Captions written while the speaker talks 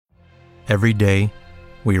Every day,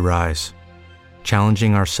 we rise,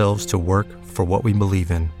 challenging ourselves to work for what we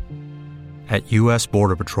believe in. At U.S.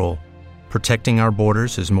 Border Patrol, protecting our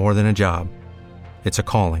borders is more than a job. It's a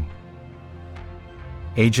calling.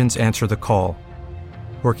 Agents answer the call,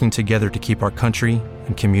 working together to keep our country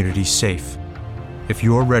and communities safe. If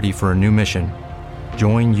you're ready for a new mission,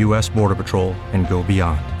 join U.S. Border Patrol and go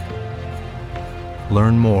beyond.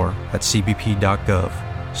 Learn more at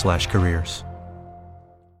cbp.gov/careers.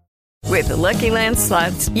 With the Lucky Land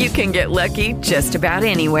Slots, you can get lucky just about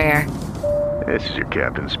anywhere. This is your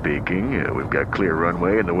captain speaking. We've got clear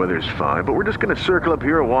runway and the weather's fine, but we're just going to circle up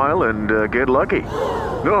here a while and get lucky.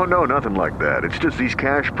 No, nothing like that. It's just these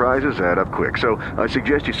cash prizes add up quick. So I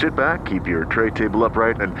suggest you sit back, keep your tray table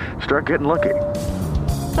upright, and start getting lucky.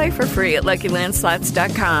 Play for free at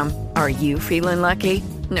LuckyLandSlots.com. Are you feeling lucky?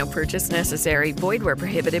 No purchase necessary. Void where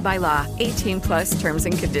prohibited by law. 18+ terms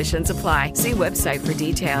and conditions apply. See website for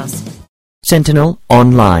details. Sentinel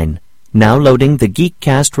Online. Now loading the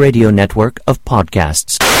Geekcast radio network of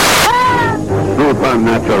podcasts.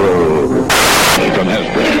 Supernatural.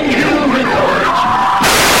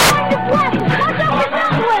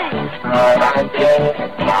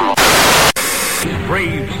 From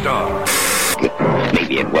Brave Star.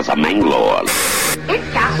 Maybe it was a Manglore.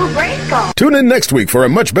 It's Castle Grayskull. Tune in next week for a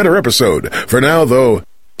much better episode. For now, though,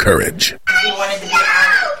 courage.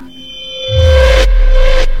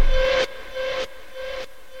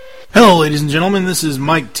 Hello, ladies and gentlemen. This is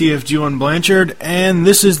Mike TFG1 Blanchard, and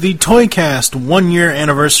this is the Toycast 1-year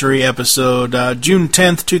anniversary episode. June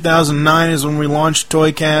 10th, 2009 is when we launched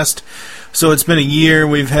Toycast. So it's been a year.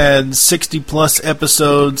 We've had 60-plus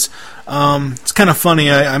episodes. It's kind of funny.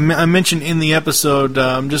 I mentioned in the episode,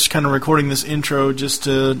 I'm just kind of recording this intro just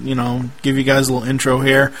to, give you guys a little intro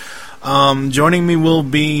here. Joining me will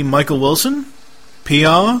be Michael Wilson,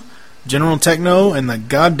 Pia, General Techno, and the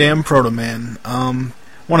goddamn Proto-Man. I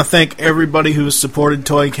want to thank everybody who's supported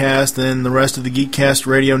Toycast and the rest of the Geekcast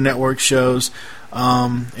radio network shows.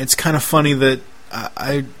 It's kind of funny that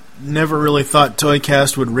I never really thought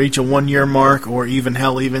Toycast would reach a 1-year mark or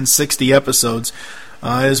even 60 episodes.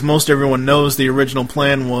 As most everyone knows, the original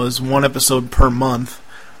plan was 1 episode per month,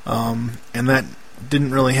 and that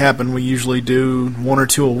didn't really happen. We usually do 1 or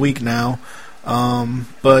 2 a week now.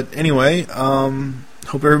 But anyway,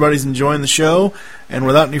 hope everybody's enjoying the show, and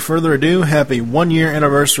without any further ado, happy 1-year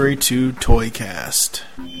anniversary to Toycast.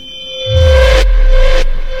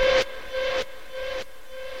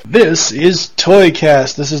 This is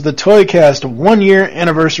Toycast. This is the Toycast 1-year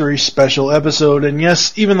anniversary special episode. And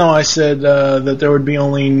yes, even though I said that there would be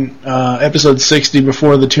only episode 60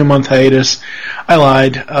 before the 2-month hiatus, I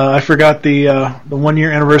lied. I forgot the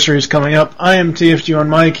 1-year anniversary is coming up. I am TFG on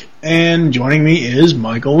Mike, and joining me is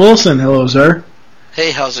Michael Wilson. Hello, sir.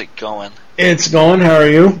 Hey, how's it going? It's going. How are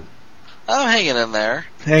you? I'm hanging in there.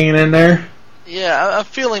 Hanging in there? Yeah, I'm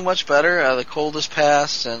feeling much better. The cold has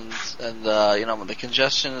passed, and the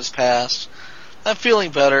congestion has passed. I'm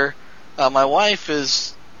feeling better. My wife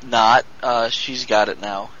is not. She's got it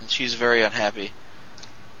now, and she's very unhappy.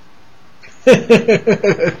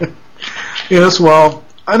 Yes, well,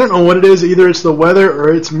 I don't know what it is. Either it's the weather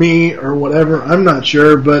or it's me or whatever. I'm not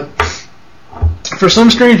sure, but for some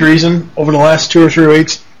strange reason, over the last 2 or 3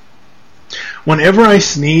 weeks, whenever I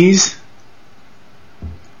sneeze,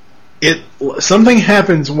 something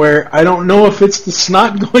happens where I don't know if it's the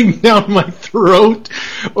snot going down my throat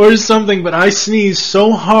or something, but I sneeze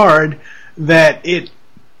so hard that it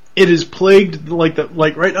is plagued like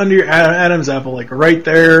right under your Adam's apple, like right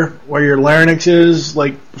there where your larynx is,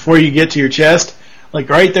 like before you get to your chest, like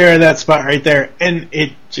right there, that spot right there, and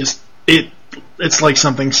it's like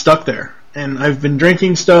something stuck there. And I've been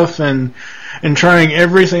drinking stuff and trying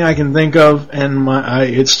everything I can think of, and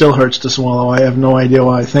it still hurts to swallow. I have no idea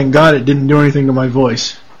why. Thank God it didn't do anything to my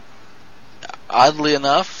voice. Oddly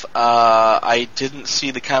enough, I didn't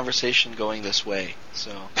see the conversation going this way.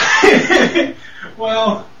 So.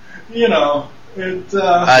 Well, it.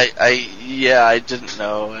 I didn't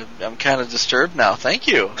know. I'm kind of disturbed now. Thank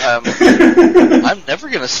you. I'm never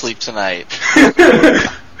gonna sleep tonight.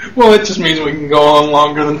 Well, it just means we can go on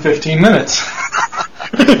longer than 15 minutes.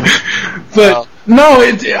 But, no,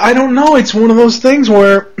 I don't know. It's one of those things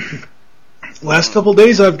where last couple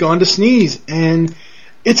days I've gone to sneeze, and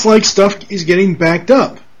it's like stuff is getting backed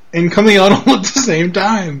up and coming out all at the same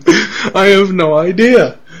time. I have no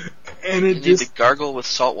idea. And you need to gargle with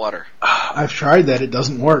salt water. I've tried that. It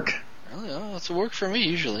doesn't work. Well, it's a work for me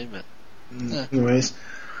usually, but... Anyways.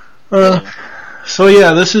 So,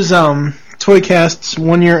 yeah, this is... Toycast's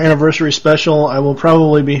 1-year anniversary special. I will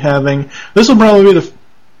probably be having... This will probably be the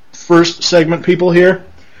first segment people hear.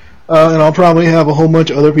 and I'll probably have a whole bunch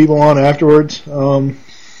of other people on afterwards.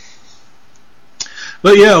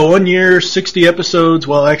 But yeah, 1 year, 60 episodes.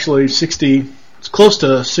 Well, actually, 60. It's close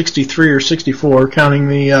to 63 or 64, counting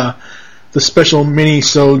the special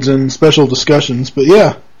mini-sodes and special discussions. But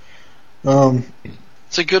yeah,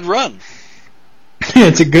 it's a good run. Yeah,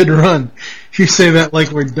 it's a good run. You say that like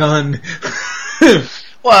we're done.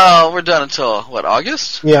 Well, we're done until what,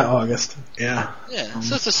 August? Yeah, August. Yeah. Yeah.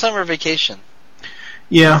 So it's a summer vacation.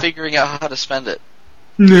 Yeah. Figuring out how to spend it.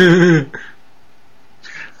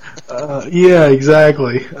 Yeah,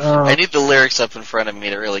 exactly. I need the lyrics up in front of me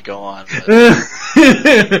to really go on.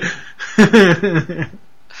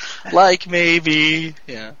 Like maybe,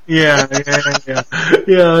 yeah. Yeah,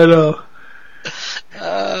 I know.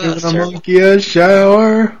 Giving a monkey a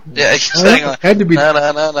shower. Yeah, exactly. Had to be. No,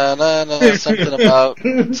 something about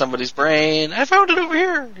somebody's brain. I found it over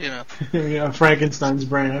here. You know. Yeah, Frankenstein's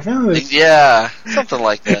brain. I found this. Yeah, something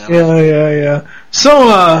like that. Yeah.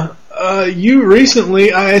 So, you recently,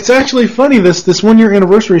 it's actually funny, this 1 year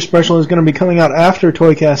anniversary special is going to be coming out after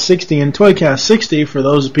Toycast 60, and Toycast 60, for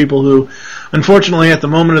those people who, unfortunately at the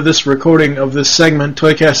moment of this recording of this segment,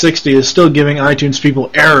 Toycast 60 is still giving iTunes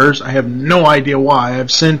people errors. I have no idea why.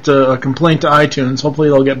 I've sent a complaint to iTunes. Hopefully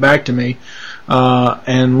they'll get back to me,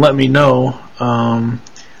 and let me know,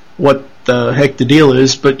 what the heck the deal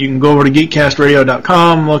is, but you can go over to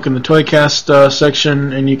geekcastradio.com, look in the Toycast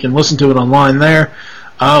section, and you can listen to it online there.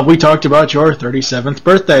 We talked about your 37th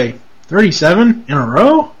birthday. 37 in a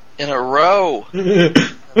row? In a row.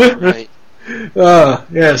 Right.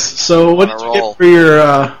 Yes. So what did you get for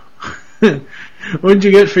your what did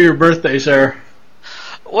you get for your birthday, sir?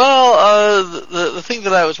 Well, the thing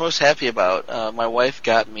that I was most happy about, my wife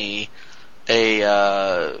got me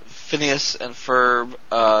a Phineas and Ferb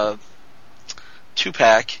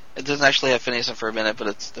 2-pack. It doesn't actually have Phineas and Ferb in it, but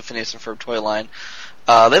it's the Phineas and Ferb toy line.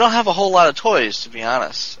 They don't have a whole lot of toys, to be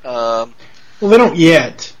honest. Well, they don't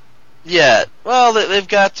yet. Yet. Well, they've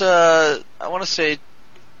got, I want to say,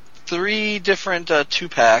 3 different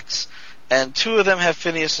 2-packs, and 2 of them have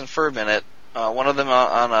Phineas and Ferb in it. One of them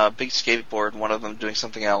on a big skateboard, and one of them doing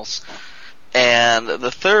something else. And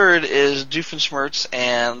the third is Doofenshmirtz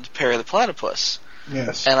and Perry the Platypus.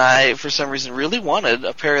 Yes. And I, for some reason, really wanted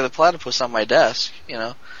a Perry the Platypus on my desk, you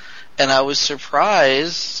know. And I was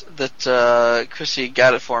surprised that Chrissy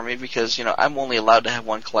got it for me because, you know, I'm only allowed to have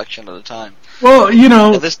one collection at a time. Well, you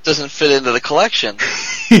know... And this doesn't fit into the collection.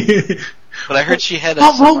 But I heard she had a...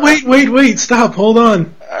 Oh, wait, stop, hold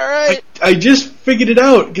on. Alright. I just figured it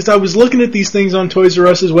out because I was looking at these things on Toys R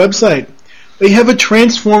Us's website. They have a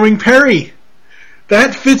transforming Perry.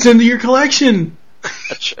 That fits into your collection.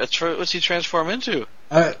 What's he transform into?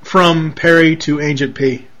 From Perry to Agent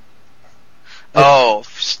P. Oh,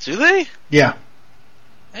 do they? Yeah.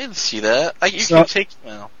 I didn't see that. You can take...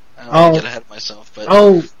 Well, I don't want to get ahead of myself, but...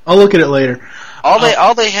 I'll look at it later.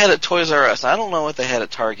 All they had at Toys R Us, I don't know what they had at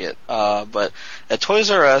Target, but at Toys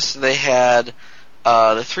R Us they had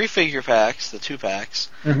the 3 figure packs, the 2-packs,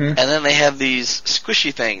 and then they had these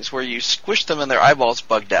squishy things where you squish them and their eyeballs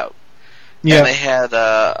bugged out. Yeah. And they had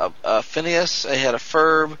a Phineas, they had a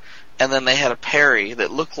Ferb, and then they had a Perry that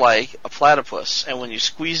looked like a platypus, and when you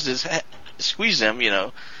squeezed him, you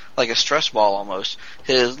know, like a stress ball almost,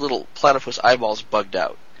 his little platypus eyeballs bugged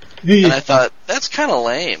out. Yeah. And I thought, that's kind of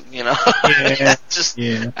lame, you know?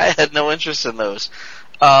 Yeah. I had no interest in those.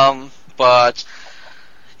 But,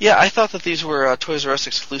 yeah, I thought that these were Toys R Us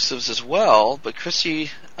exclusives as well, but Chrissy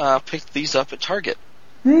picked these up at Target.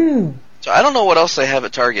 So I don't know what else they have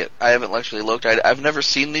at Target. I haven't actually looked. I've never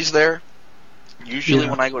seen these there. Usually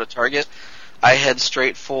when I go to Target, I head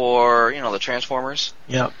straight for, you know, the Transformers.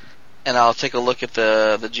 Yep. And I'll take a look at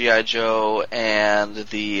the G.I. Joe and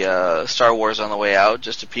the Star Wars on the way out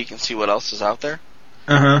just to peek and see what else is out there.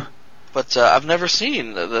 But I've never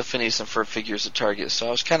seen the Phineas and Ferb figures at Target, so I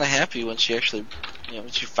was kind of happy when she actually, you know,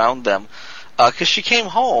 when she found them. Because she came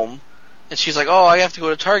home and she's like, "Oh, I have to go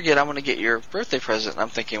to Target. I'm going to get your birthday present." And I'm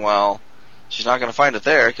thinking, well, she's not going to find it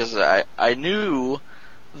there because I knew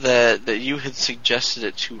that you had suggested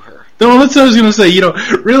it to her. No, that's what I was going to say. You know,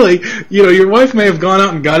 really, you know, your wife may have gone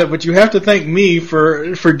out and got it, but you have to thank me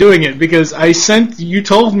for doing it because you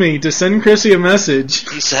told me to send Chrissy a message.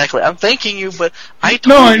 Exactly. I'm thanking you, but I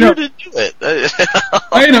told you to do it.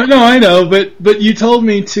 I know, but you told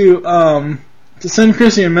me to send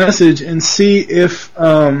Chrissy a message and see if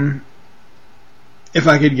I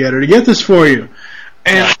could get her to get this for you.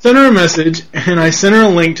 And I sent her a message, and I sent her a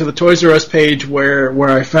link to the Toys R Us page where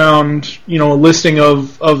I found, you know, a listing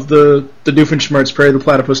of the Doofenshmirtz Perry the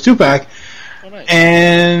Platypus 2-pack. nice.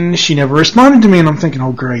 And she never responded to me, and I'm thinking,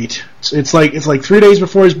 oh, great. It's like 3 days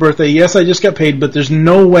before his birthday. Yes, I just got paid, but there's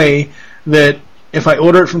no way that if I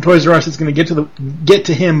order it from Toys R Us, it's going to get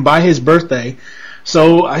to him by his birthday.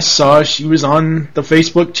 So I saw she was on the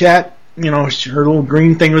Facebook chat. You know, her little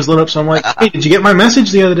green thing was lit up, so I'm like, hey, did you get my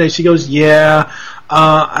message the other day? She goes, yeah.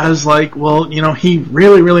 I was like, well, you know, he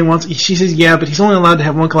really, really wants... She says, yeah, but he's only allowed to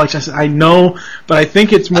have one collection. I said, I know, but I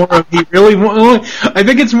think it's more of he really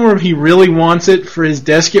wants it for his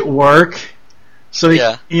desk at work. So,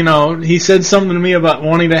 you know, he said something to me about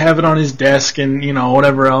wanting to have it on his desk and, you know,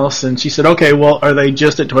 whatever else. And she said, okay, well, are they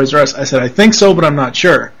just at Toys R Us? I said, I think so, but I'm not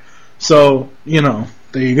sure. So, you know,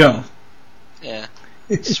 there you go. Yeah.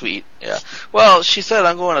 Sweet, yeah. Well, she said,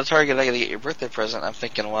 I'm going to Target, I got to get your birthday present. I'm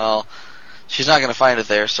thinking, well, she's not going to find it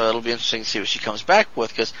there, so it'll be interesting to see what she comes back with,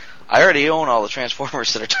 because I already own all the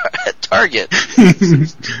Transformers that are at Target.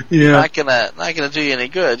 Yeah. Not gonna do you any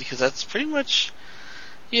good, because that's pretty much,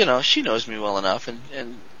 you know, she knows me well enough,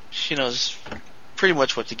 and she knows pretty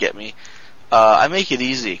much what to get me. I make it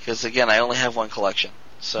easy, because, again, I only have one collection.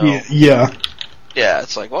 So yeah,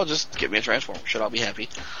 it's like, well, just get me a Transformer, I'll be happy.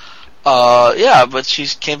 Yeah, but she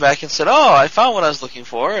came back and said, oh, I found what I was looking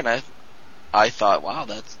for, and I thought, wow,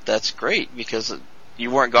 that's great, because you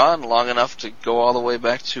weren't gone long enough to go all the way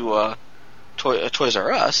back to Toys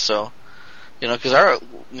R Us, so, you know, because our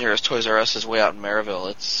nearest Toys R Us is way out in Maryville.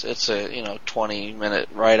 It's a, 20-minute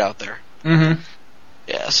ride out there. Mm-hmm.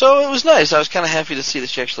 Yeah, so it was nice. I was kind of happy to see that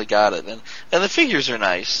she actually got it, and the figures are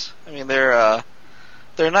nice. I mean, they're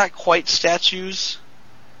not quite statues,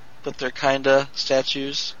 but they're kind of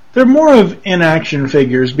statues. They're more of in-action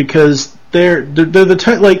figures because they're the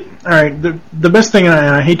type, like, all right, the best thing, and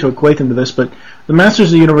I hate to equate them to this, but the Masters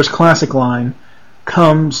of the Universe Classic line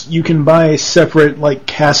comes, you can buy a separate, like,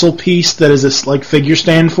 castle piece that is a, like, figure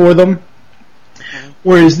stand for them. Mm-hmm.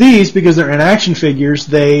 Whereas these, because they're in-action figures,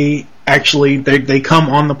 they come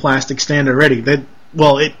on the plastic stand already.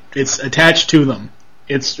 It's attached to them.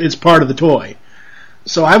 It's part of the toy.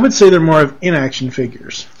 So I would say they're more of in-action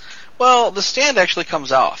figures. Well, the stand actually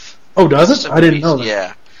comes off. Oh, does it? I didn't know that.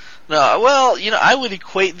 Yeah. No, well, I would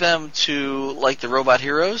equate them to, like, the Robot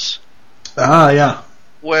Heroes. Ah, yeah.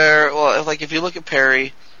 Where, well, like, if you look at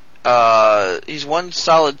Perry, he's one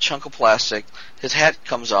solid chunk of plastic. His hat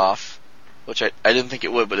comes off, which I didn't think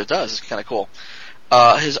it would, but it does. It's kind of cool.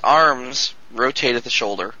 His arms rotate at the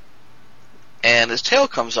shoulder, and his tail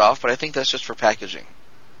comes off, but I think that's just for packaging.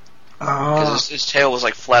 Because his tail was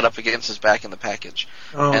like flat up against his back in the package,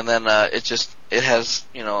 and then it has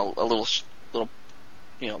a little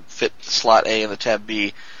fit slot A in the tab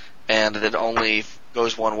B, and it only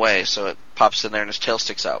goes one way, so it pops in there and his tail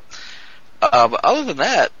sticks out. But other than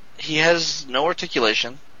that, he has no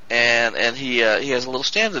articulation, and he has a little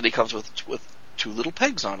stand that he comes with two little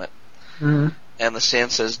pegs on it, and the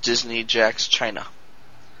stand says Disney Jax China.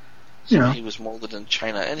 So he was molded in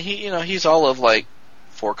China, and he's all of like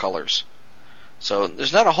 4 colors. So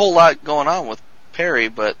there's not a whole lot going on with Perry,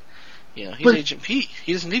 but he's Agent P.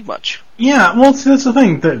 He doesn't need much. Yeah, well, see, that's the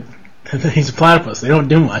thing. He's a platypus. They don't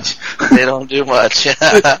do much. They don't do much.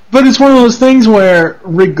 But it's one of those things where,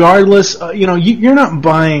 regardless, you're not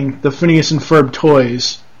buying the Phineas and Ferb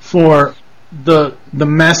toys for the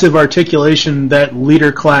massive articulation that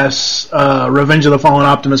Leader Class Revenge of the Fallen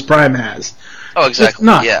Optimus Prime has. Oh, exactly. It's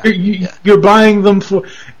not. Yeah. You're buying them for,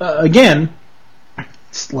 again,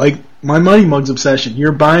 it's like my Mighty Mugs obsession.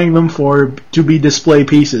 You're buying them to be display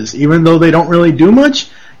pieces. Even though they don't really do much,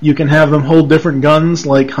 you can have them hold different guns,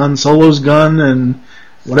 like Han Solo's gun and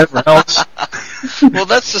whatever else. Well,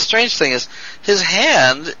 that's the strange thing is his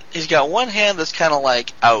hand. He's got one hand that's kind of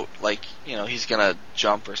like out, like he's gonna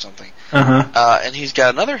jump or something. And he's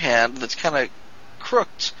got another hand that's kind of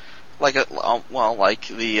crooked, like like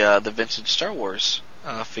the vintage Star Wars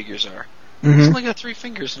figures are. He's only got 3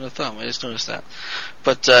 fingers and a thumb. I just noticed that,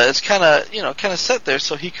 but it's kind of set there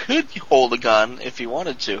so he could hold a gun if he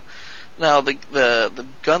wanted to. Now the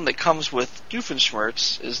gun that comes with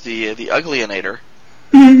Doofenshmirtz is the Uglyonator,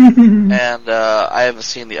 and I haven't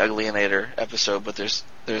seen the Uglyonator episode, but there's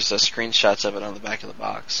screenshots of it on the back of the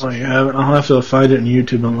box. Oh, you haven't? I'll have to find it on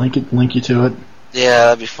YouTube and link you to it. Yeah,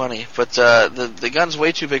 that'd be funny. But the gun's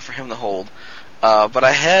way too big for him to hold. But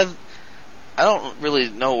I don't really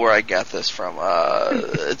know where I got this from.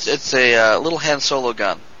 It's a little Han Solo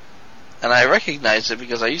gun, and I recognized it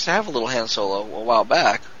because I used to have a little Han Solo a while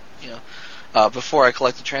back. Before I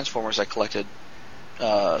collected Transformers, I collected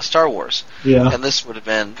Star Wars. Yeah. And this would have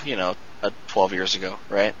been 12 years ago,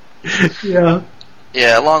 right? Yeah.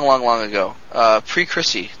 Yeah, long ago.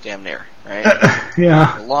 Pre-Chrissy, damn near, right?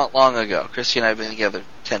 Yeah. Long ago. Chrissy and I have been together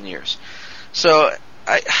 10 years. So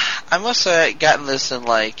I must have gotten this in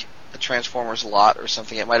like a Transformers lot or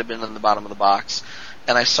something. It might have been in the bottom of the box,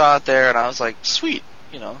 and I saw it there, and I was like, sweet,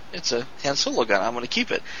 it's a Han Solo gun. I'm going to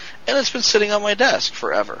keep it, and it's been sitting on my desk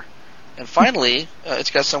forever. And finally,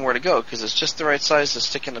 it's got somewhere to go because it's just the right size to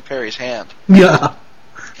stick into Perry's hand. Yeah.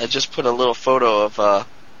 I just put a little photo of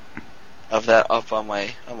that up on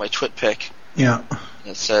my TwitPic. Yeah.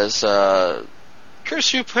 It says,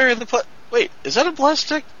 "Curse you, Perry the Wait, is that a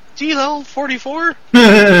plastic DL-44?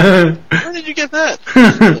 Where did you get that?"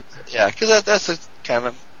 Yeah, because that's the kind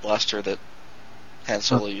of blaster that Han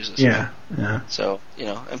Solo uses. Yeah. So,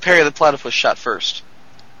 and Perry the Platypus shot first.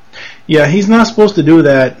 Yeah, he's not supposed to do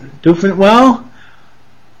that. Well,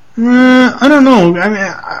 I don't know. I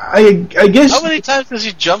mean, I guess. How many times has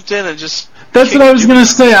he jumped in and just? That's what I was gonna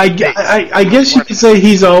say. I guess you could say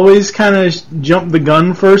he's always kind of jumped the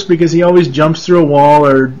gun first because he always jumps through a wall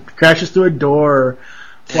or crashes through a door or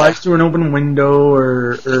flies through an open window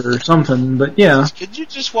or something. But yeah. Could you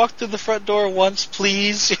just walk through the front door once,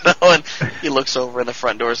 please? And he looks over and the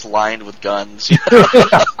front door is lined with guns. I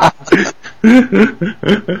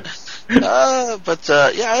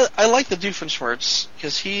like the Doofenshmirtz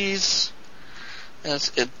because he's.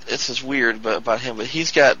 It's just weird about him, but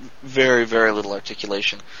he's got very, very little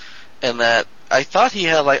articulation. And that I thought he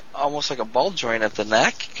had almost like a ball joint at the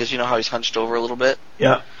neck because you know how he's hunched over a little bit.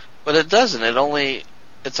 Yeah. But it doesn't. It only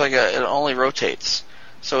rotates.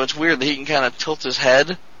 So it's weird that he can kind of tilt his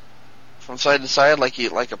head from side to side like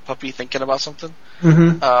a puppy thinking about something.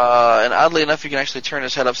 Mm-hmm. And oddly enough, you can actually turn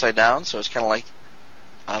his head upside down. So it's kind of like.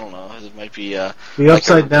 I don't know. It might be the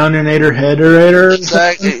upside downator headerator.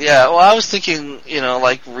 Exactly. Yeah. Well, I was thinking,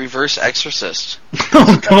 like reverse Exorcist.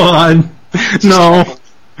 Oh God, no.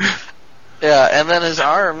 Yeah, and then his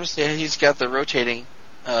arms. Yeah, he's got the rotating.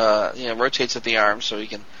 Rotates at the arm, so he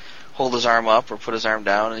can hold his arm up or put his arm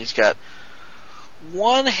down, and he's got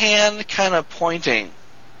one hand kind of pointing,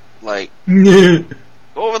 like go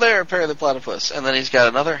over there, Perry the Platypus, and then he's got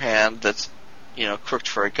another hand that's, crooked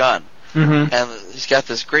for a gun. Mm-hmm. And he's got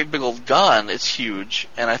this great big old gun. It's huge,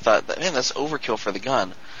 and I thought, man, that's overkill for the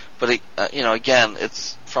gun. But again,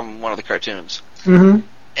 it's from one of the cartoons, mm-hmm.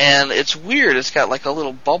 and it's weird. It's got like a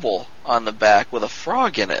little bubble on the back with a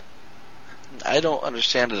frog in it. I don't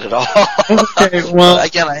understand it at all. Okay, well,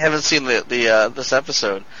 again, I haven't seen the this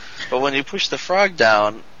episode, but when you push the frog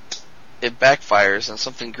down, it backfires, and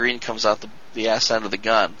something green comes out the ass end of the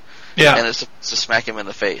gun. Yeah, and it's to smack him in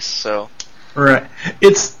the face. So. Right.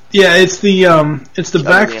 It's the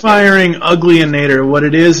backfiring Uglyinator. What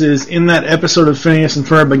it is in that episode of Phineas and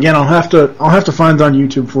Ferb. Again, I'll have to find it on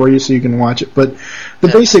YouTube for you so you can watch it. But the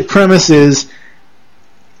basic premise is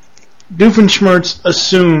Doofenshmirtz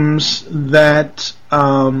assumes that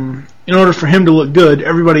in order for him to look good,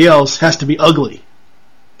 everybody else has to be ugly.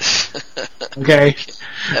 Okay.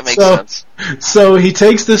 That makes sense. So he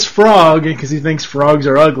takes this frog because he thinks frogs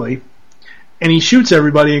are ugly. And he shoots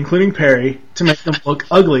everybody, including Perry, to make them look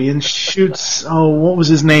ugly. And shoots, what was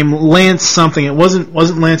his name? Lance something. It wasn't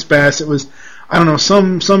Lance Bass. It was, I don't know,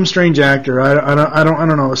 some strange actor. I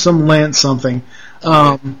don't know, some Lance something,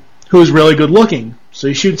 who was really good looking. So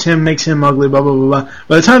he shoots him, makes him ugly. Blah blah blah blah.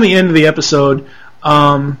 By the time the end of the episode,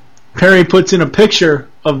 Perry puts in a picture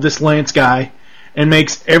of this Lance guy and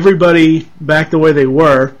makes everybody back the way they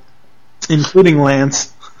were, including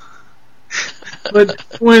Lance. But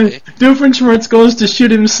when Doofenshmirtz goes to shoot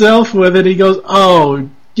himself with it, he goes, "Oh,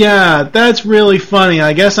 yeah, that's really funny.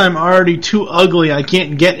 I guess I'm already too ugly. I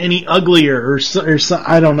can't get any uglier." Or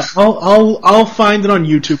I don't know. I'll find it on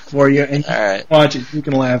YouTube for you and all right. Watch it. You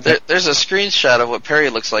can laugh. There's a screenshot of what Perry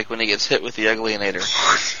looks like when he gets hit with the Uglyinator.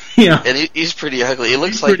 Yeah, and he's pretty ugly. He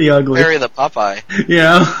looks like pretty ugly. Perry the Popeye.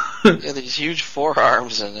 Yeah. Yeah, these huge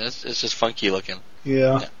forearms, and it's just funky looking.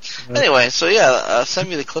 Yeah. Anyway, so send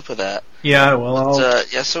me the clip of that. Yeah, well,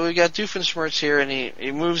 so we got Doofenshmirtz here, and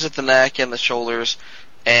he moves at the neck and the shoulders,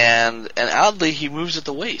 and oddly he moves at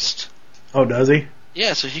the waist. Oh, does he?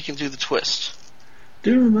 Yeah, so he can do the twist.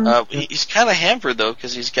 He's kind of hampered though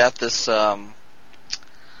because he's got this lab.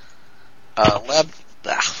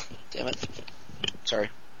 Damn it! Sorry,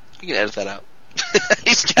 you can edit that out.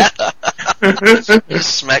 He's got. I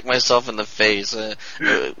just smacked myself in the face,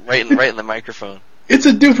 right in the microphone. It's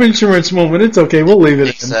a Doofenshmirtz moment. It's okay. We'll leave it.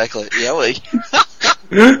 Exactly. Yeah. Well,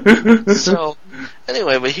 so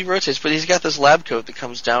anyway, but he rotates, but he's got this lab coat that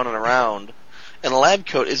comes down and around, and the lab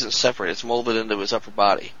coat isn't separate; it's molded into his upper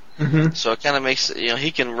body. Mm-hmm. So it kind of makes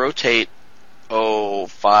he can rotate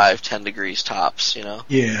 5-10 degrees tops.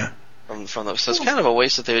 Yeah. From the so it's kind of a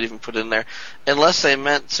waste that they would even put in there, unless they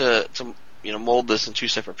meant to mold this in two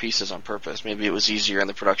separate pieces on purpose. Maybe it was easier in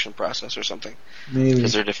the production process or something. Maybe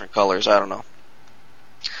because they're different colors. I don't know.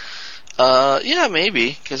 Yeah,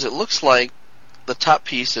 maybe, because it looks like the top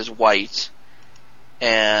piece is white,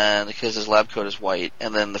 and because his lab coat is white,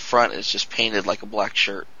 and then the front is just painted like a black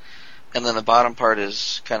shirt, and then the bottom part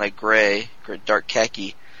is kind of gray, dark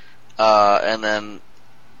khaki, and then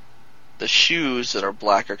the shoes that are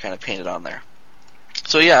black are kind of painted on there.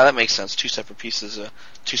 So yeah, that makes sense. Two separate pieces of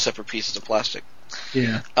plastic.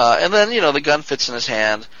 Yeah. And then the gun fits in his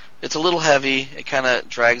hand. It's a little heavy. It kind of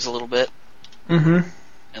drags a little bit. Mm-hmm.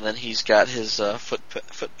 And then he's got his foot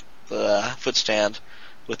stand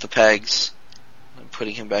with the pegs. I'm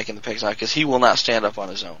putting him back in the pegs now because he will not stand up on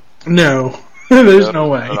his own. No, there's no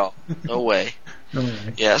way. Not at all. No way. No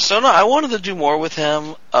way. Yeah. So no, I wanted to do more with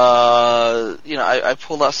him. I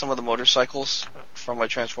pulled out some of the motorcycles from my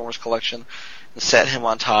Transformers collection and set him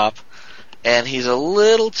on top. And he's a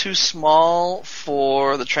little too small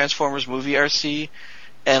for the Transformers movie RC,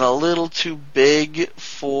 and a little too big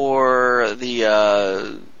for the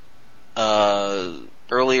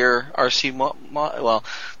earlier RC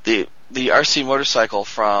the RC motorcycle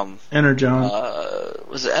from Energon.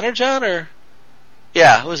 Was it Energon or?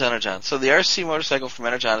 Yeah, it was Energon. So the RC motorcycle from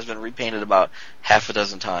Energon has been repainted about half a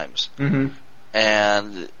dozen times. Mm-hmm.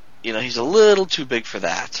 And he's a little too big for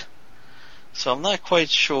that. So I'm not quite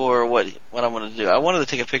sure what I'm going to do. I wanted to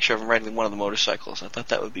take a picture of him riding one of the motorcycles. I thought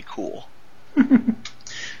that would be cool.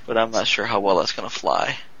 But I'm not sure how well that's going to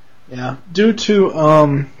fly. Yeah. Due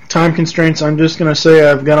to time constraints, I'm just going to say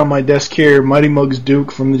I've got on my desk here Mighty Muggs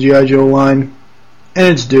Duke from the G.I. Joe line. And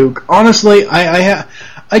it's Duke. Honestly, I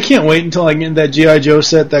can't wait until I get that G.I. Joe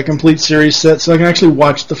set, that complete series set, so I can actually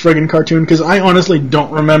watch the friggin' cartoon, because I honestly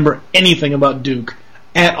don't remember anything about Duke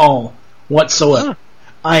at all whatsoever. Huh.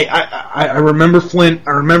 I remember Flint,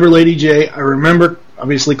 I remember Lady J, I remember,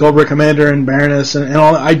 obviously, Cobra Commander and Baroness and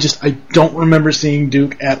all. I don't remember seeing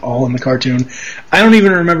Duke at all in the cartoon. I don't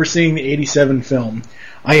even remember seeing the 87 film.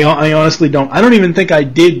 I honestly don't. I don't even think I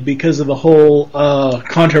did because of the whole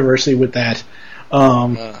controversy with that.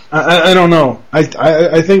 I don't know.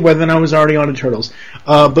 I think by then I was already on to Turtles.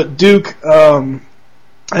 But Duke,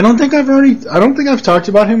 I don't think I've talked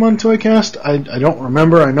about him on Toycast. I don't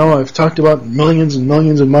remember. I know I've talked about millions and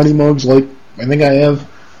millions of Mighty Mugs. Like, I think I have a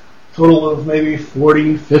total of maybe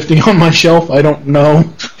 40, 50 on my shelf. I don't know.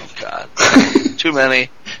 Oh, God. Too many.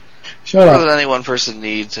 Shut up. More than any one person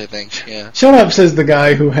needs, I think. Yeah. Shut up, says the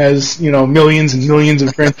guy who has, millions and millions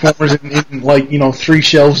of Transformers in 3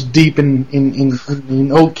 shelves deep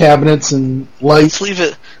in oak cabinets and lights. Let's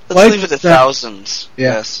leave it at thousands.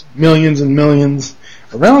 Yeah. Yes. Millions and millions.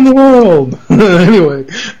 Around the world. Anyway,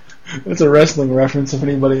 that's a wrestling reference if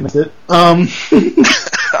anybody knows it.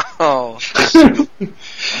 Oh.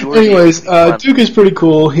 Anyways, Duke is pretty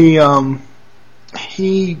cool. He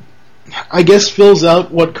I guess fills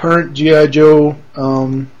out what current G.I. Joe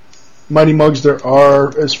Mighty Mugs there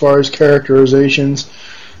are as far as characterizations.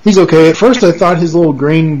 He's okay. At first I thought his little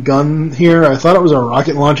green gun here, I thought it was a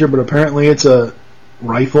rocket launcher, but apparently it's a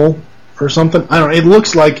rifle or something. I don't know. It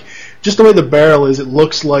looks like, just the way the barrel is, it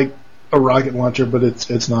looks like a rocket launcher, but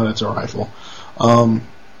it's not. It's a rifle. And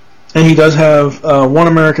he does have one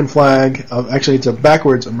American flag. Actually, it's a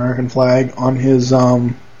backwards American flag on his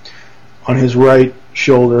right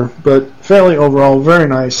shoulder, but fairly overall very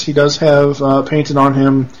nice. He does have painted on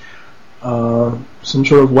him some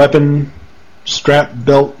sort of weapon strap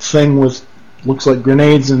belt thing with looks like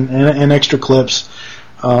grenades and extra clips.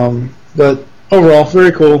 But overall,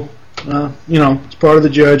 very cool. It's part of the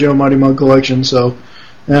G.I. Joe Mighty Mug collection, so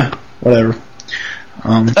whatever.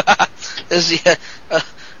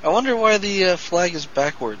 I wonder why the flag is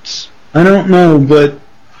backwards. I don't know, but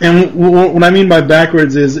what I mean by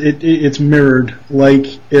backwards is it's mirrored, like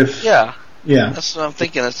if that's what I'm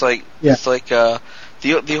thinking. It's like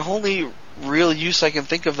the only real use I can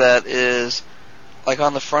think of that is like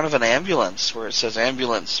on the front of an ambulance where it says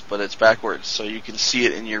ambulance, but it's backwards, so you can see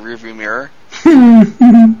it in your rearview mirror.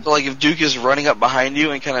 So like if Duke is running up behind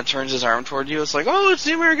you and kind of turns his arm toward you, it's like, oh, it's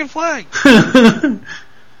the American flag through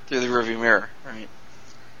the rearview mirror, right?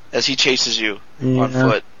 As he chases you on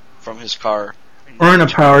foot from his car. Or in a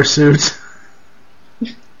power suit.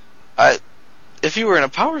 If he were in a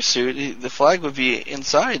power suit, the flag would be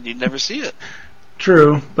inside. You'd never see it.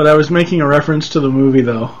 True, but I was making a reference to the movie,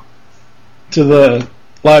 though. To the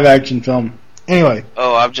live-action film. Anyway.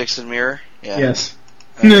 Oh, Objects in Mirror? Yeah. Yes.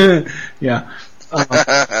 Yeah.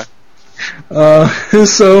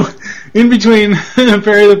 So, in between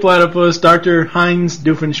Perry the Platypus, Dr. Heinz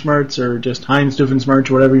Doofenshmirtz, or just Heinz Doofenshmirtz,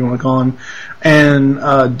 whatever you want to call him,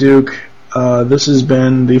 and Duke, this has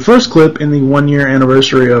been the first clip in the 1-year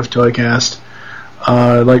anniversary of Toycast.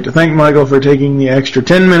 I'd like to thank Michael for taking the extra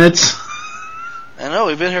 10 minutes I know,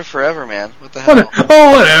 we've been here forever, man. What the hell?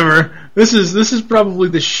 Whatever. This is probably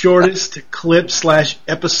the shortest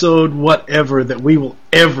clip/episode whatever that we will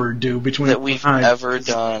ever do between that we've ever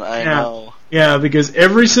done. I know. Yeah, because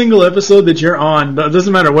every single episode that you're on, it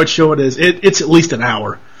doesn't matter what show it is, it's at least an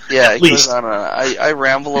hour. Yeah, it goes on. I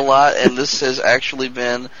ramble a lot, and this has actually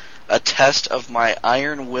been a test of my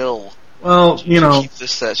iron will. Well, to keep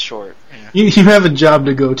this that short. Yeah. You have a job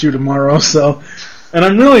to go to tomorrow, so. And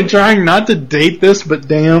I'm really trying not to date this, but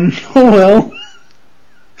damn, oh well.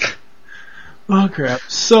 Oh crap.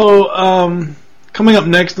 So, coming up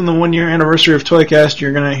next on the 1-year anniversary of Toycast,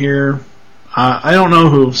 you're gonna hear, I don't know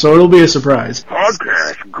who, so it'll be a surprise.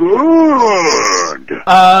 Podcast good.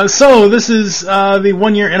 So this is the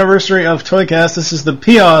 1-year anniversary of Toycast. This is the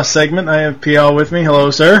PIA segment. I have PIA with me.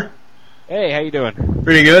 Hello, sir. Hey, how you doing?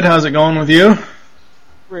 Pretty good. How's it going with you?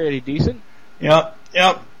 Pretty decent. Yep.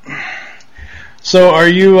 So, are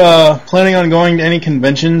you planning on going to any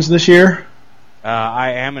conventions this year?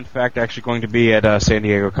 I am, in fact, actually going to be at San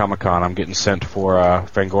Diego Comic-Con. I'm getting sent for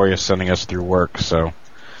Fangoria sending us through work, so.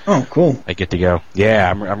 Oh, cool. I get to go.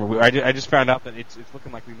 Yeah, I just found out that it's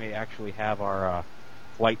looking like we may actually have our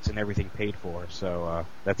flights and everything paid for, so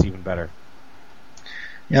that's even better.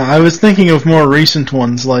 Yeah, I was thinking of more recent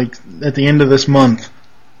ones, like at the end of this month.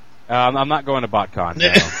 I'm not going to BotCon.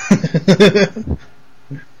 No.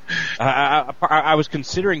 I was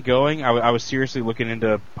considering going. I was seriously looking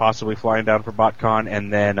into possibly flying down for BotCon,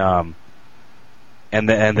 and then I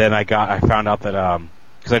found out that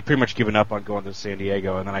because I'd pretty much given up on going to San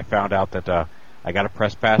Diego, and then I found out that I got a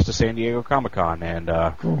press pass to San Diego Comic-Con,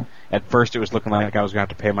 and cool. At first it was looking like I was going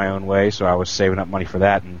to have to pay my own way, so I was saving up money for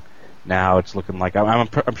that, and now it's looking like I'm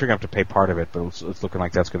sure going to have to pay part of it, but it's looking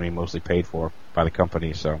like that's going to be mostly paid for by the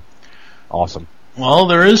company. So awesome. Well,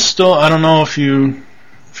 there is still. I don't know if you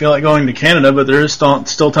feel like going to Canada, but there is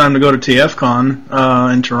still time to go to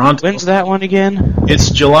TFCon in Toronto. When's that one again? It's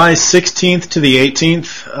July 16th to the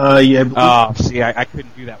 18th. See, I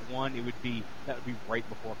couldn't do that one. That would be right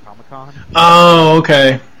before Comic-Con. Oh,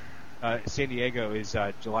 okay. San Diego is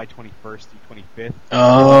July 21st through 25th.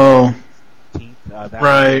 Oh. 18th,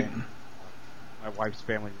 right. My wife's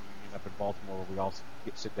family reunion up in Baltimore, where we all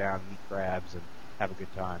sit down and eat crabs and have a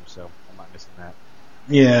good time. So I'm not missing that.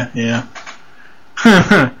 Yeah.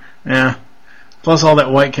 Yeah. Plus all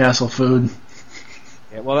that White Castle food.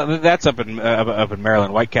 Yeah, well, that's up in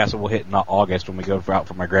Maryland. White Castle will hit in August when we go out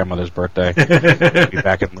for my grandmother's birthday. We'll be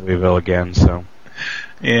back in Louisville again. So.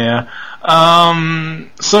 Yeah.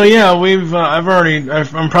 So yeah,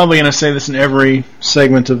 I'm probably going to say this in every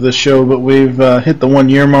segment of this show, but we've hit the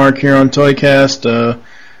 1-year mark here on Toycast.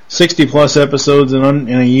 60 plus episodes in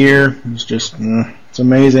a year. It's just it's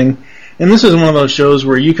amazing. And this is one of those shows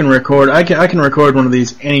where you can record. I can record one of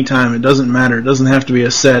these anytime. It doesn't matter. It doesn't have to be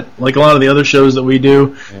a set. Like a lot of the other shows that we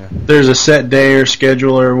do, there's a set day or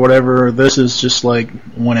schedule or whatever. This is just like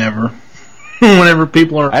whenever. Whenever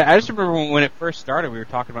people are. I just remember when it first started, we were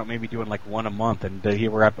talking about maybe doing like one a month, and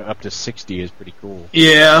here we're up to 60 is pretty cool.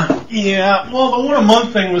 Yeah. Well, the one a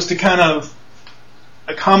month thing was to kind of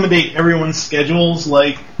accommodate everyone's schedules.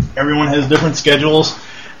 Like everyone has different schedules.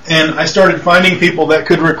 And I started finding people that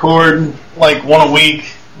could record like one a week,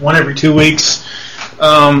 one every 2 weeks.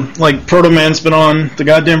 Like Proto-Man's been on, the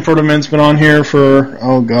goddamn Proto-Man's been on here for,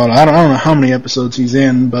 oh god, I don't know how many episodes he's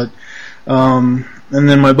in, but, and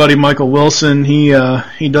then my buddy Michael Wilson, he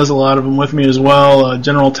does a lot of them with me as well,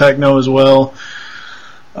 General Techno as well.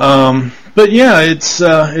 But yeah,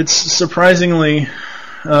 it's surprisingly,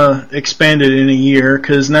 expanded in a year,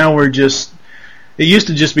 cause now it used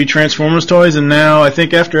to just be Transformers toys, and now I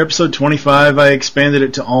think after episode 25, I expanded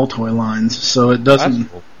it to all toy lines. So it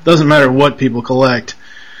doesn't matter what people collect.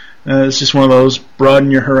 It's just one of those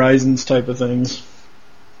broaden your horizons type of things.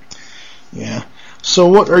 Yeah. So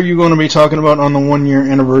what are you going to be talking about on the 1-year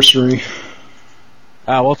anniversary?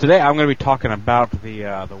 Well, today I'm going to be talking about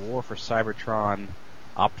the War for Cybertron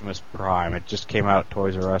Optimus Prime. It just came out at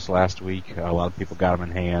Toys R Us last week. A lot of people got him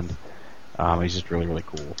in hand. He's just really, really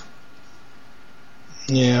cool.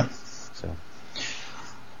 Yeah. So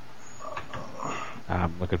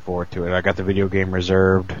I'm looking forward to it. I got the video game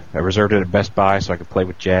reserved. I reserved it at Best Buy so I could play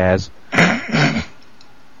with Jazz.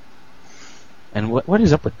 And what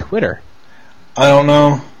is up with Twitter? I don't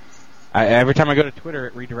know. Every time I go to Twitter,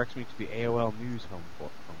 it redirects me to the AOL News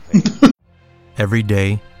homepage. Every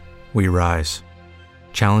day, we rise,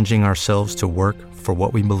 challenging ourselves to work for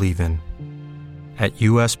what we believe in. At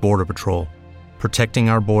U.S. Border Patrol, protecting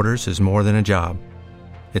our borders is more than a job.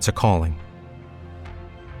 It's a calling.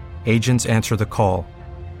 Agents answer the call,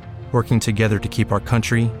 working together to keep our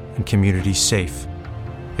country and communities safe.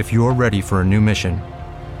 If you're ready for a new mission,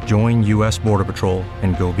 Join U.S. Border Patrol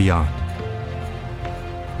and go beyond.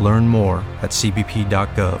 Learn more at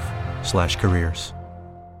cbp.gov/careers.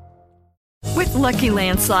 With Lucky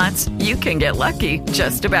Land Slots, you can get lucky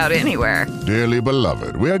just about anywhere. Dearly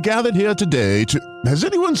beloved, we are gathered here today to... Has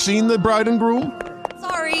anyone seen the bride and groom?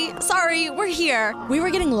 Sorry, we're here. We were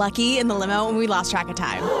getting lucky in the limo and we lost track of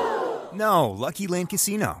time. No, Lucky Land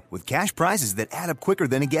Casino, with cash prizes that add up quicker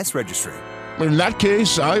than a guest registry. In that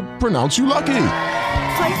case, I pronounce you lucky.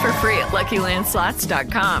 Play for free at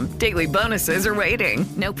LuckyLandSlots.com. Daily bonuses are waiting.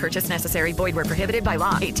 No purchase necessary. Void where prohibited by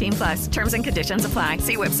law. 18+. Terms and conditions apply.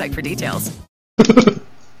 See website for details.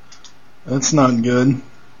 That's not good.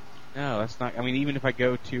 No, that's not. I mean, even if I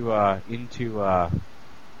go to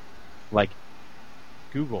like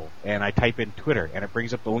Google and I type in Twitter and it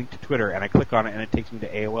brings up the link to Twitter and I click on it and it takes me to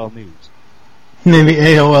AOL News. Maybe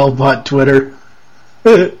AOL bought Twitter.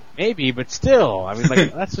 Maybe, but still, I mean,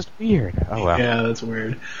 like that's just weird. Oh well. Yeah, that's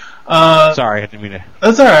weird. Sorry, I didn't mean to.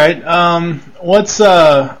 That's all right.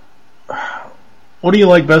 What do you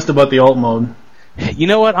like best about the alt mode? You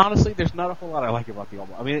know what? Honestly, there's not a whole lot I like about the alt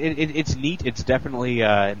mode. I mean, it's neat. It's definitely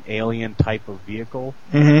an alien type of vehicle.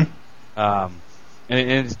 Mm-hmm. And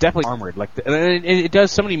it's definitely armored. Like, it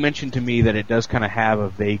does. Somebody mentioned to me that it does kind of have a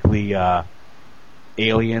vaguely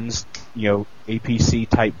aliens, APC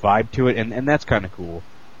type vibe to it, and that's kind of cool.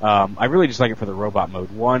 I really just like it for the robot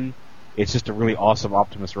mode. One, it's just a really awesome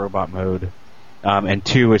Optimus robot mode, and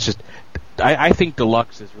two, it's just I think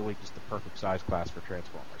Deluxe is really just the perfect size class for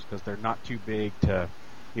Transformers because they're not too big to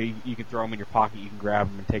you can throw them in your pocket, you can grab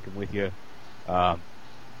them and take them with you.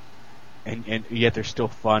 And yet they're still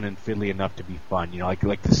fun and fiddly enough to be fun.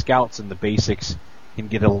 Like the Scouts and the Basics can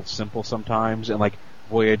get a little simple sometimes, and like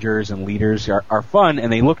Voyagers and Leaders are fun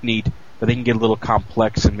and they look neat, but they can get a little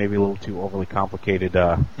complex and maybe a little too overly complicated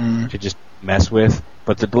to just mess with.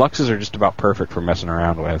 But the Deluxes are just about perfect for messing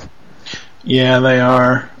around with. Yeah, they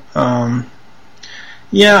are. I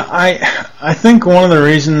think one of the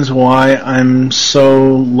reasons why I'm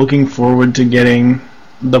so looking forward to getting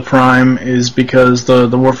the Prime is because the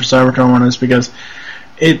War for Cybertron one is because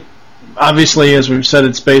it obviously, as we've said,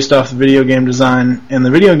 it's based off the video game design, and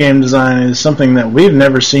the video game design is something that we've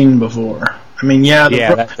never seen before. I mean,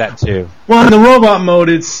 that too. Well, in the robot mode,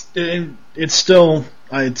 it's still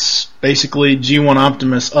it's basically G1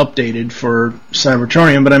 Optimus updated for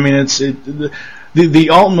Cybertronian, but I mean, the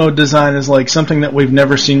alt mode design is like something that we've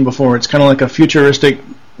never seen before. It's kind of like a futuristic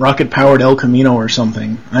rocket-powered El Camino or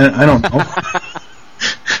something. I don't know.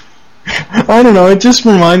 I don't know. It just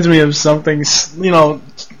reminds me of something,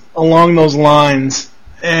 along those lines.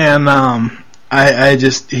 And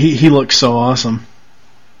he looks so awesome.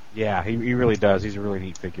 Yeah, he really does. He's a really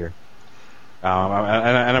neat figure.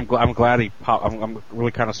 I'm glad I'm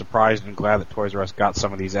really kind of surprised and glad that Toys R Us got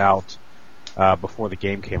some of these out before the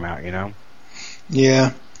game came out.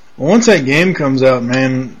 Yeah. Well, once that game comes out,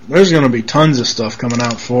 man, there's going to be tons of stuff coming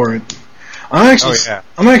out for it.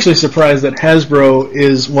 I'm actually surprised that Hasbro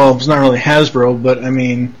is, well, it's not really Hasbro, but I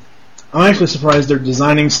mean, I'm actually surprised they're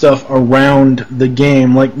designing stuff around the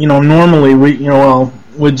game. Like, normally with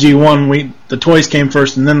G1, the toys came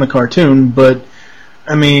first and then the cartoon, but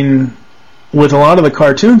I mean, with a lot of the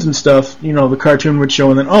cartoons and stuff, the cartoon would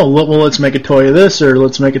show and then, let's make a toy of this or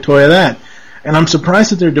let's make a toy of that. And I'm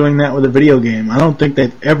surprised that they're doing that with a video game. I don't think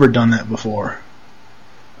they've ever done that before.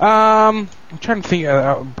 I'm trying to think.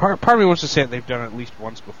 Part of me wants to say that they've done it at least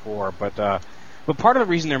once before, but part of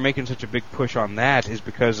the reason they're making such a big push on that is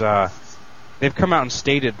because they've come out and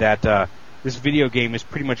stated that this video game is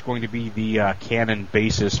pretty much going to be the canon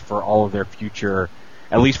basis for all of their future,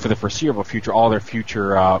 at least for the foreseeable future, all their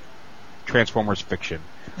future Transformers fiction.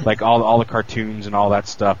 Like all the cartoons and all that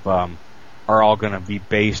stuff are all going to be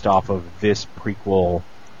based off of this prequel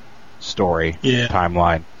story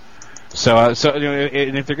timeline. So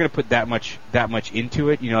and if they're going to put that much into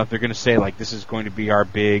it, if they're going to say like this is going to be our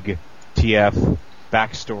big TF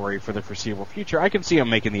backstory for the foreseeable future, I can see them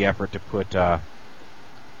making the effort to put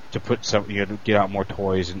some, to get out more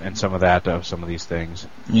toys and some of that of some of these things.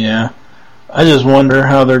 Yeah, I just wonder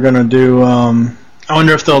how they're going to do. I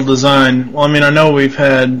wonder if they'll design. Well, I mean, I know we've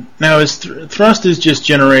had now. Is Thrust is just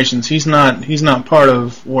Generations. He's not part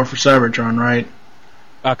of War for Cybertron, right?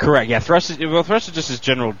 Correct. Yeah, Thrust is just his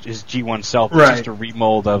G1 self. It's right. Just a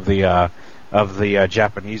remold of the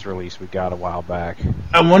Japanese release we got a while back.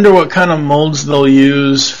 I wonder what kind of molds they'll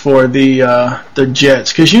use for the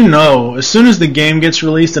jets, because as soon as the game gets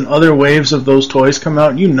released and other waves of those toys come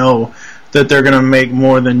out, that they're going to make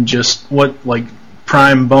more than just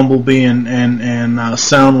Prime, Bumblebee, and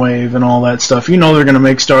Soundwave and all that stuff. You know they're going to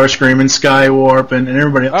make Starscream and Skywarp and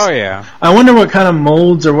everybody else. Oh yeah. I wonder what kind of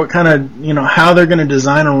molds or what kind of how they're going to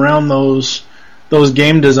design around those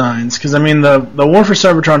game designs. Because I mean the War for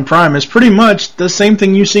Cybertron Prime is pretty much the same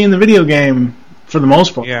thing you see in the video for the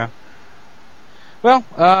most part. Yeah. Well,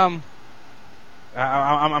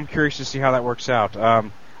 I'm curious to see how that works out.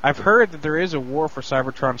 I've heard that there is a War for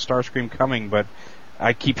Cybertron Starscream coming, but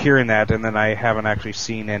I keep hearing that, and then I haven't actually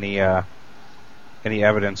seen any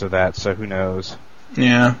evidence of that. So who knows?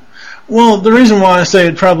 Yeah. Well, the reason why I say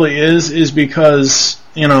it probably is because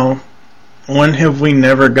when have we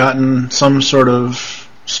never gotten some sort of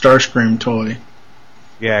Starscream toy?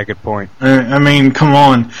 Yeah, good point. I mean, come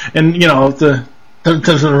on, and the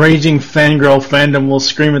raging fangirl fandom will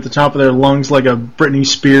scream at the top of their lungs like a Britney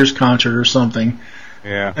Spears concert or something.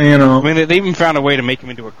 Yeah. I mean, they even found a way to make him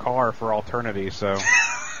into a car for Alternity, so...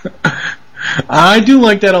 I do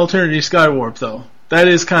like that Alternity Skywarp, though. That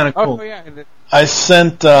is kind of cool. Oh, yeah. I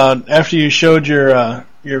sent, after you showed your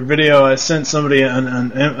video, I sent somebody,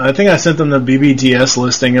 I think I sent them the BBTS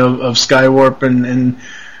listing of Skywarp and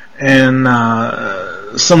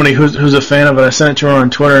somebody who's a fan of it. I sent it to her on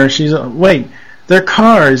Twitter, and she's like, wait, they're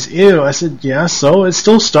cars, ew. I said, yeah, so it's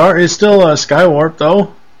still Skywarp,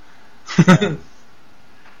 though.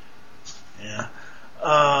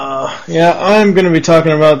 Yeah, I'm going to be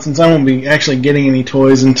talking about, since I won't be actually getting any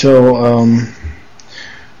toys until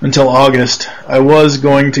August. I was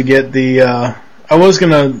going to get I was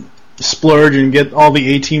going to splurge and get all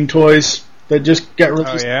the A-Team toys that just got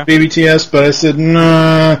released at BBTS, but I said,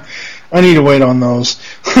 nah, I need to wait on those.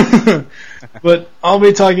 But I'll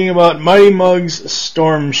be talking about Mighty Muggs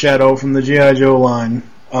Storm Shadow from the G.I. Joe line.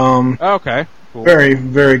 Okay, cool. Very,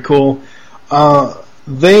 very cool.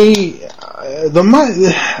 Every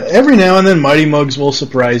now and then Mighty Muggs will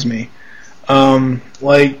surprise me. Storm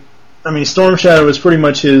Shadow is pretty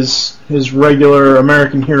much his regular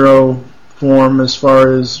American hero form as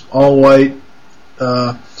far as all white.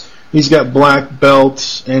 He's got black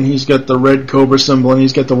belts, and he's got the red cobra symbol, and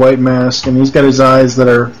he's got the white mask, and he's got his eyes that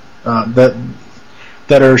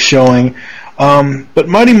are showing. But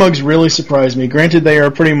Mighty Muggs really surprised me. Granted, they are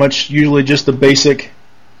pretty much usually just the basic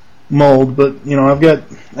mold, but I've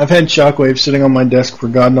had Shockwave sitting on my desk for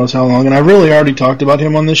God knows how long, and I really already talked about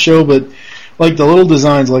him on this show, but like the little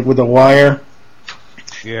designs, like with the wire,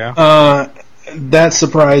 that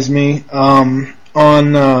surprised me.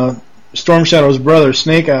 On Storm Shadow's brother,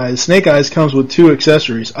 Snake Eyes comes with 2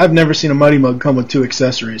 accessories. I've never seen a Mighty Mug come with 2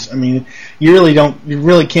 accessories. I mean, you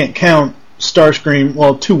really can't count Starscream.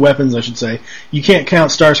 Well, 2 weapons, I should say. You can't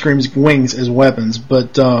count Starscream's wings as weapons,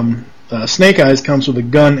 but Snake Eyes comes with a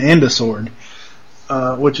gun and a sword,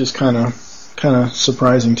 which is kind of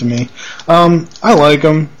surprising to me. I like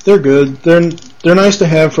them. They're good. They're nice to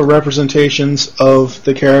have for representations of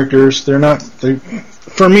the characters.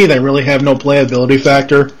 For me, they really have no playability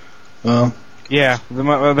factor. Yeah,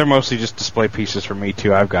 they're mostly just display pieces for me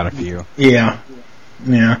too. I've got a few. Yeah.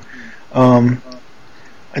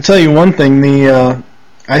 I tell you one thing.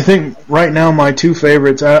 I think right now my 2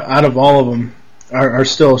 favorites out of all of them are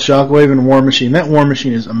still Shockwave and War Machine. That War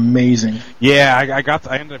Machine is amazing. Yeah, I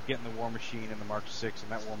ended up getting the War Machine and the Mark 6,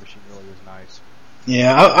 and that War Machine really is nice.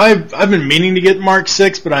 Yeah, I've been meaning to get Mark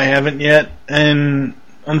 6, but I haven't yet, and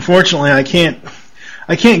unfortunately I can't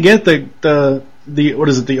get the what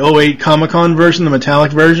is it, the 08 Comic-Con version, the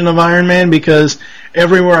metallic version of Iron Man, because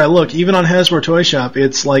everywhere I look, even on Hasbro Toy Shop,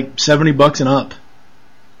 it's like $70 and up.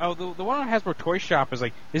 Oh, the one on Hasbro Toy Shop is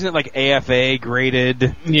isn't it like AFA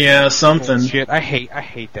graded? Yeah, something. Shit, I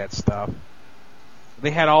hate that stuff. They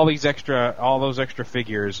had all those extra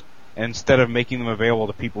figures, and instead of making them available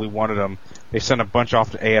to people who wanted them, they sent a bunch off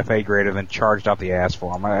to AFA grade and then charged out the ass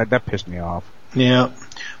for them. That pissed me off. Yeah,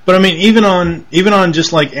 but I mean, even on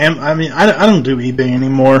just like I don't do eBay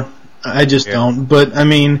anymore. I just don't. But I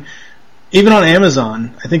mean, even on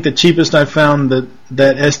Amazon, I think the cheapest I found that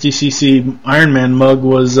SDCC Iron Man mug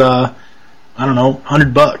was $100,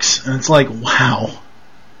 and it's like, wow.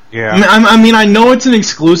 Yeah. I mean, I know it's an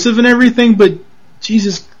exclusive and everything, but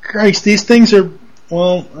Jesus Christ, these things are.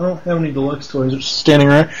 Well, I don't have any deluxe toys standing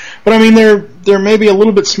around, but I mean, they're maybe a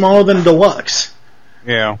little bit smaller than deluxe.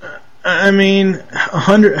 Yeah. I mean,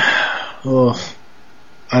 100. Oh,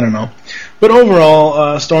 I don't know, but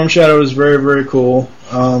overall, Storm Shadow is very, very cool.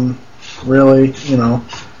 Really,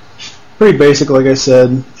 pretty basic, like I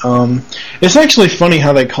said. It's actually funny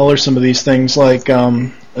how they color some of these things, like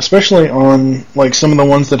especially on like some of the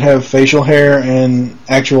ones that have facial hair and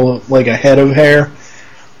actual like a head of hair.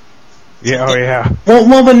 Yeah, oh yeah.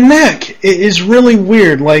 Well, the neck is really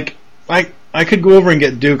weird. Like I could go over and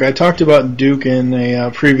get Duke. I talked about Duke in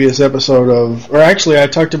a previous episode I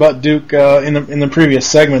talked about Duke in the previous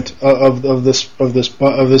segment of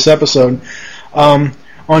this episode.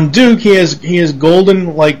 On Duke, he has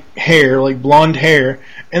golden hair, like blonde hair,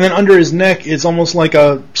 and then under his neck is almost like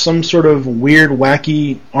some sort of weird,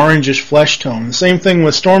 wacky orangish flesh tone. The same thing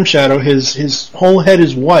with Storm Shadow. His whole head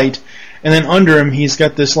is white, and then under him he's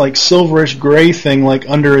got this like silverish gray thing like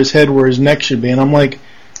under his head where his neck should be. And I'm like,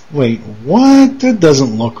 wait, what? That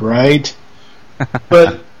doesn't look right.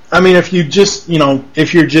 But I mean, if you're just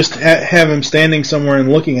have him standing somewhere and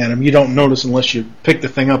looking at him, you don't notice unless you pick the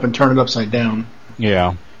thing up and turn it upside down.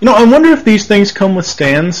 Yeah. I wonder if these things come with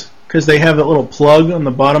stands because they have that little plug on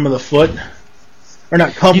the bottom of the foot, or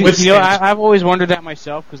not come with. I've always wondered that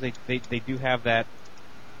myself because they do have that.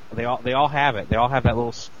 They all have it. They all have that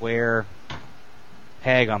little square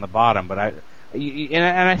peg on the bottom. But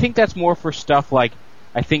I think that's more for stuff like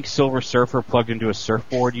I think Silver Surfer plugged into a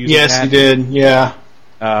surfboard using that. Yes, he did. Yeah.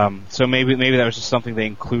 So maybe that was just something they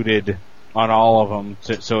included on all of them,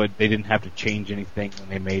 so they didn't have to change anything when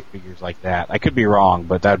they made figures like that. I could be wrong,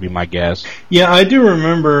 but that would be my guess. Yeah, I do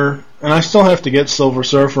remember, and I still have to get Silver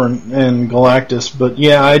Surfer and Galactus, but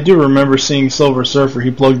yeah, I do remember seeing Silver Surfer. He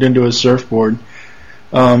plugged into his surfboard.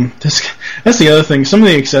 That's the other thing. Some of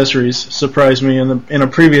the accessories surprised me. In a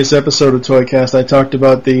previous episode of Toycast, I talked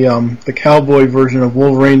about the cowboy version of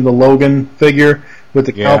Wolverine, the Logan figure with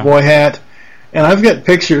the cowboy hat. And I've got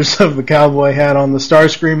pictures of the cowboy hat on the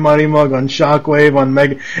Starscream Mighty Mug, on Shockwave, on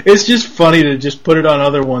Mega. It's just funny to just put it on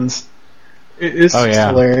other ones. It's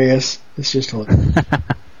hilarious. It's just hilarious.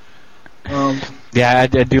 Yeah, I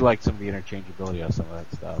do like some of the interchangeability of some of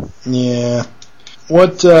that stuff. Yeah.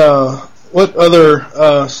 What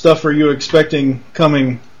other stuff are you expecting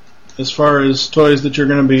coming as far as toys that you're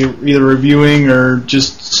going to be either reviewing or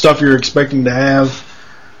just stuff you're expecting to have?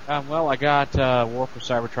 Well, I got War for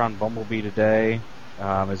Cybertron Bumblebee today,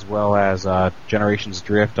 as well as Generations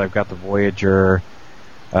Drift. I've got the Voyager,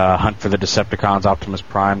 Hunt for the Decepticons, Optimus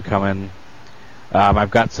Prime coming.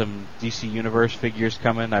 I've got some DC Universe figures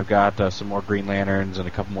coming. I've got some more Green Lanterns and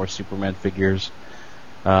a couple more Superman figures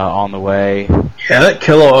on the way. Yeah, that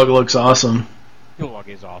Kilowog looks awesome. Kilowog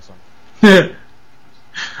is awesome. I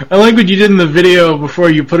like what you did in the video before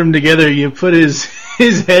you put him together. You put his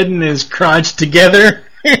head and his crotch together.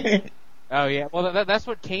 Oh yeah, well that's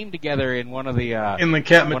what came together in one of the in the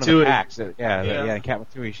Cat Matui packs. In Cat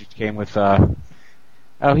Matui she came with. Oh,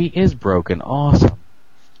 he is broken. Awesome.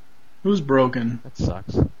 Who's broken? That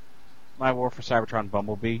sucks. My War for Cybertron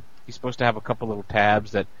Bumblebee. He's supposed to have a couple little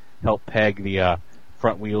tabs that help peg the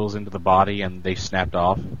front wheels into the body, and they snapped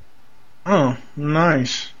off. Oh,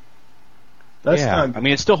 nice. That's not... I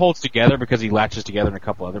mean, it still holds together because he latches together in a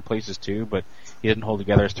couple other places too, but he didn't hold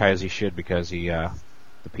together as tight as he should because the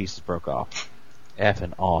pieces broke off.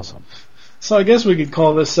 Effing awesome. So I guess we could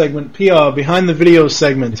call this segment Behind the Video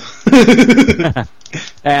segment.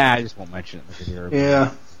 I just won't mention it in the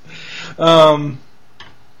video. Yeah.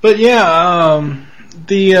 But yeah,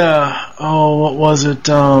 what was it?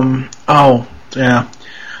 Yeah.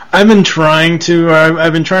 I've been trying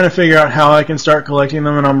to figure out how I can start collecting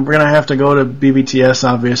them, and I'm going to have to go to BBTS,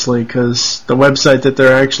 obviously, because the website that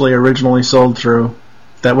they're actually originally sold through,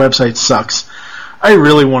 that website sucks. I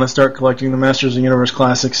really want to start collecting the Masters of the Universe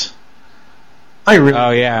Classics. I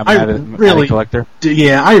really collector.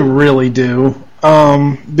 Yeah, I really do.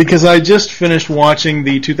 Because I just finished watching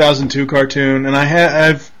the 2002 cartoon, and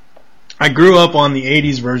I grew up on the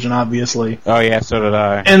 80s version, obviously. Oh yeah, so did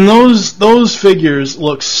I. And those figures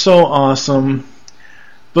look so awesome,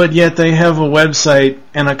 but yet they have a website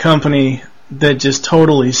and a company that just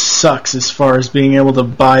totally sucks as far as being able to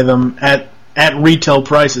buy them at retail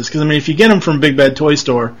prices. Because I mean, if you get them from Big Bad Toy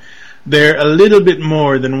Store, they're a little bit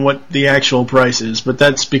more than what the actual price is, but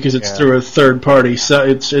that's because it's through a third party. So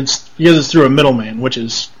it's because it's through a middleman, which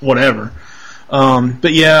is whatever.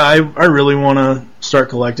 But yeah, I really want to start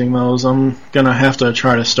collecting those. I'm gonna have to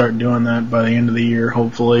try to start doing that by the end of the year,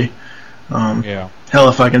 hopefully. Hell,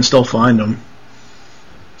 if I can still find them,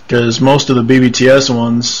 because most of the BBTS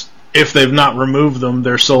ones, if they've not removed them,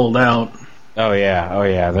 they're sold out. Oh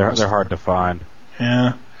yeah, they're hard to find.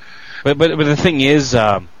 Yeah, but the thing is,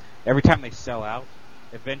 every time they sell out,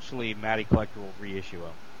 eventually Matty Collector will reissue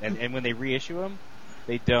them, and when they reissue them,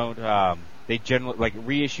 they don't. They generally, like,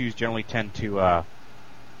 reissues generally tend to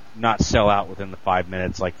not sell out within the 5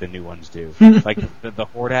 minutes like the new ones do. Like the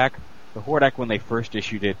Hordak when they first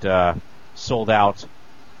issued it sold out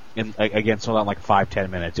in like 5-10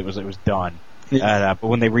 minutes. It was done. Yeah. But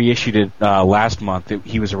when they reissued it last month,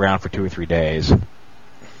 he was around for 2 or 3 days.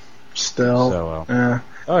 Still. So,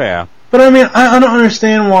 oh yeah. But I mean, I don't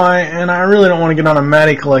understand why, and I really don't want to get on a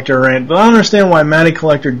Matty Collector rant, but I don't understand why Matty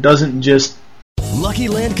Collector doesn't just... Lucky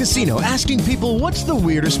Land Casino, asking people, what's the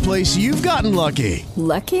weirdest place you've gotten lucky?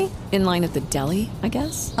 Lucky? In line at the deli, I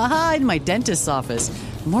guess? Aha, in my dentist's office.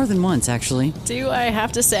 More than once, actually. Do I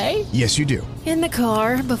have to say? Yes, you do. In the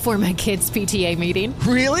car before my kids' PTA meeting.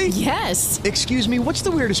 Really? Yes. Excuse me, what's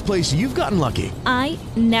the weirdest place you've gotten lucky? I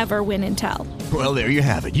never win and tell. Well, there you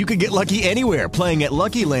have it. You can get lucky anywhere, playing at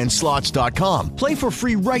LuckyLandSlots.com. Play for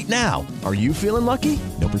free right now. Are you feeling lucky?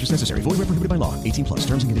 No purchase necessary. Void where prohibited by law. 18 plus.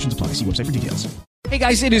 Terms and conditions apply. See website for details. Hey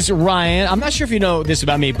guys, it is Ryan. I'm not sure if you know this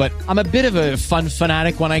about me, but I'm a bit of a fun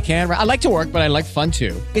fanatic when I can. I like to work, but I like fun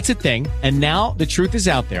too. It's a thing. And now the truth is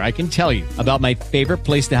out there. I can tell you about my favorite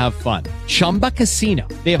place to have fun. Chumba Casino.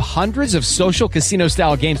 They have hundreds of social casino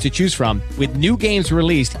style games to choose from with new games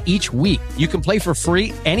released each week. You can play for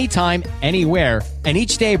free anytime, anywhere. And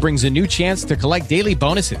each day brings a new chance to collect daily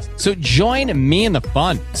bonuses. So join me in the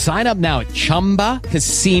fun. Sign up now at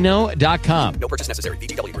ChumbaCasino.com. No purchase necessary.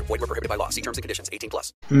 VGW Group. Void where prohibited by law. See terms and conditions. 18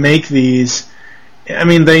 plus. Make these. I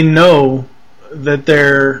mean, they know that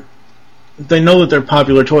they're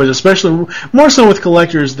popular toys, especially more so with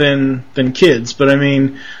collectors than kids. But I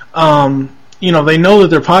mean, you know, they know that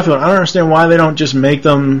they're popular. I don't understand why they don't just make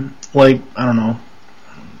them like, I don't know,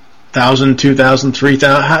 1,000, 2,000,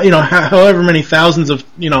 3,000, you know, however many thousands of,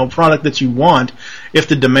 you know, product that you want. If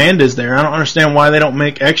the demand is there, I don't understand why they don't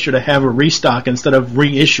make extra to have a restock instead of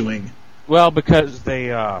reissuing. Well, because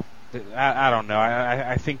they, I don't know.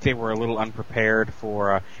 I think they were a little unprepared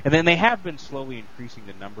for, and then they have been slowly increasing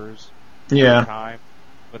the numbers over time,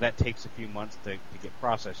 but that takes a few months to get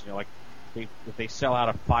processed. You know, like if they sell out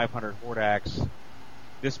of 500 Hordax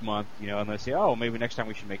this month, you know, and they say, oh, maybe next time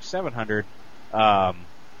we should make 700.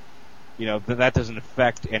 You know, that doesn't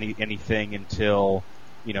affect anything until,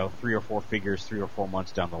 you know, 3 or 4 figures, 3 or 4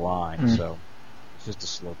 months down the line. So it's just a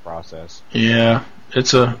slow process. Yeah,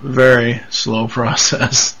 it's a very slow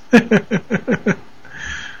process.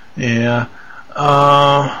 Yeah.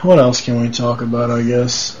 What else can we talk about, I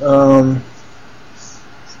guess? What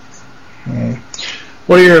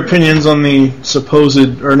are your opinions on the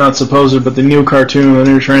supposed, or not supposed, but the new cartoon, the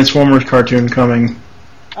new Transformers cartoon coming?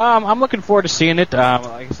 I'm looking forward to seeing it.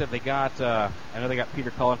 Like I said, they got, I know they got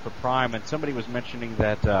Peter Cullen for Prime, and somebody was mentioning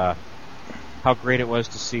that, how great it was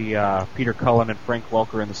to see Peter Cullen and Frank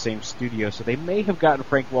Welker in the same studio. So they may have gotten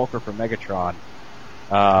Frank Welker for Megatron,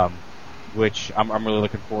 which I'm really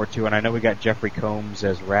looking forward to. And I know we got Jeffrey Combs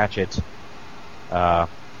as Ratchet,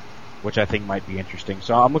 which I think might be interesting.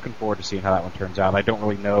 So I'm looking forward to seeing how that one turns out. I don't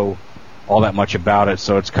really know all that much about it,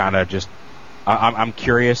 so it's kind of just, I'm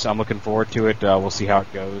curious. I'm looking forward to it. We'll see how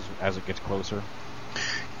it goes as it gets closer.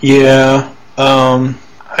 Yeah.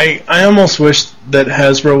 I almost wish that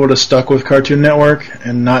Hasbro would have stuck with Cartoon Network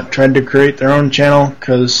and not tried to create their own channel,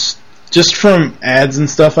 because just from ads and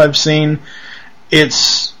stuff I've seen,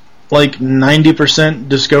 it's like 90%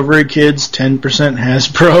 Discovery Kids, 10%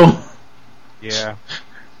 Hasbro. Yeah.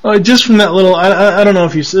 Just from that little, I don't know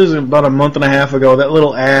if you said, it was about a month and a half ago, that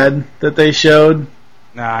little ad that they showed.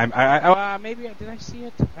 Nah, maybe did I see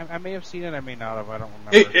it? I may have seen it. I may not have. I don't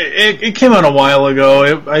remember. It came out a while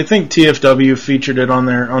ago. I think TFW featured it on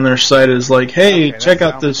their site as like, hey, check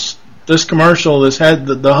out this commercial. This had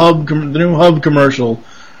the new hub commercial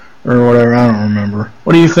or whatever. I don't remember.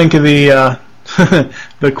 What do you think of the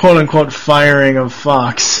the quote unquote firing of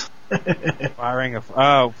Fox? Firing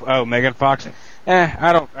of Megan Fox.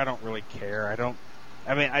 I don't really care.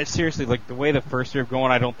 I mean, I seriously, like, the way the first year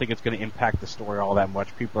going, I don't think it's going to impact the story all that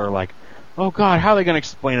much. People are like, oh god, how are they going to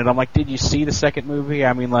explain it? I'm like, did you see the second movie?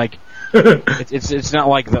 I mean, like, it's not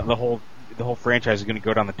like the whole franchise is going to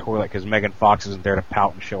go down the toilet because Megan Fox isn't there to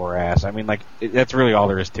pout and show her ass. I mean, like, that's really all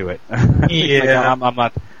there is to it. Yeah.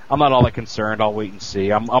 Like, I'm not all that concerned. I'll wait and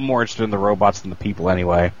see. I'm more interested in the robots than the people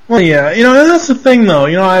anyway. Well, yeah, you know, and that's the thing, though.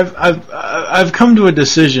 You know, I've come to a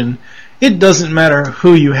decision. It doesn't matter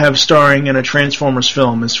who you have starring in a Transformers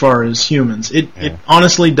film as far as humans. It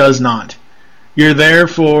honestly does not. You're there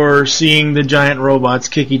for seeing the giant robots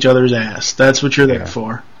kick each other's ass. That's what you're there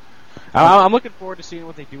for. I'm looking forward to seeing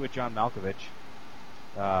what they do with John Malkovich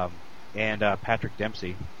and Patrick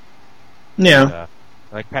Dempsey. Yeah.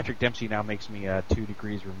 Like, Patrick Dempsey now makes me 2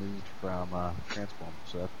 degrees removed from Transformers,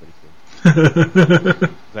 so that's pretty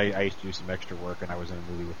cool. I used to do some extra work, and I was in a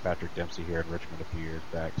movie with Patrick Dempsey here in Richmond a few years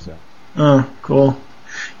back, so... Oh, cool.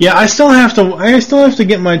 Yeah, I still have to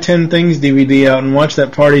get my 10 Things DVD out and watch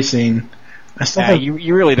that party scene.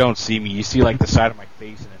 You really don't see me. You see, like, the side of my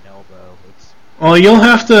face and an elbow. Well, you'll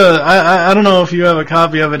have to. I don't know if you have a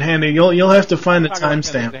copy of it handy. You'll have to find the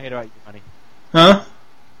timestamp. I hate about you, honey. Huh?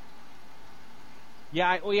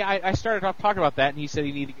 Yeah, I started off talking about that, and he said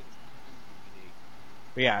he needed to get DVD.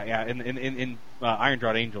 But yeah, in Iron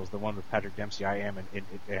Drawed Angels, the one with Patrick Dempsey, I am in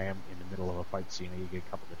the middle of a fight scene, and you get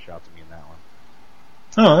a couple good shots of me in that one.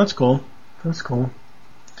 Oh, that's cool. That's cool.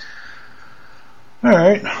 All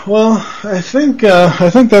right. Well, I think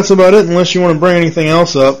that's about it. Unless you want to bring anything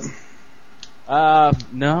else up.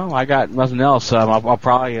 No, I got nothing else. I'll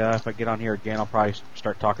probably, if I get on here again, I'll probably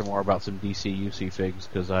start talking more about some DC UC figs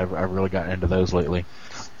because I've really gotten into those lately.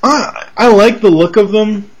 I like the look of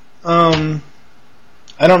them.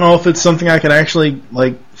 I don't know if it's something I could actually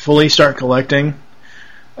fully start collecting.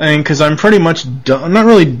 I mean, because I'm pretty much done. I'm not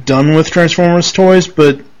really done with Transformers toys,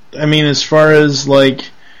 but I mean, as far as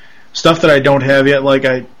stuff that I don't have yet,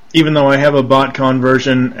 even though I have a BotCon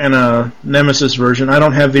version and a Nemesis version, I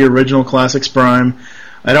don't have the original Classics Prime.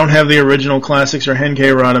 I don't have the original Classics or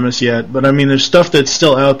Henkei Rodimus yet. But I mean, there's stuff that's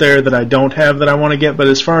still out there that I don't have that I want to get. But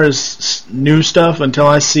as far as new stuff, until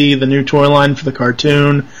I see the new toy line for the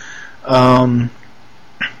cartoon, all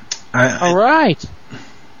right.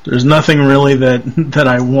 There's nothing really that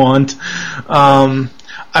I want.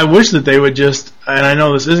 I wish that they would just, and I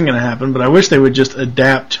know this isn't going to happen, but I wish they would just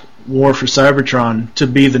adapt War for Cybertron to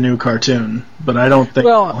be the new cartoon, but I don't think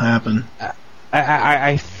it'll happen.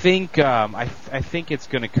 I think it's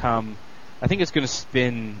going to come. I think it's going to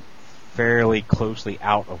spin fairly closely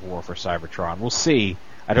out of War for Cybertron. We'll see.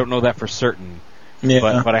 I don't know that for certain,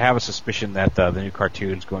 but I have a suspicion that the new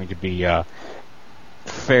cartoon is going to be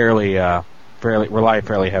fairly rely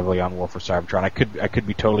fairly heavily on War for Cybertron. I could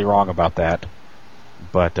be totally wrong about that,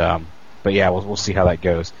 but yeah, we'll see how that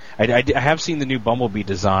goes. I have seen the new Bumblebee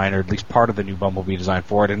design, or at least part of the new Bumblebee design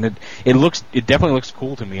for it, and it definitely looks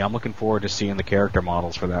cool to me. I'm looking forward to seeing the character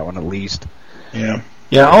models for that one at least. Yeah,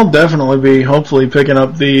 I'll definitely be hopefully picking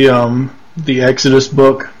up the Exodus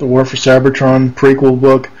book, the War for Cybertron prequel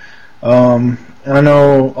book. And I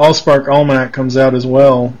know Allspark Almanac comes out as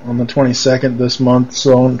well on the 22nd this month,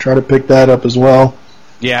 so I'm going to try to pick that up as well.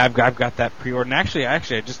 Yeah, I've got that pre-ordered. And actually, I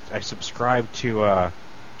subscribed to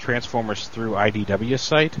Transformers through IDW's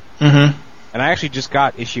site. Mm-hmm. And I actually just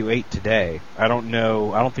got issue 8 today. I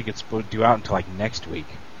don't think it's due out until next week.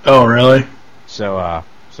 Oh, really? So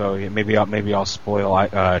maybe I'll spoil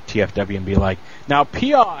TFW and be like, now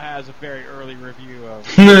Pia has a very early review of.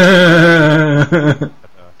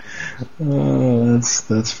 Oh,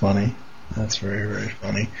 that's funny. That's very, very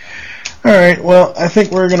funny. All right, well, I think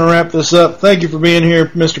we're going to wrap this up. Thank you for being here,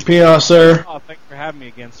 Mr. Pia, sir. Oh, thanks for having me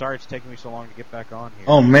again. Sorry it's taking me so long to get back on here.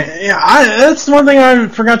 Oh, man. Yeah, that's one thing I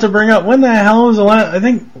forgot to bring up. When the hell was the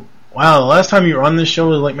last time you were on this show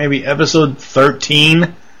was maybe episode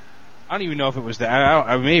 13? I don't even know if it was that.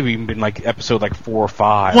 I may have even been episode 4 or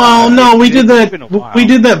 5. Well, no, we did that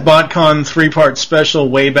BotCon 3-part special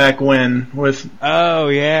way back when with. Oh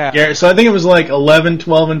yeah. So I think it was 11,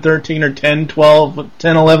 12, and 13, or 10,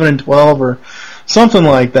 11, and 12, or something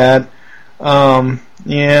like that.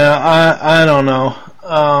 Yeah, I don't know.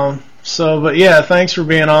 But yeah, thanks for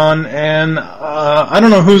being on, and I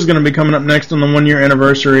don't know who's going to be coming up next on the 1-year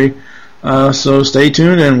anniversary. So stay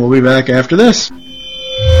tuned, and we'll be back after this.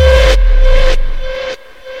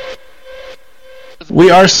 We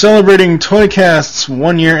are celebrating ToyCast's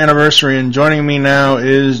 1-year anniversary, and joining me now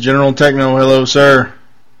is General Techno. Hello, sir.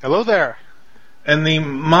 Hello there. And the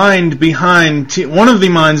mind behind one of the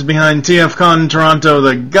minds behind TFCon Toronto,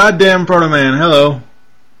 the goddamn Proto Man. Hello.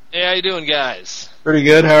 Hey, how you doing, guys? Pretty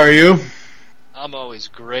good. How are you? I'm always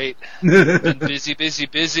great. Been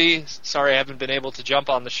busy. Sorry I haven't been able to jump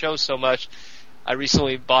on the show so much. I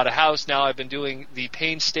recently bought a house. Now I've been doing the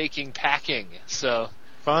painstaking packing. So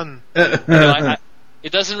fun.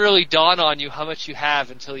 It doesn't really dawn on you how much you have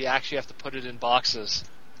until you actually have to put it in boxes.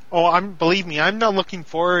 Oh, believe me, I'm not looking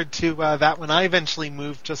forward to that when I eventually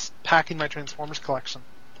move, just packing my Transformers collection.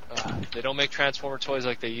 They don't make Transformer toys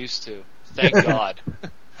like they used to. Thank God.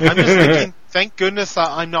 I'm just thinking, thank goodness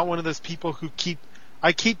I'm not one of those people who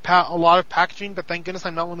I keep a lot of packaging, but thank goodness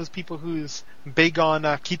I'm not one of those people who's big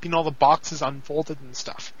on keeping all the boxes unfolded and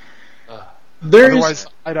stuff. Otherwise,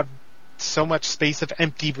 I'd have so much space of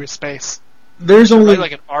empty space. There's only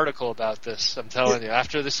an article about this. I'm telling you,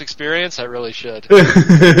 after this experience, I really should.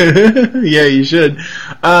 Yeah, you should.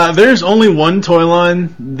 There's only one toy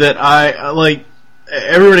line that I like.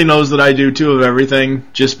 Everybody knows that I do 2 of everything,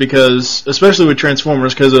 just because, especially with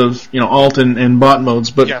Transformers, because of alt and bot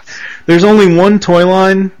modes. But yes. There's only one toy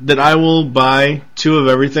line that I will buy 2 of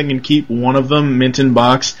everything and keep one of them mint in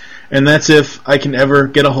box, and that's if I can ever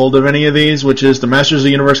get a hold of any of these, which is the Masters of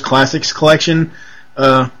the Universe Classics Collection.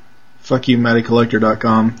 Fuck you,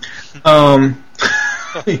 MattyCollector.com.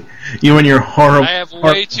 You and your horrible... I have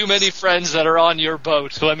way too many friends that are on your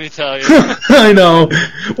boat, let me tell you. I know.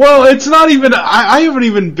 Well, it's not even... I haven't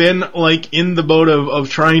even been, like, in the boat of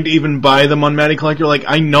trying to even buy them on Matty Collector. Like,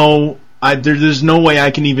 I know there's no way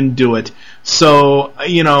I can even do it. So,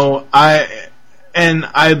 you know,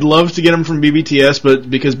 I'd love to get them from BBTS, but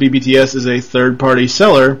because BBTS is a third-party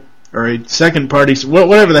seller, or a second-party...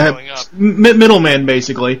 whatever the heck... Middleman,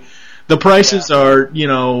 basically. The prices are, you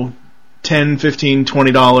know... $10, $15,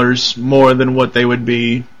 $20 more than what they would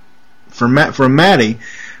be from Matty.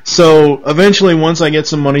 So eventually, once I get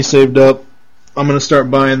some money saved up, I'm going to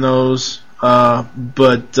start buying those. Yeah,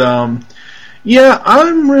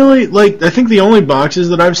 I'm really, like, I think the only boxes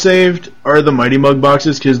that I've saved are the Mighty Mug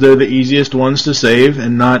boxes because they're the easiest ones to save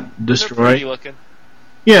and not destroy. They're pretty looking.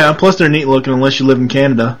 Yeah, plus they're neat looking unless you live in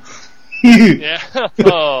Canada. Yeah.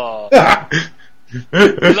 Oh.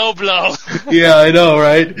 Low blow. Yeah, I know,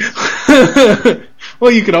 right?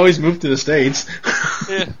 Well, you could always move to the States.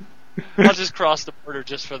 Yeah. I'll just cross the border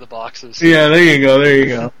just for the boxes. Yeah, there you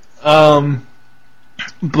go.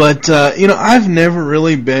 But you know, I've never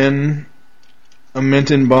really been a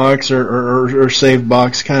mint in box or save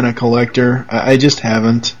box kind of collector. I just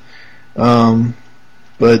haven't. But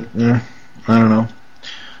I don't know.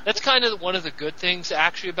 That's kind of one of the good things,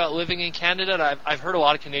 actually, about living in Canada, and I've heard a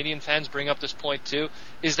lot of Canadian fans bring up this point, too,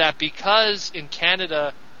 is that because in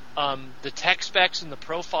Canada, the tech specs and the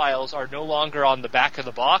profiles are no longer on the back of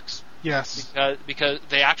the box. Yes. Because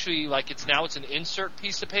they actually, like, it's an insert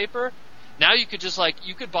piece of paper. Now you could just, like,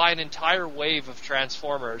 you could buy an entire wave of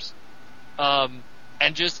Transformers, and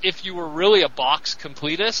just, if you were really a box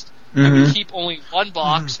completist, you would keep only one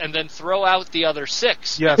box and then throw out the other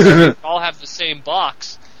 6. Yes. They all have the same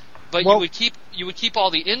box. But you would keep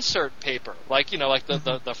all the insert paper, like, you know, like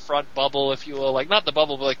the front bubble, if you will, like not the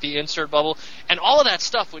bubble, but like the insert bubble, and all of that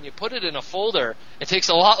stuff. When you put it in a folder, it takes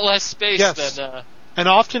a lot less space than. And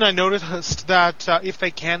often I noticed that if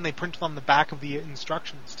they can, they print it on the back of the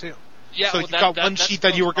instructions too. Yeah, so you've got one sheet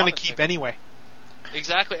that you were going to keep anyway.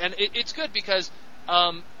 Exactly, and it's good because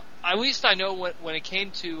at least I know when it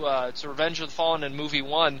came to Revenge of the Fallen and Movie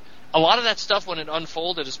 1. A lot of that stuff, when it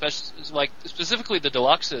unfolded, especially like specifically the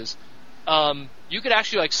deluxes, you could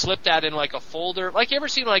actually like slip that in like a folder. Like, you ever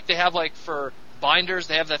seen, like, they have, like, for binders,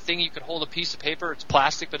 they have that thing you could hold a piece of paper. It's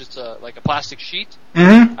plastic, but it's like a plastic sheet.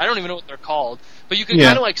 Mm-hmm. I don't even know what they're called, but you could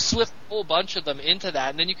kind of like slip a whole bunch of them into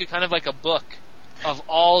that, and then you could kind of like a book of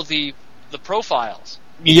all the profiles.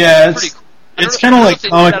 Yeah, it's kind of like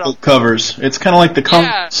comic book covers. It's kind of like the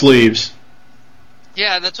comic sleeves.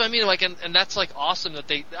 Yeah, that's what I mean. Like, and that's like awesome that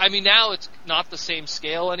they. I mean, now it's not the same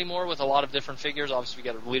scale anymore with a lot of different figures. Obviously, we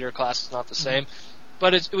got a leader class; it's not the same.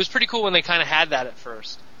 But it was pretty cool when they kind of had that at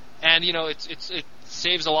first. And you know, it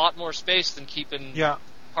saves a lot more space than keeping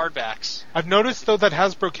hardbacks. I've noticed though that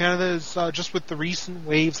Hasbro Canada is just with the recent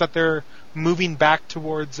waves that they're moving back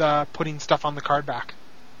towards putting stuff on the card back,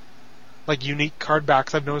 like unique card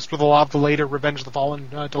backs. I've noticed with a lot of the later Revenge of the Fallen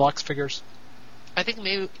deluxe figures. I think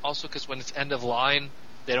maybe also because when it's end of line,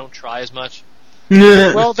 they don't try as much.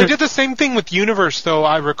 Well, they did the same thing with Universe, though,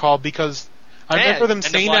 I recall, because I remember them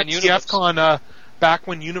saying at TFCon back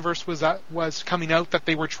when Universe was coming out that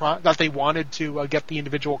they were that they wanted to get the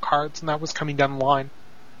individual cards, and that was coming down the line.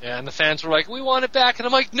 Yeah, and the fans were like, "We want it back," and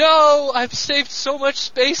I'm like, "No, I've saved so much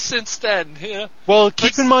space since then." Yeah. Well,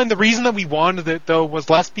 keep in mind the reason that we wanted it though was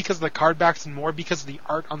less because of the card backs and more because of the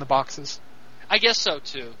art on the boxes. I guess so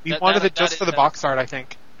too. We wanted it just for the box art, I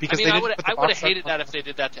think. Because I would have hated that if they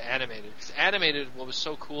did that to Animated. Because Animated, what was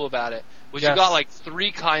so cool about it was you got like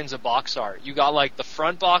 3 kinds of box art. You got like the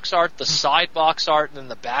front box art, the side box art, and then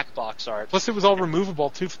the back box art. Plus, it was all removable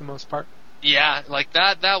too, for the most part. Yeah, like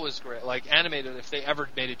that was great. Like Animated, if they ever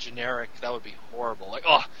made it generic, that would be horrible. Like,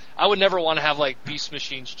 I would never want to have like Beast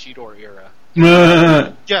Machine's Cheetor era.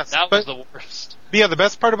 Yes, that was the worst. But yeah, the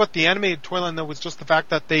best part about the Animated toy line though was just the fact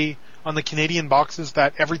that they, on the Canadian boxes,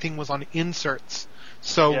 that everything was on inserts.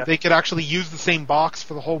 So they could actually use the same box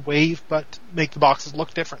for the whole wave, but make the boxes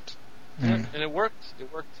look different. Yeah, and it worked.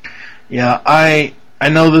 Yeah, I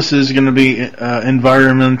know this is going to be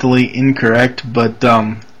environmentally incorrect, but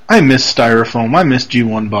I miss Styrofoam. I miss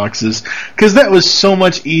G1 boxes. Because that was so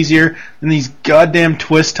much easier than these goddamn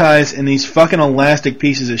twist ties and these fucking elastic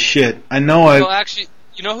pieces of shit. Well, actually,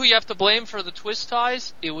 you know who you have to blame for the twist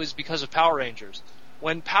ties? It was because of Power Rangers.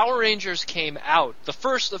 When Power Rangers came out, the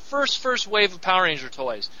first wave of Power Ranger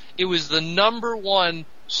toys, it was the #1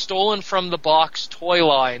 stolen from the box toy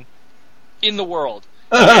line in the world.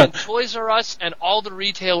 And Toys R Us and all the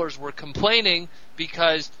retailers were complaining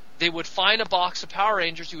because they would find a box of Power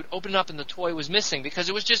Rangers, you would open it up and the toy was missing because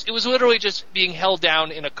it was literally just being held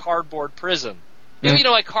down in a cardboard prison. You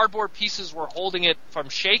know, like cardboard pieces were holding it from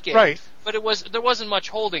shaking. Right. But there wasn't much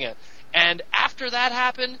holding it. And after that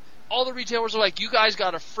happened, all the retailers were like, you guys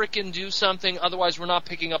got to frickin' do something, otherwise we're not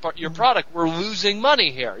picking up your product. We're losing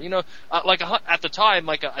money here. You know, at the time,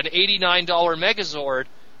 like an $89 Megazord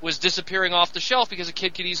was disappearing off the shelf because a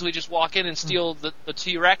kid could easily just walk in and steal the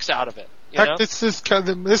T-Rex out of it. You know? This is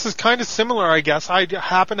kind of similar, I guess. I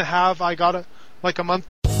got a month.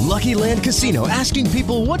 Lucky Land Casino, asking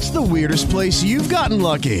people, what's the weirdest place you've gotten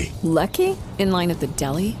lucky? Lucky? In line at the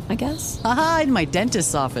deli, I guess? Aha, in my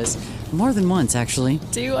dentist's office. More than once, actually.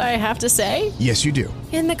 Do I have to say? Yes, you do.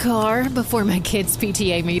 In the car before my kids'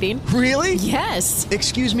 PTA meeting. Really? Yes.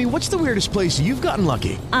 Excuse me, what's the weirdest place you've gotten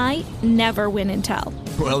lucky? I never win and tell.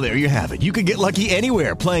 Well, there you have it. You can get lucky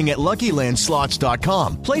anywhere, playing at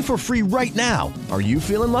LuckyLandSlots.com. Play for free right now. Are you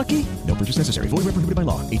feeling lucky? No purchase necessary. Void where prohibited by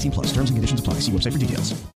law. 18+. Terms and conditions apply. See website for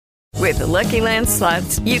details. With the Lucky Land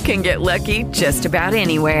Slots, you can get lucky just about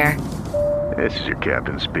anywhere. This is your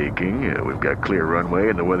captain speaking. We've got clear runway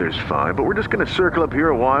and the weather's fine, but we're just going to circle up here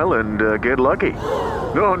a while and get lucky.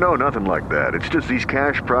 No, nothing like that. It's just these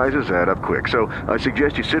cash prizes add up quick. So I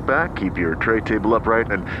suggest you sit back, keep your tray table upright,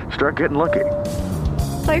 and start getting lucky.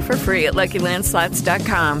 Play for free at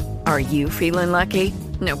LuckyLandSlots.com. Are you feeling lucky?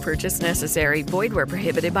 No purchase necessary. Void where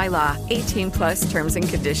prohibited by law. 18+ terms and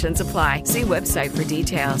conditions apply. See website for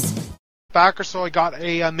details. Back or so, I got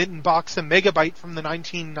a Mitten box of Megabyte from the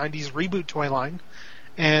 1990s Reboot toy line,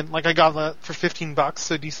 and I got that for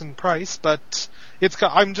 $15, a decent price. But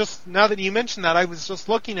now that you mentioned that, I was just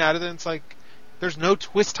looking at it, and it's like there's no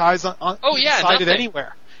twist ties on nothing.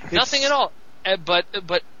 anywhere. Nothing at all. But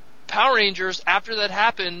Power Rangers, after that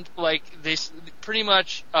happened, they pretty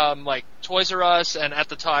much Toys R Us, and at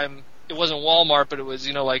the time it wasn't Walmart, but it was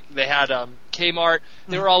they had Kmart.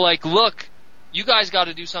 They were all like, look, you guys got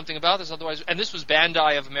to do something about this, otherwise. And this was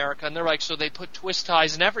Bandai of America, and they're like, so they put twist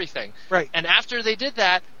ties and everything. Right. And after they did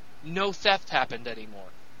that, no theft happened anymore.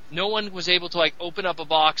 No one was able to open up a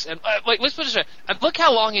box and let's put it this way. Look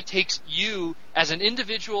how long it takes you as an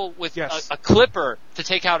individual with a clipper to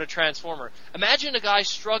take out a Transformer. Imagine a guy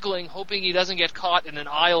struggling, hoping he doesn't get caught in an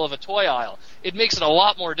aisle of a toy aisle. It makes it a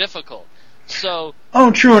lot more difficult. So.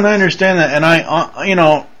 Oh, true, and I understand that, and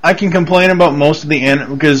I can complain about most of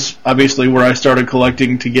because obviously where I started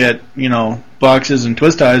collecting to get boxes and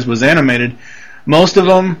twist ties was animated. Most of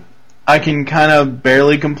them I can kind of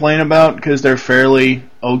barely complain about because they're fairly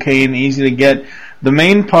okay and easy to get. The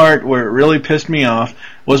main part where it really pissed me off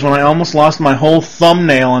was when I almost lost my whole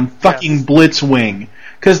thumbnail on fucking Blitzwing,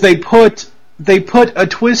 because they put a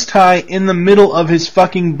twist tie in the middle of his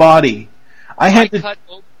fucking body. I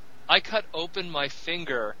cut open my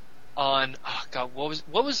finger on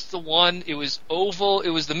what was the one? It was oval. It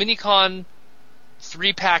was the Minicon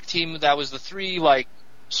 3-pack team that was the 3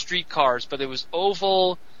 street cars, but it was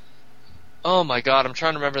oval. Oh my god, I'm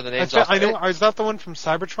trying to remember the names. I know. Is that the one from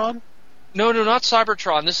Cybertron? No, not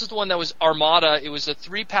Cybertron. This is the one that was Armada. It was a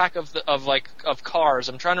 3-pack of cars.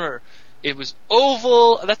 I'm trying to remember. It was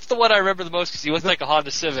oval. That's the one I remember the most because he looked like a Honda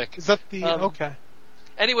Civic. Is that the okay?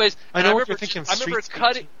 Anyways, I know what you're thinking.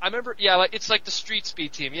 It's like the Street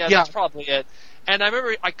Speed team. Yeah, that's probably it. And I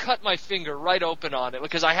remember I cut my finger right open on it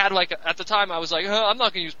because I had at the time I was like, I'm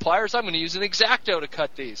not going to use pliers. I'm going to use an X-Acto to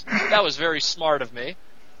cut these. That was very smart of me.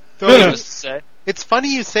 It's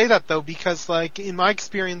funny you say that though, because in my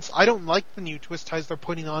experience, I don't like the new twist ties they're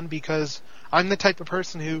putting on because I'm the type of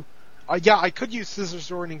person who, I could use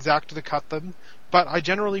scissors or an X-Acto to cut them, but I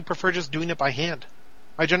generally prefer just doing it by hand.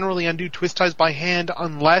 I generally undo twist ties by hand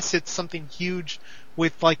unless it's something huge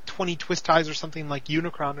with 20 twist ties or something like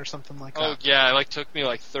Unicron or something like that. Oh yeah, it took me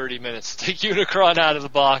 30 minutes to take Unicron out of the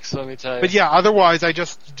box, let me tell you. But yeah, otherwise I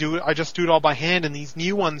just do it all by hand, and these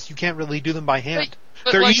new ones you can't really do them by hand.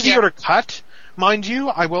 They're easier to cut, mind you,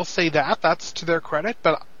 I will say that's to their credit,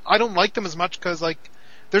 but I don't like them as much because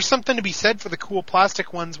there's something to be said for the cool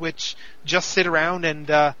plastic ones which just sit around and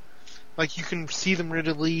you can see them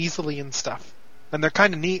really easily and stuff. And they're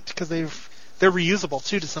kind of neat because they're reusable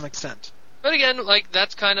too to some extent. But again,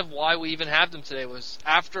 that's kind of why we even have them today. Was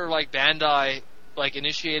after Bandai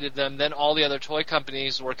initiated them, then all the other toy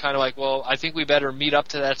companies were kind of well, I think we better meet up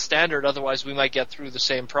to that standard, otherwise we might get through the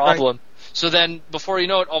same problem. Right. So then, before you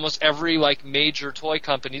know it, almost every major toy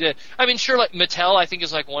company did. I mean, sure, Mattel, I think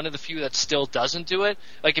is one of the few that still doesn't do it.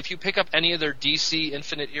 If you pick up any of their DC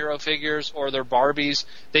Infinite Hero figures or their Barbies,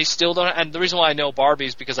 they still don't. And the reason why I know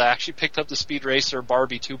Barbies because I actually picked up the Speed Racer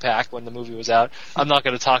Barbie 2-pack when the movie was out. I'm not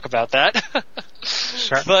going to talk about that.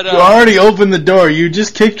 Sure. But you already opened the door. You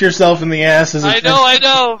just kicked yourself in the ass. I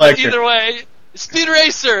know. But either way, Speed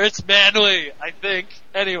Racer, it's manly, I think.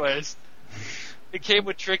 Anyways. It came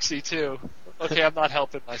with Trixie, too. Okay, I'm not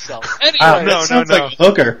helping myself. Anyway, no. Like a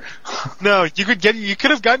hooker. No, you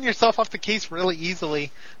could have gotten yourself off the case really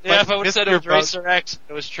easily. Yeah, if I would have said it was Racer X,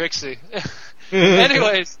 it was Trixie.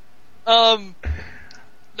 Anyways,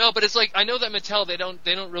 no, but it's like I know that Mattel they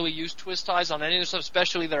don't really use twist ties on any of their stuff,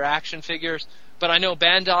 especially their action figures. But I know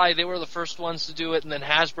Bandai, they were the first ones to do it, and then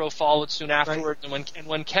Hasbro followed soon afterwards. Right. And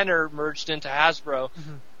when Kenner merged into Hasbro,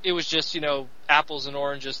 it was just apples and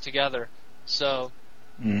oranges together. So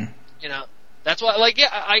that's why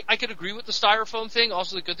I could agree with the styrofoam thing.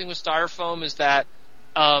 Also, the good thing with styrofoam is that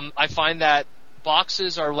I find that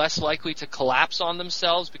boxes are less likely to collapse on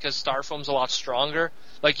themselves because styrofoam's a lot stronger.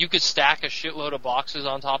 Like, you could stack a shitload of boxes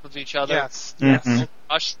on top of each other. Yes.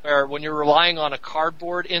 Where when you're relying on a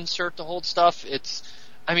cardboard insert to hold stuff,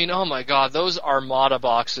 oh my god, those Armada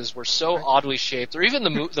boxes were so oddly shaped. Or even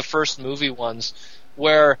the first movie ones,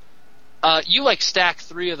 where you stack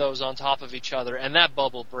 3 of those on top of each other, and that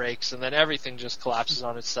bubble breaks, and then everything just collapses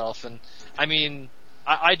on itself. And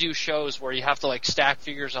I do shows where you have to stack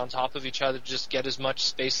figures on top of each other to just get as much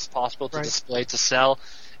space as possible to display to sell,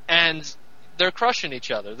 and they're crushing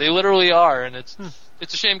each other. They literally are, and it's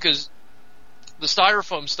a shame because the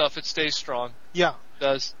styrofoam stuff, it stays strong. Yeah, it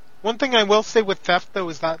does. One thing I will say with theft though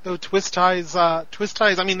is that twist ties,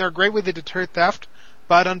 they're a great way to deter theft,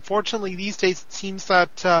 but unfortunately these days it seems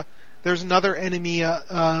that there's another enemy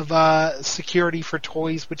of security for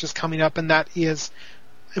toys which is coming up, and that is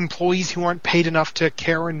employees who aren't paid enough to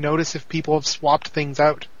care and notice if people have swapped things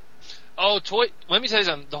out. Oh, let me tell you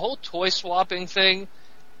something. The whole toy swapping thing,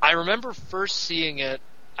 I remember first seeing it,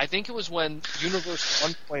 I think it was when Universe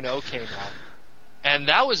 1.0 came out. And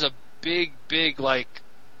that was a big,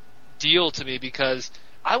 deal to me because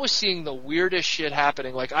I was seeing the weirdest shit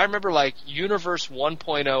happening. I remember, Universe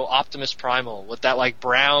 1.0 Optimus Primal with that,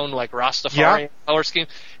 brown, Rastafarian color scheme.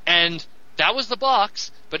 And that was the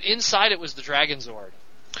box, but inside it was the Dragon Zord.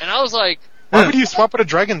 And I was like... Why would you swap out a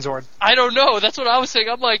Dragon Zord? I don't know. That's what I was saying.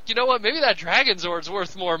 I'm like, you know what? Maybe that Dragon Zord's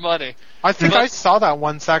worth more money. I think I saw that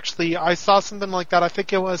once, actually. I saw something like that. I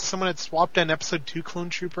think it was someone had swapped an Episode 2 Clone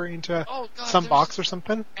Trooper into some box or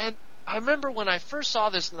something. And I remember when I first saw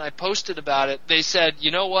this and I posted about it, they said,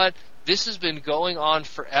 you know what? This has been going on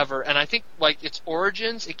forever. And I think, its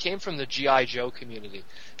origins, it came from the G.I. Joe community.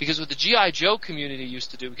 Because what the G.I. Joe community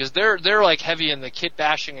used to do, because they're heavy in the kit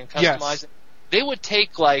bashing and customizing, they would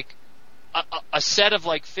take, a set of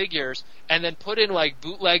figures and then put in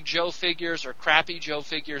bootleg Joe figures or crappy Joe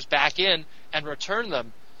figures back in and return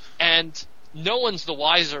them, and no one's the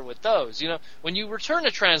wiser with those. When you return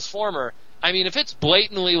a Transformer, if it's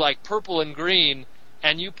blatantly purple and green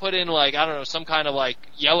and you put in some kind of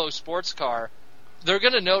yellow sports car, they're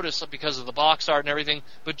going to notice because of the box art and everything.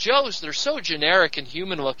 But Joes, they're so generic and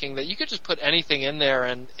human looking that you could just put anything in there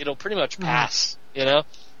and it'll pretty much pass,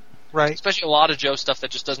 Right. Especially a lot of Joe stuff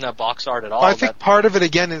that just doesn't have box art at all. Well, I think part of it,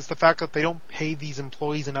 again, is the fact that they don't pay these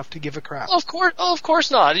employees enough to give a crap. Of course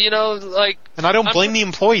not. And I don't blame the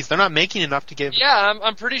employees. They're not making enough to give. Yeah,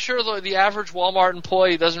 I'm pretty sure the average Walmart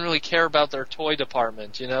employee doesn't really care about their toy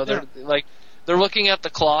department. They're looking at the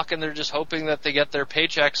clock and they're just hoping that they get their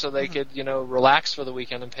paycheck so they could, relax for the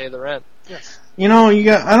weekend and pay the rent. Yes. I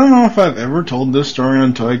don't know if I've ever told this story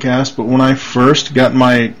on Toycast, but when I first got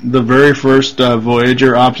the very first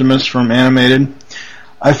Voyager Optimus from Animated,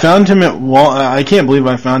 I found him at I can't believe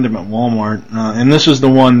I found him at Walmart, and this was the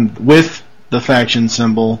one with the faction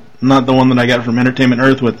symbol, not the one that I got from Entertainment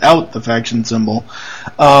Earth without the faction symbol.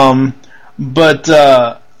 But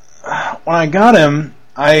when I got him,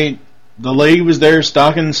 the lady was there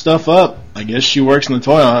stocking stuff up. I guess she works in the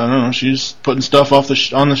toy. I don't know. She's putting stuff on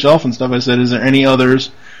the shelf and stuff. I said, "Is there any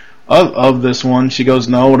others of this one?" She goes,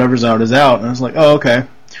 "No, whatever's out is out." And I was like, "Oh, okay."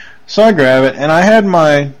 So I grab it, and I had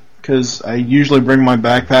because I usually bring my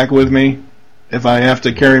backpack with me if I have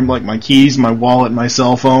to carry my keys, my wallet, my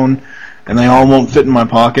cell phone, and they all won't fit in my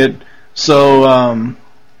pocket. So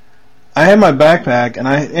I had my backpack,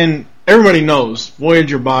 and everybody knows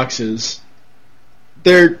Voyager boxes.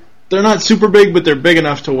 They're not super big, but they're big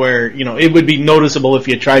enough to where, it would be noticeable if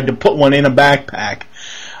you tried to put one in a backpack.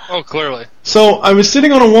 Oh, clearly. So I was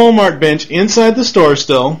sitting on a Walmart bench inside the store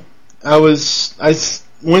still. I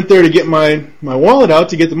went there to get my wallet out,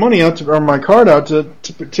 to get the money out, or my card out to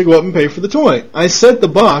go up and pay for the toy. I set the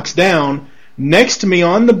box down next to me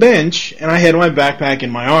on the bench, and I had my backpack in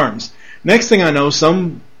my arms. Next thing I know,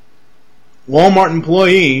 some Walmart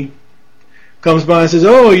employee comes by and says,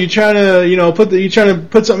 "Oh, you trying to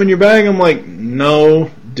put something in your bag?" I'm like,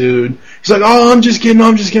 "No, dude." He's like, "Oh, I'm just kidding.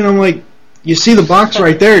 I'm like, "You see the box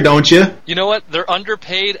right there, don't you?" You know what? They're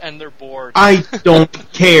underpaid and they're bored. I don't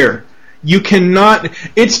care. You cannot.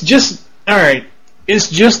 It's just all right. it's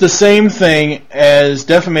just the same thing as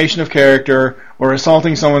defamation of character or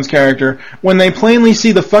assaulting someone's character. When they plainly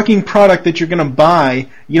see the fucking product that you're going to buy,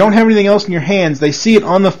 you don't have anything else in your hands, they see it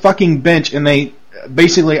on the fucking bench and they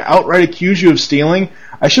basically outright accuse you of stealing.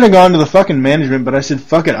 I should have gone to the fucking management, but I said,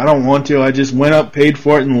 fuck it, I don't want to. I just went up, paid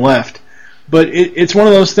for it, and left. But it's one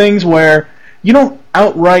of those things where you don't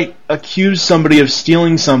outright accuse somebody of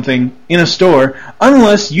stealing something in a store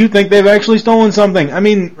unless you think they've actually stolen something. I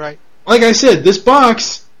mean, right. Like I said, this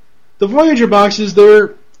box, the Voyager boxes,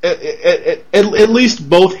 they're at least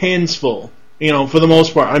both hands full, you know, for the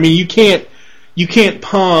most part. I mean, you can't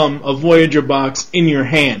palm a Voyager box in your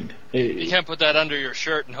hand. You can't put that under your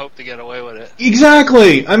shirt and hope to get away with it.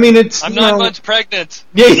 Exactly. I mean, it's... I'm 9 months pregnant.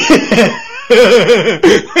 Yeah.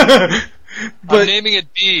 I'm naming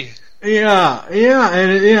it B. Yeah,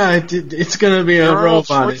 and it's going to be a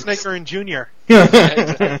robot. Schwarzenegger and Jr.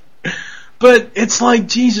 But it's like,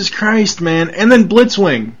 Jesus Christ, man. And then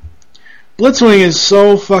Blitzwing. Blitzwing is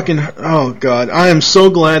so fucking... Oh, God. I am so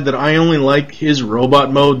glad that I only like his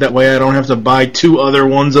robot mode. That way I don't have to buy 2 other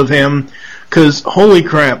ones of him. Because, holy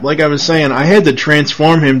crap, like I was saying, I had to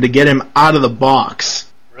transform him to get him out of the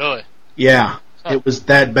box. Really? Yeah. It was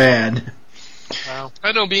that bad. Wow.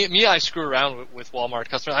 I know, I screw around with Walmart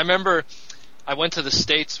customers. I remember I went to the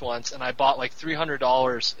States once and I bought like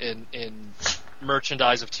 $300 in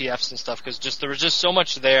merchandise of TFs and stuff because there was just so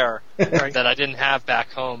much there that I didn't have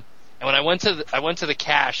back home. And when I went to the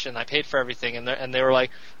cash and I paid for everything and they were like,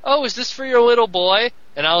 "Oh, is this for your little boy?"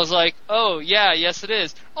 And I was like, "Oh, yeah, yes it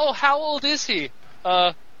is." "Oh, how old is he?"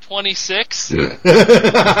 26. And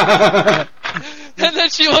then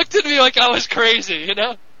she looked at me like I was crazy, you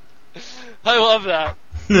know? I love that.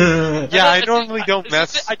 Yeah, I normally don't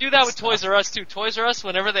mess. I do that with Toys R Us too. Toys R Us,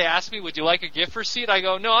 whenever they ask me, "Would you like a gift receipt?" I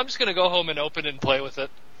go, "No, I'm just gonna go home and open it and play with it."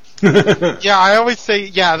 Yeah, I always say,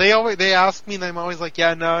 yeah, they ask me and I'm always like,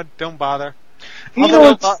 yeah, no, don't bother.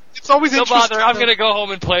 It's always don't interesting. Bother, I'm gonna go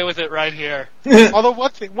home and play with it right here. Although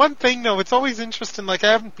one thing though, it's always interesting, like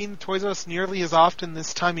I haven't been to Toys R Us nearly as often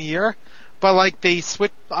this time of year, but like they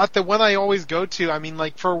switch, at the one I always go to, I mean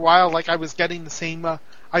like for a while, like I was getting the same,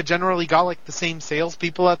 I generally got like the same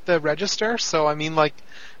salespeople at the register, so I mean like,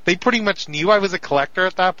 they pretty much knew I was a collector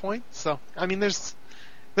at that point, so, I mean there's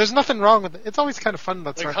nothing wrong with it. It's always kind of fun.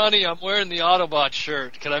 That's like, honey, I'm wearing the Autobot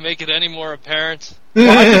shirt. Can I make it any more apparent?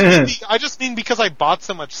 Well, I just mean because I bought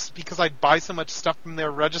so much, because I buy so much stuff from their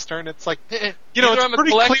register, and it's like, you know, it's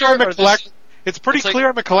pretty clear I'm a collector. It's pretty clear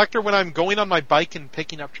I'm a collector when I'm going on my bike and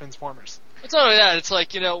picking up Transformers. It's not only that. It's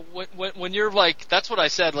like, you know, when you're like, that's what I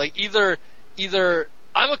said. Like either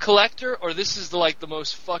I'm a collector or this is the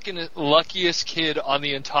most fucking luckiest kid on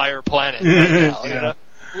the entire planet right now. You know?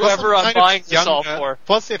 Whoever I'm buying this all for.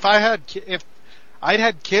 Plus, if I'd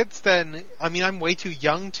had kids, then I mean I'm way too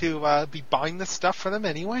young to be buying this stuff for them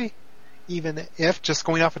anyway. Even if just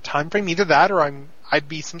going off a time frame, either that or I'd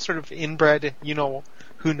be some sort of inbred, you know,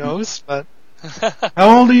 who knows? But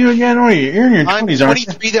how old are you again? You're in your 20s, aren't you?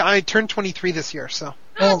 23. I turned 23 this year, so.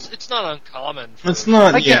 It's not uncommon. It's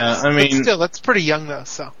not. I mean, but still, that's pretty young though.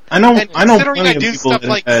 So I know. Considering I do stuff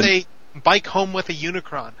like say bike home with a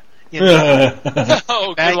Unicron. You know,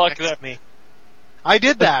 oh, good luck there. Me. I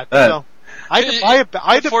did that. So I had to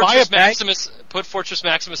buy a bag. Put Fortress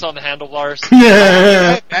Maximus on the handlebars. Yeah. I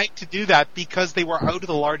had a bag to do that because they were out of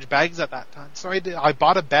the large bags at that time. So I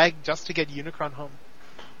bought a bag just to get Unicron home.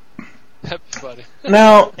 That's funny.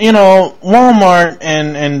 Now, you know, Walmart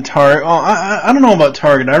and Target, well, I don't know about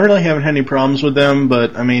Target. I really haven't had any problems with them,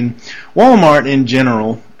 but, I mean, Walmart in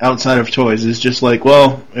general, outside of toys, is just like,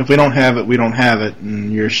 well, if we don't have it, we don't have it,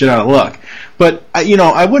 and you're shit out of luck. But, you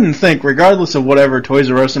know, I wouldn't think, regardless of whatever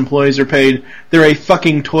Toys R Us employees are paid, they're a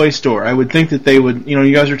fucking toy store. I would think that they would, you know,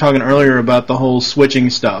 you guys were talking earlier about the whole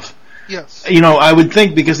switching stuff. Yes. You know, I would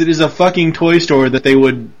think because it is a fucking toy store that they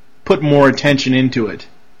would put more attention into it.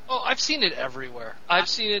 Oh, I've seen it everywhere. I've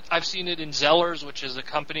seen it in Zellers, which is a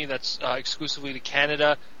company that's exclusively to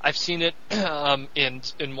Canada. I've seen it in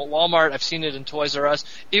Walmart. I've seen it in Toys R Us.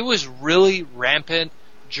 It was really rampant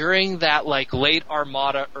during that late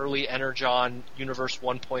Armada, early Energon Universe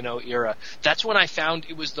 1.0 era. That's when I found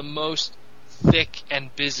it was the most thick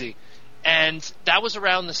and busy. And that was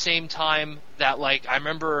around the same time that I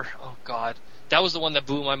remember, oh God, that was the one that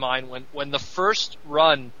blew my mind when the first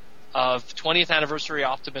run of 20th Anniversary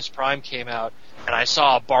Optimus Prime came out, and I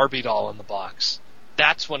saw a Barbie doll in the box.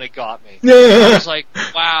 That's when it got me. I was like,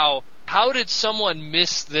 wow, how did someone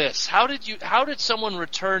miss this? How did someone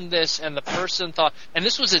return this and the person thought, and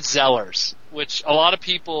this was at Zellers, which a lot of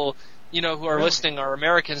people, you know, who are listening are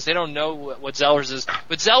Americans, they don't know what Zellers is.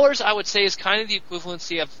 But Zellers, I would say, is kind of the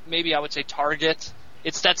equivalency of maybe I would say Target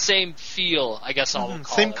it's that same feel, I guess I'll call it.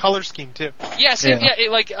 Same color scheme too. Yeah,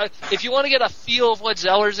 if you want to get a feel of what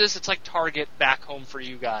Zellers is, it's like Target back home for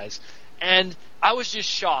you guys. And I was just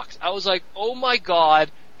shocked. I was like, oh my god,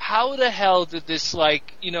 how the hell did this,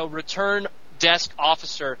 like, you know, return desk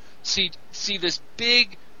officer see this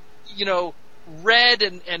big, you know, red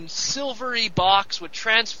and silvery box with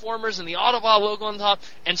Transformers and the Autobot logo on top,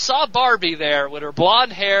 and saw Barbie there with her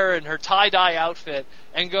blonde hair and her tie-dye outfit,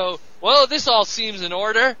 and go, well, this all seems in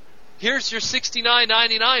order. Here's your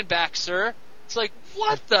 $69.99 back, sir. It's like,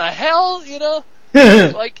 what the hell, you know?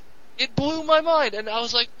 Like, it blew my mind, and I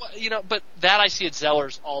was like, you know, but that I see at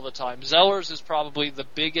Zellers all the time. Zellers is probably the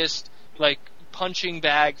biggest, like, punching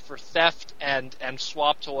bag for theft and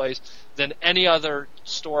swap toys than any other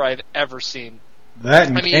store I've ever seen. That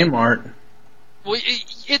and Kmart. Well,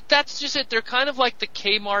 that's just it. They're kind of like the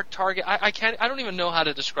Kmart, Target. I don't even know how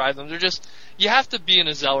to describe them. They're just, you have to be in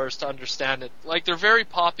a Zellers to understand it. Like, they're very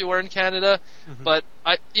popular in Canada, but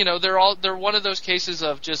they're one of those cases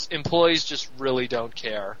of just employees just really don't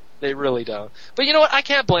care. They really don't. But you know what? I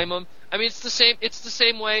can't blame them. I mean, it's the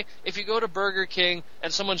same way if you go to Burger King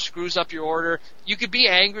and someone screws up your order, you could be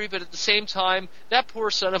angry, but at the same time, that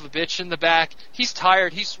poor son of a bitch in the back, he's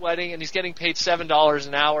tired, he's sweating, and he's getting paid $7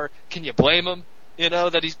 an hour. Can you blame him? You know,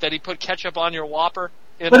 that he put ketchup on your Whopper?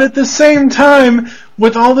 You know? But at the same time,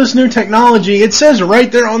 with all this new technology, it says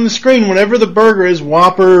right there on the screen, whatever the burger is,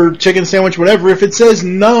 Whopper, chicken sandwich, whatever, if it says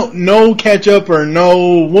no ketchup or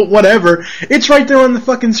no whatever, it's right there on the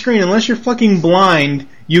fucking screen. Unless you're fucking blind,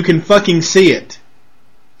 you can fucking see it.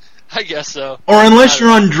 I guess so. Or unless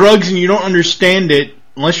you're on drugs and you don't understand it,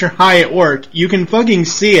 unless you're high at work, you can fucking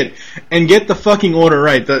see it and get the fucking order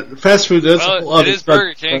right. The fast food, that's a lot of it is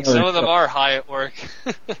Burger King. Some of them are high at work.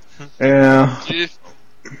 Yeah. Jeez.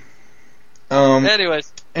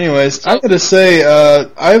 Anyways, I gotta say,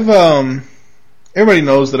 everybody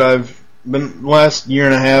knows that I've been, last year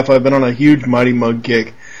and a half, I've been on a huge Mighty Mug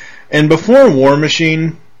kick. And before War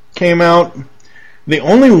Machine came out, the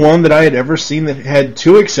only one that I had ever seen that had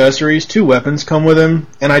two weapons come with him,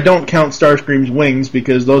 and I don't count Starscream's wings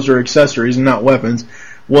because those are accessories and not weapons,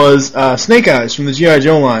 was Snake Eyes from the G.I.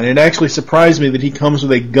 Joe line. It actually surprised me that he comes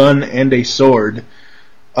with a gun and a sword.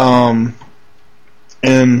 And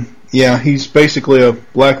yeah, he's basically a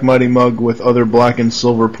black Mighty Mug with other black and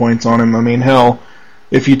silver points on him. I mean, hell,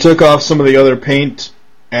 if you took off some of the other paint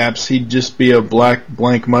apps, he'd just be a black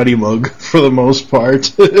blank Mighty Mug for the most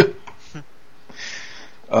part. Yeah,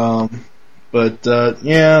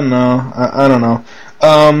 no, I don't know.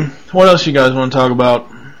 What else you guys want to talk about?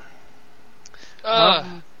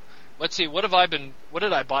 Let's see, what did I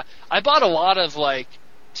buy? I bought a lot of, like,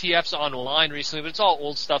 TFs online recently, but it's all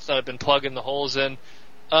old stuff that I've been plugging the holes in.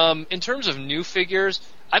 In terms of new figures,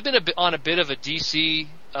 I've been on a bit of a DC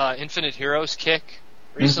Infinite Heroes kick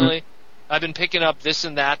recently. I've been picking up this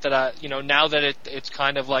and that now that it's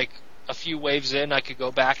kind of like a few waves in, I could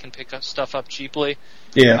go back and pick up stuff up cheaply.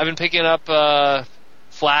 Yeah. I've been picking up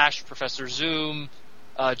Flash, Professor Zoom,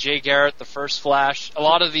 Jay Garrett, the first Flash. A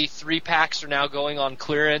lot of the 3-packs are now going on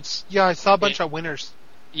clearance. Yeah, I saw a bunch of winners.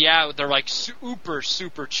 Yeah, they're like super,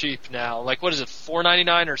 super cheap now. Like, what is it,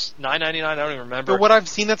 $4.99 or $9.99? I don't even remember. But what I've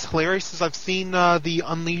seen that's hilarious is I've seen at the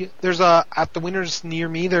winners near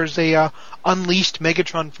me, there's a Unleashed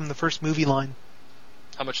Megatron from the first movie line.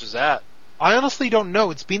 How much is that? I honestly don't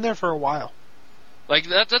know. It's been there for a while. Like,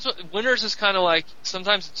 that's what Winners is kind of like.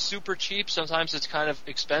 Sometimes it's super cheap, sometimes it's kind of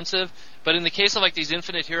expensive. But in the case of like these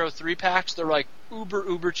Infinite Hero 3-packs, they're like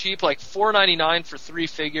uber cheap, like $4.99 for 3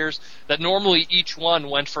 figures. That normally each one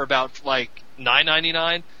went for about like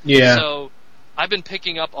 $9.99. Yeah. So I've been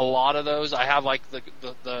picking up a lot of those. I have like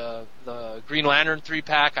the Green Lantern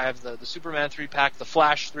 3-pack. I have the Superman 3-pack, the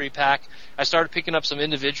Flash 3-pack. I started picking up some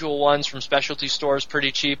individual ones from specialty stores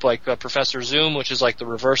pretty cheap, like Professor Zoom, which is like the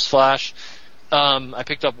Reverse Flash. I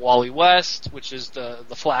picked up Wally West, which is the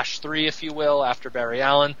Flash 3, if you will, after Barry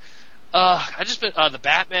Allen. I just been the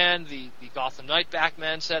Batman, the Gotham Knight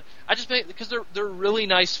Batman set. I just made because they're really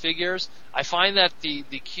nice figures. I find that the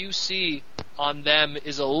QC on them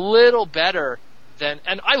is a little better than,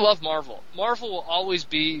 and I love Marvel. Marvel will always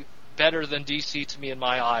be better than DC to me in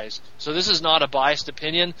my eyes. So this is not a biased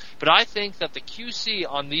opinion, but I think that the QC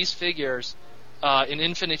on these figures in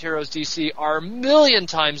Infinite Heroes DC are a million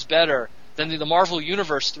times better than the Marvel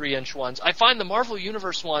Universe 3-inch ones. I find the Marvel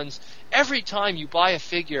Universe ones, every time you buy a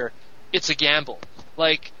figure, it's a gamble.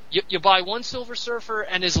 Like, You buy one Silver Surfer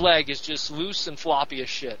and his leg is just loose and floppy as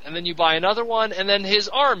shit, and then you buy another one and then his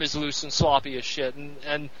arm is loose and sloppy as shit,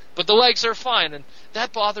 but the legs are fine, and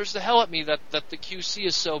that bothers the hell out of me that the QC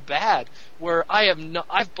is so bad. Where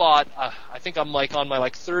I've bought I think I'm like on my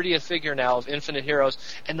 30th figure now of Infinite Heroes,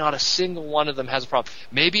 and not a single one of them has a problem.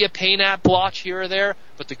 Maybe a paint app blotch here or there,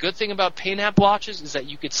 but the good thing about paint app blotches is that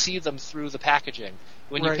you could see them through the packaging.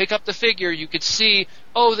 When you pick up the figure, you could see,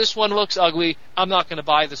 oh, this one looks ugly, I'm not going to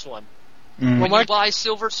buy this one. When you buy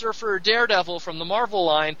Silver Surfer or Daredevil from the Marvel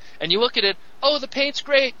line, and you look at it, oh, the paint's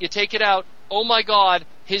great, you take it out, oh my god,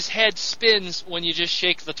 his head spins when you just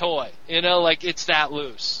shake the toy. It's that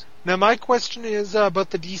loose. Now, my question is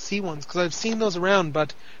about the DC ones, because I've seen those around,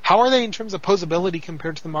 but how are they in terms of posability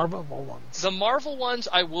compared to the Marvel ones? The Marvel ones,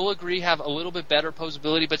 I will agree, have a little bit better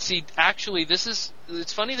posability, but see, actually,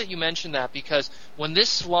 it's funny that you mentioned that, because when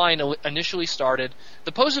this line initially started,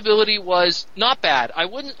 the posability was not bad. I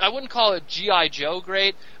wouldn't call it G.I. Joe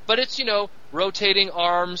great, but it's, rotating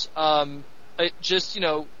arms,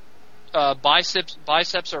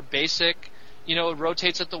 biceps are basic, it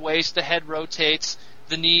rotates at the waist, the head rotates,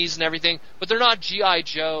 the knees and everything, but they're not G.I.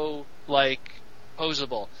 Joe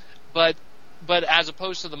posable. But as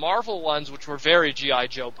opposed to the Marvel ones, which were very G.I.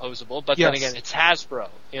 Joe posable, but then again, it's Hasbro,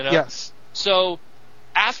 Yes. So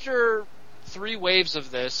after 3 waves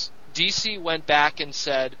of this, DC went back and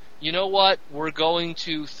said, you know what, we're going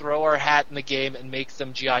to throw our hat in the game and make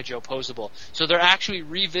them G.I. Joe posable. So they're actually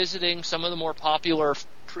revisiting some of the more popular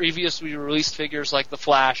previously released figures like The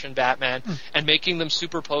Flash and Batman and making them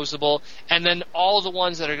super posable, and then all the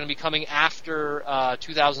ones that are going to be coming after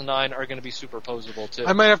 2009 are going to be super posable too.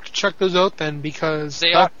 I might have to check those out then, because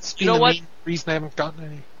that's the main reason I haven't gotten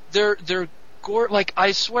any. They're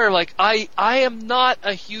I swear, I am not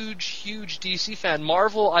a huge DC fan.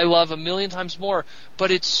 Marvel I love a million times more,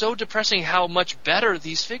 but it's so depressing how much better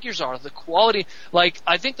these figures are. The quality,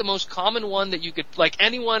 I think the most common one that you could,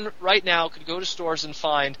 anyone right now could go to stores and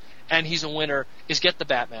find, and he's a winner, is get the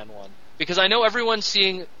Batman one. Because I know everyone's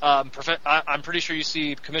seeing, I'm pretty sure you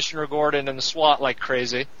see Commissioner Gordon and the SWAT like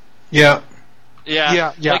crazy. Yeah.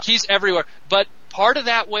 Yeah. He's everywhere. But part of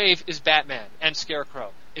that wave is Batman and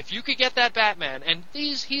Scarecrow. If you could get that Batman, and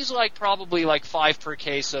he's probably 5 per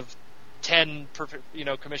case of 10 per,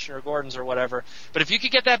 Commissioner Gordons or whatever. But if you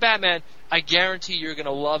could get that Batman, I guarantee you're going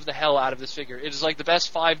to love the hell out of this figure. It is the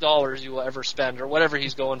best $5 you will ever spend, or whatever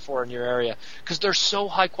he's going for in your area. Because they're so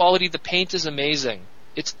high quality, the paint is amazing.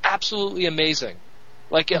 It's absolutely amazing.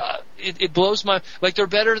 It blows my... they're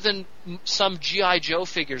better than some G.I. Joe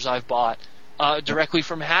figures I've bought directly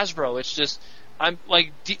from Hasbro. It's just... I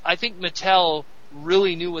think Mattel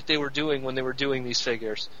really knew what they were doing when they were doing these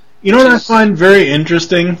figures. You know what I find very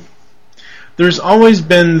interesting? There's always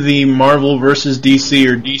been the Marvel versus DC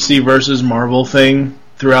or DC versus Marvel thing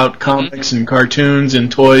throughout comics and cartoons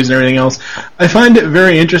and toys and everything else. I find it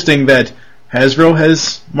very interesting that Hasbro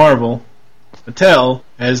has Marvel, Mattel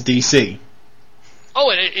has DC. Oh,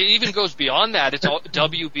 and it even goes beyond that.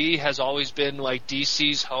 WB has always been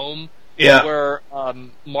DC's home. Yeah. Where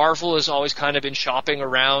Marvel has always kind of been shopping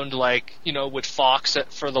around, with Fox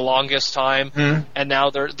for the longest time, and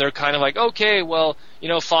now they're kind of okay, well,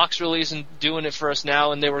 Fox really isn't doing it for us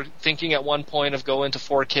now, and they were thinking at one point of going to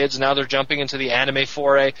 4Kids, now they're jumping into the anime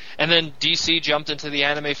foray, and then DC jumped into the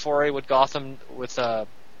anime foray with Gotham, with what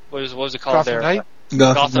was it called there?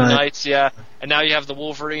 Gotham Knights, yeah, and now you have the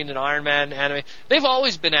Wolverine and Iron Man anime. They've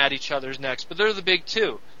always been at each other's necks, but they're the big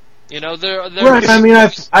two. They're right. I mean,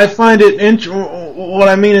 I find it what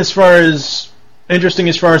I mean as far as interesting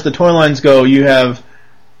as far as the toy lines go. You have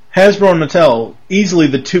Hasbro and Mattel, easily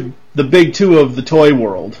the big two of the toy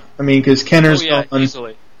world. I mean, because Kenner's gone,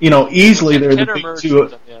 easily. Easily they're the big two.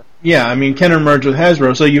 I mean, Kenner merged with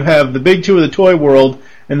Hasbro, so you have the big two of the toy world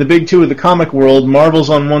and the big two of the comic world. Marvel's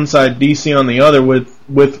on one side, DC on the other,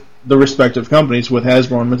 with the respective companies with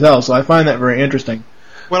Hasbro and Mattel. So I find that very interesting.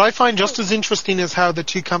 What I find just as interesting is how the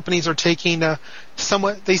two companies are taking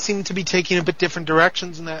they seem to be taking a bit different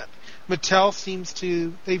directions in that.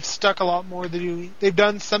 Mattel they've stuck a lot more. They've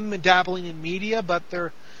done some dabbling in media, but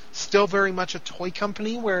they're still very much a toy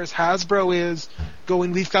company, whereas Hasbro is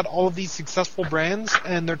going, we've got all of these successful brands,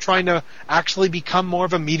 and they're trying to actually become more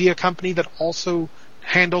of a media company that also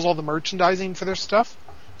handles all the merchandising for their stuff.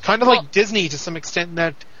 Kind of like Disney to some extent, in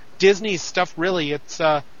that Disney's stuff really, it's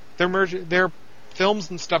their films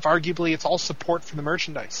and stuff, arguably, it's all support for the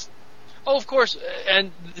merchandise. Oh, of course,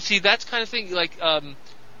 and see, that's kind of thing, the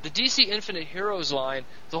DC Infinite Heroes line,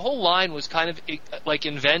 the whole line was kind of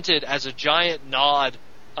invented as a giant nod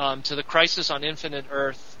to the Crisis on Infinite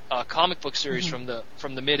Earth comic book series from the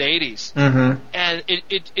mid '80s, and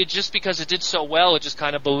it just because it did so well, it just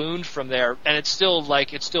kind of ballooned from there, and it still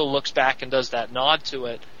looks back and does that nod to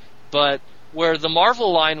it, but where the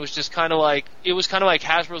Marvel line was just kind of like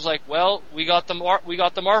Hasbro's like, well, we got the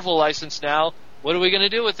Marvel license now. What are we going to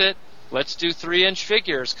do with it? Let's do 3-inch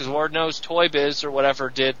figures, because Lord knows Toy Biz or whatever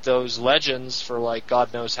did those Legends for like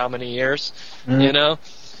God knows how many years, you know.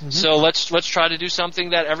 So let's try to do something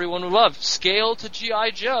that everyone would love. Scale to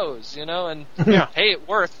G.I. Joes, you know, and hey, it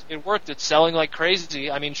worked. It's selling like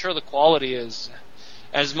crazy. I mean, sure, the quality is,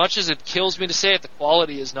 as much as it kills me to say it, the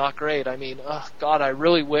quality is not great. I mean, God, I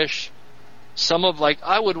really wish some of, like,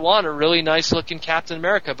 I would want a really nice looking Captain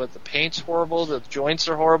America, but the paint's horrible, the joints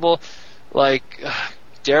are horrible. Like,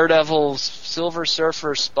 Daredevil, Silver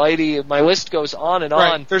Surfer, Spidey, my list goes on and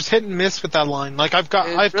on. There's hit and miss with that line. Like,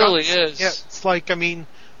 it really is. Yeah, it's like, I mean,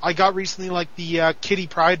 I got recently like the Kitty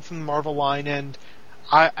Pryde from the Marvel line, and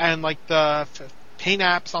like the paint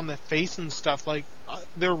apps on the face and stuff. Like,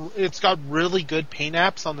 it's got really good paint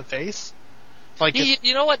apps on the face. Like,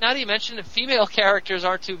 you know what? Now that you mention it, female characters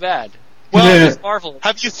aren't too bad. Well, Marvel.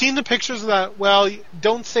 Have you seen the pictures of that? Well,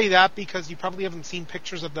 don't say that, because you probably haven't seen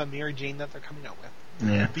pictures of the Mary Jane that they're coming out with.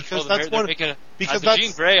 Yeah. Because the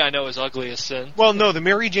Jean Grey I know is ugly as sin. Well, no, the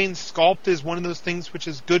Mary Jane sculpt is one of those things which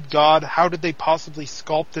is, good God, how did they possibly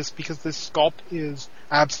sculpt this? Because this sculpt is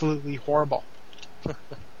absolutely horrible.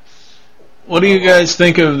 What do you guys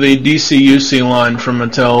think of the DC-UC line from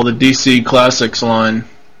Mattel, the DC Classics line?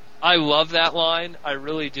 I love that line. I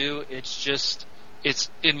really do. It's just, it's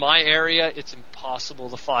in my area, it's impossible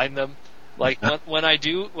to find them. Like, when I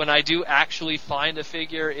do actually find a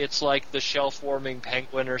figure, it's like the shelf-warming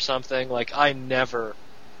penguin or something. Like, I never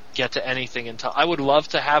get to anything in time. I would love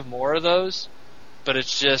to have more of those, but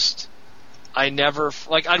it's just, I never,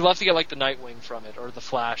 like, I'd love to get, like, the Nightwing from it, or the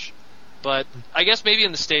Flash. But I guess maybe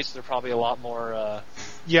in the States they're probably a lot more,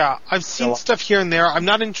 yeah, I've seen stuff here and there. I'm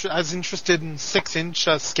not as interested in 6-inch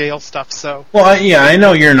scale stuff, so. Well, I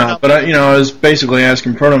know you're not, but I was basically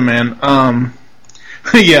asking Proto Man.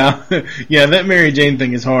 Yeah, that Mary Jane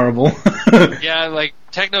thing is horrible. Yeah, like,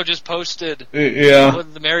 Techno just posted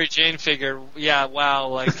the Mary Jane figure. Yeah, wow,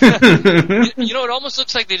 like, you know, it almost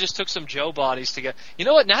looks like they just took some Joe bodies together. You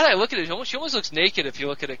know what, now that I look at it, she almost looks naked if you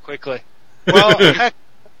look at it quickly. Well, heck,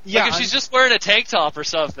 yeah. Like if she's just wearing a tank top or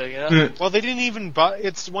something, you know? Well, they didn't even,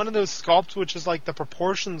 it's one of those sculpts which is like, the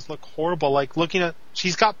proportions look horrible. Like, looking at,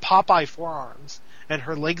 she's got Popeye forearms, and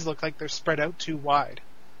her legs look like they're spread out too wide.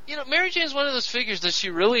 You know, Mary Jane's one of those figures. Does she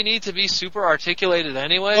really need to be super articulated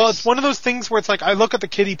anyway? Well, it's one of those things where it's like, I look at the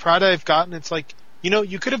Kitty Pryde I've gotten, it's like, you know,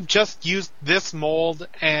 you could have just used this mold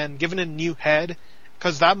and given it a new head,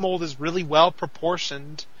 because that mold is really well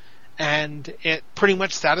proportioned, and it pretty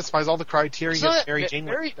much satisfies all the criteria of Mary Jane.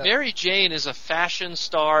 Mary Jane is a fashion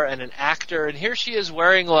star and an actor, and here she is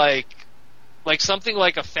wearing like something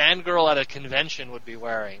like a fangirl at a convention would be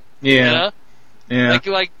wearing. Yeah. You know? Yeah.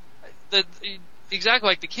 Exactly,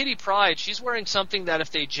 like the Kitty Pryde, she's wearing something that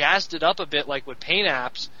if they jazzed it up a bit, like with paint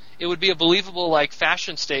apps, it would be a believable, like,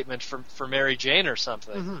 fashion statement for Mary Jane or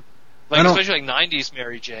something. Mm-hmm. Like, especially like 90s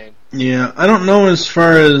Mary Jane. Yeah, I don't know as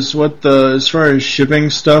far as shipping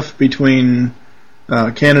stuff between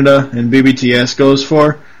Canada and BBTS goes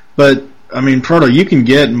for, but, I mean, Proto, you can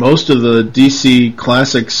get most of the DC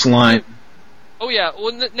Classics line. Oh, yeah.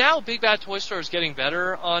 Well, now Big Bad Toy Store is getting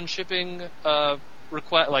better on shipping,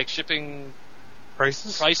 shipping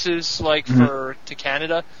prices like to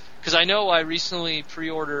Canada, because I know I recently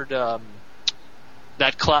pre-ordered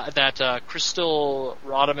that Crystal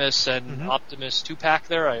Rodimus and Optimus 2-pack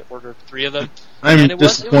there. I ordered 3 of them. I'm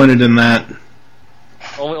disappointed in that.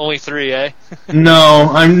 Only 3, eh?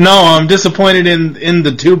 No, I'm disappointed in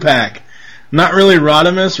the 2-pack. Not really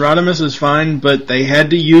Rodimus. Rodimus is fine, but they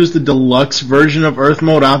had to use the deluxe version of Earth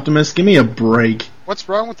Mode Optimus. Give me a break. What's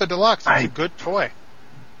wrong with the deluxe? It's a good toy.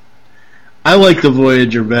 I like the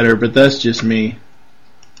Voyager better, but that's just me.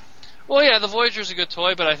 Well, yeah, the Voyager's a good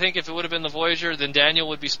toy, but I think if it would have been the Voyager, then Daniel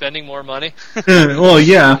would be spending more money. Well,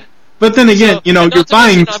 yeah. But then again, you're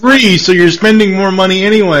buying 3, so you're spending more money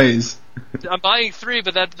anyways. I'm buying 3,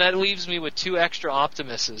 but that leaves me with 2 extra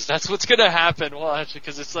Optimuses. That's what's going to happen, watch,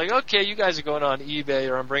 because it's like, okay, you guys are going on eBay,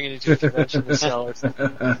 or I'm bringing you to a convention to sell it.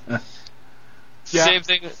 Yeah.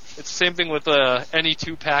 It's the same thing with any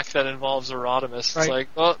 2-pack that involves a Rodimus. It's like,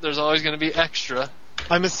 well, there's always going to be extra.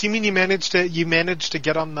 I'm assuming you managed to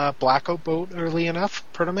get on the Blackout boat early enough,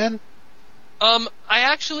 Protoman? I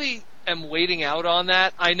actually am waiting out on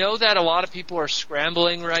that. I know that a lot of people are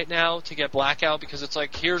scrambling right now to get Blackout because it's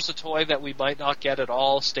like, here's a toy that we might not get at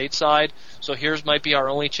all stateside, so here's might be our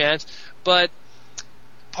only chance. But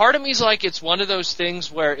part of me's like, it's one of those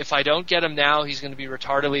things where if I don't get him now, he's going to be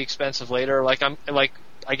retardedly expensive later. Like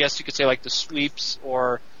I guess you could say like the sweeps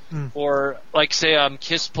or like say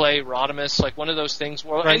Kiss Play Rodimus, like one of those things.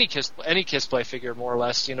 Well, any Kiss Play figure, more or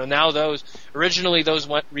less. Now originally those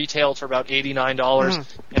went retailed for about $89,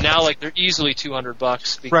 and now like they're easily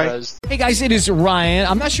 $200 because. Hey guys, it is Ryan.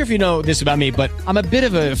 I'm not sure if you know this about me, but I'm a bit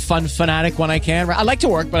of a fun fanatic when I can. I like to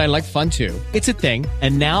work, but I like fun too. It's a thing,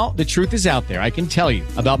 and now the truth is out there. I can tell you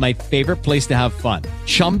about my favorite place to have fun,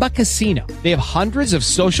 Chumba Casino. They have hundreds of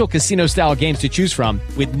social casino-style games to choose from,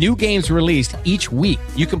 with new games released each week.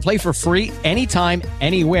 You can play for free anytime,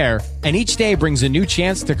 anywhere, and each day brings a new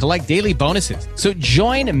chance to collect daily bonuses. So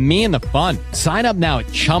join me in the fun. Sign up now at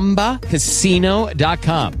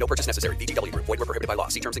ChumbaCasino.com. No purchase necessary. VGW Group. Void where prohibited by law.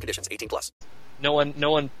 See terms and conditions. 18+. No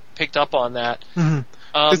one picked up on that.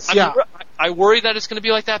 I worry that it's going to be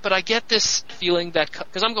like that, but I get this feeling that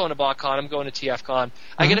because I'm going to BotCon, I'm going to TFCon,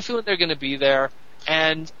 I get a feeling they're going to be there,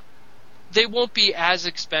 and they won't be as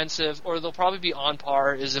expensive, or they'll probably be on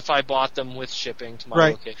par as if I bought them with shipping to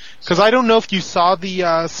my location. Because I don't know if you saw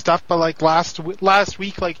the stuff, but like last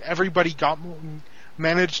week, like everybody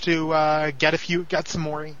managed to get some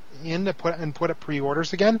more in to put up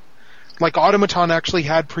pre-orders again. Like Automaton actually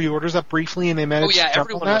had pre-orders up briefly, and they managed. to jump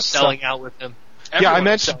everyone on that, was selling out with them. I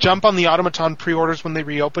managed to jump on the Automaton pre-orders when they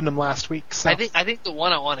reopened them last week. So. I think the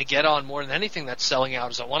one I want to get on more than anything that's selling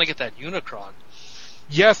out is I want to get that Unicron.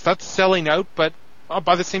 Yes, that's selling out, but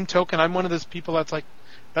by the same token, I'm one of those people that's like,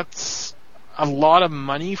 that's a lot of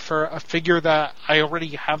money for a figure that I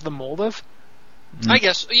already have the mold of. I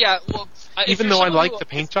guess, yeah. Well, even though I like the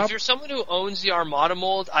paint job, if you're someone who owns the Armada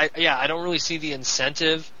mold, I don't really see the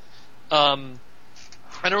incentive. I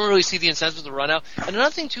don't really see the incentive to run out. And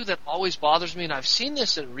another thing too that always bothers me, and I've seen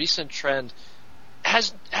this in recent trend.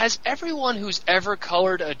 Has everyone who's ever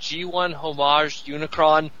colored a G1 homage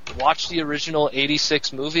Unicron watched the original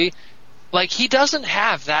 86 movie? Like, he doesn't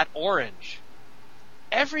have that orange.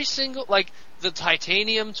 Every single, like, the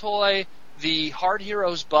Titanium toy, the Hard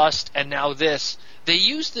Heroes bust, and now this, they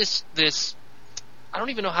use this, I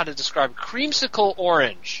don't even know how to describe it, creamsicle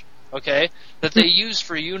orange, okay, that they use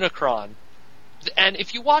for Unicron. And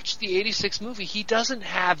if you watch the 86 movie, he doesn't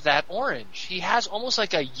have that orange. He has almost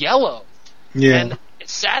like a yellow. Yeah. And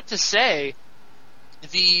it's sad to say,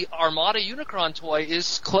 the Armada Unicron toy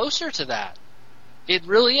is closer to that. It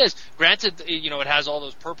really is. Granted, it has all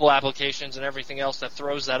those purple applications and everything else that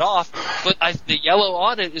throws that off, but the yellow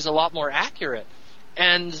on it is a lot more accurate.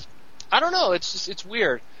 And I don't know, it's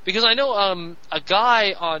weird. Because I know a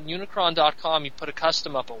guy on Unicron.com, he put a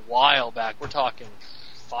custom up a while back, we're talking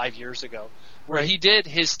 5 years ago, where he did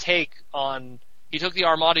his take on... He took the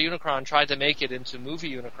Armada Unicron and tried to make it into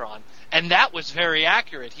movie Unicron. And that was very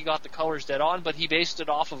accurate. He got the colors dead on, but he based it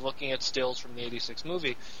off of looking at stills from the 86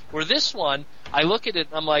 movie. Where this one, I look at it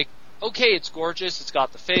and I'm like, okay, it's gorgeous, it's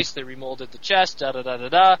got the face, they remolded the chest,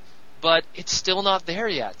 da-da-da-da-da, but it's still not there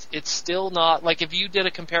yet. It's still not, like if you did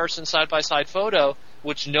a comparison side-by-side photo,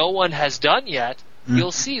 which no one has done yet,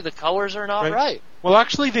 you'll see the colors are not right. Well,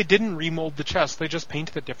 actually, they didn't remold the chest, they just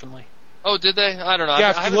painted it differently. Oh, did they? I don't know.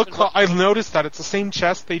 Yeah, if you look, I've noticed that it's the same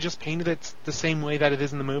chest. They just painted it the same way that it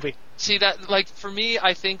is in the movie. See that, like for me,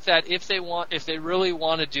 I think that if they really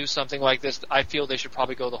want to do something like this, I feel they should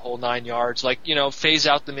probably go the whole 9 yards. Like, phase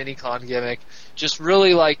out the Minicon gimmick. Just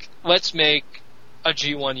really let's make a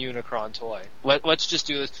G1 Unicron toy. Let's just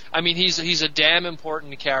do this. I mean, he's a damn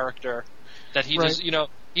important character that he does.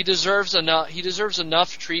 He deserves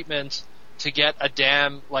enough treatment to get a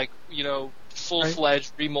damn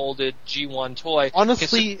full-fledged remolded G1 toy.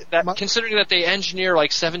 Honestly, considering that they engineer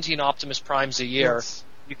 17 Optimus Primes a year,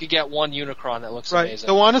 you could get one Unicron that looks amazing.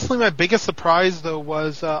 So honestly, my biggest surprise though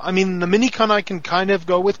was, the Minicon I can kind of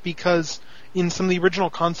go with because in some of the original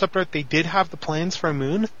concept art they did have the plans for a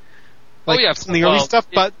moon. Some of the early stuff.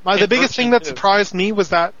 But the biggest thing that surprised me was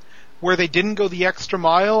that where they didn't go the extra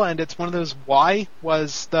mile, and it's one of those why,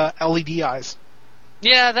 was the LED eyes.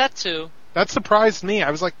 Yeah, that too. That surprised me.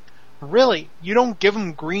 I was like, really? You don't give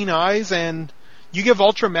them green eyes, and you give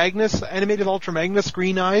animated Ultra Magnus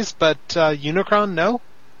green eyes, but Unicron, no?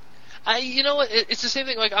 It's the same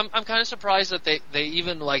thing. I'm kind of surprised that they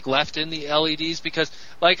even left in the LEDs because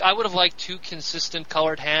I would have liked two consistent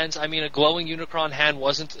colored hands. I mean, a glowing Unicron hand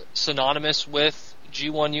wasn't synonymous with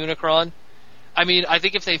G1 Unicron. I mean, I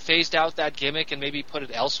think if they phased out that gimmick and maybe put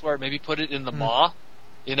it elsewhere, maybe put it in the Maw,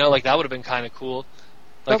 that would have been kind of cool.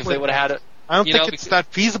 If they would have had it. I don't think it's that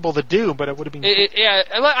feasible to do, but it would have been cool. Yeah,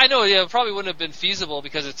 I know. Yeah, it probably wouldn't have been feasible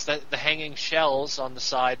because it's the hanging shells on the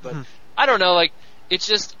side. But I don't know. It's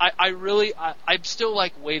just I'm still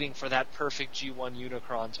waiting for that perfect G1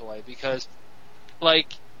 Unicron toy because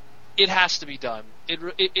like, it has to be done.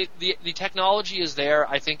 The technology is there.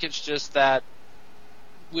 I think it's just that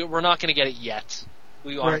we're not going to get it yet.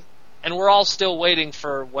 We aren't. Right. And we're all still waiting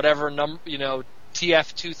for whatever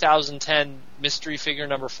TF 2010 mystery figure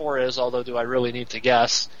number 4 is, although do I really need to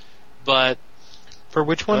guess? But for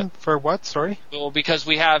which one? For what? Sorry? Well, because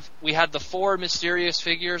we had the 4 mysterious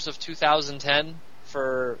figures of 2010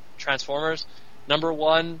 for Transformers. Number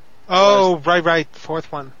 1. Oh, right,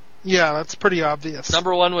 fourth one. Yeah, that's pretty obvious.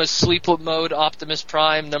 Number 1 was Sleep Mode Optimus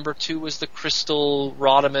Prime. Number 2 was the Crystal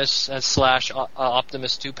Rodimus /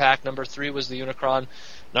 Optimus 2-pack. Number 3 was the Unicron.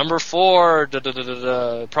 Number 4,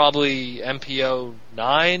 probably MPO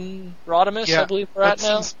 9 Rodimus, I believe we're at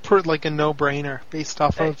now. That seems like a no-brainer based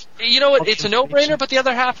off of... You know what? It's a no-brainer, but the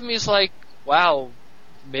other half of me is like, wow,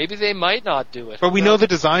 maybe they might not do it. But we know the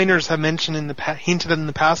designers have mentioned hinted in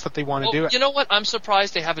the past that they want to do it. You know what? I'm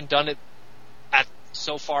surprised they haven't done it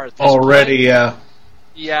so far at this already, point. yeah.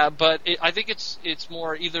 Yeah, but I think it's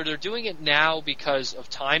more either they're doing it now because of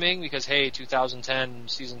timing, because hey, 2010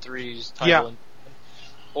 season 3's title,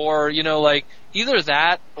 or either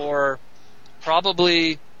that or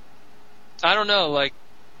probably I don't know, like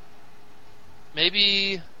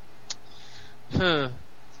maybe.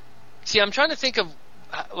 See, I'm trying to think of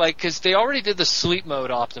because they already did the Sleep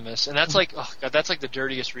Mode Optimus, and that's like, oh god, that's like the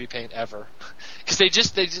dirtiest repaint ever. Because they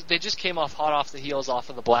just came hot off the heels off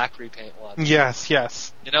of the black repaint one. Yes.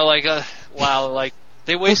 Wow,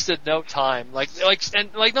 they wasted no time.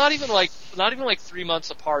 Not even 3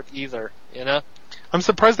 months apart either. I'm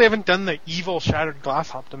surprised they haven't done the evil Shattered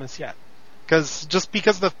Glass Optimus yet. Because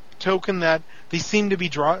of the token that they seem to be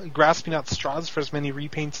grasping at straws for as many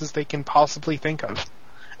repaints as they can possibly think of.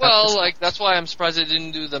 Well, that's why I'm surprised they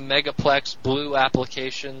didn't do the Megaplex blue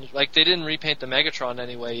application. They didn't repaint the Megatron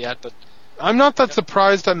anyway yet, but... I'm not that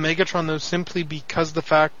surprised at Megatron, though, simply because the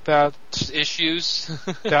fact that... Issues?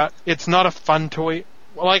 that it's not a fun toy.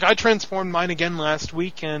 Well, I transformed mine again last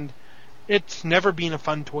week, and it's never been a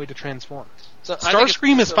fun toy to transform. So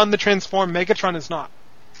Starscream is fun to transform, Megatron is not.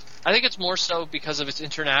 I think it's more so because of its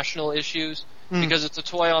international issues, because it's a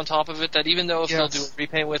toy on top of it that even though if they'll do a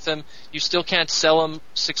repaint with them, you still can't sell them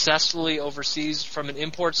successfully overseas from an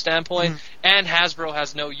import standpoint, and Hasbro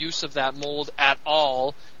has no use of that mold at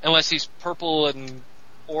all, unless he's purple and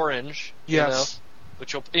orange, and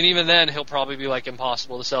even then he'll probably be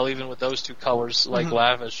impossible to sell even with those two colors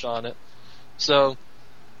lavished on it. So,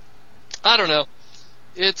 I don't know.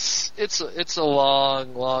 It's a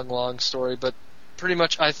long story, but pretty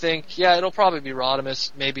much, I think, it'll probably be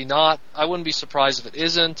Rodimus, maybe not. I wouldn't be surprised if it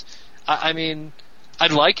isn't. I mean,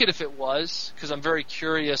 I'd like it if it was, because I'm very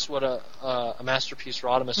curious what a Masterpiece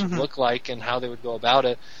Rodimus would look like and how they would go about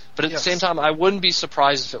it. But at the same time, I wouldn't be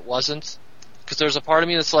surprised if it wasn't, because there's a part of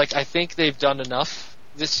me that's I think they've done enough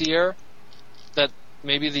this year that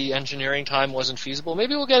maybe the engineering time wasn't feasible.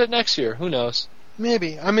 Maybe we'll get it next year. Who knows?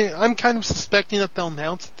 Maybe. I mean, I'm kind of suspecting that they'll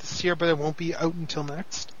announce it this year, but it won't be out until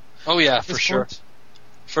next. Oh yeah, for sure.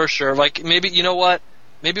 For sure. Maybe, you know what?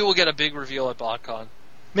 Maybe we'll get a big reveal at BotCon.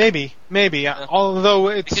 Maybe. Yeah. Although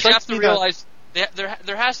because you have to realize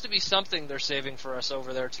there has to be something they're saving for us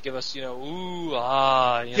over there to give us, yes,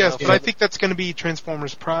 but I think that's going to be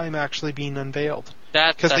Transformers Prime actually being unveiled.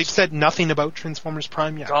 Because they've said nothing about Transformers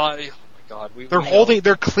Prime yet. God, oh my God.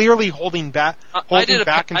 They're clearly holding back. I did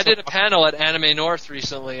a panel at Anime North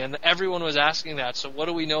recently, and everyone was asking that. So what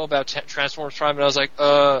do we know about Transformers Prime? And I was like,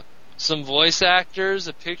 some voice actors,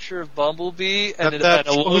 a picture of Bumblebee, and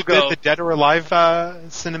a logo. The Dead or Alive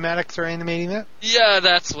cinematics are animating that? Yeah,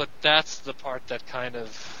 that's the part that kind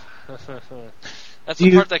of that's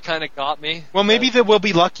the part that kind of got me. Well, maybe they will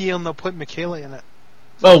be lucky and they'll put Michaela in it.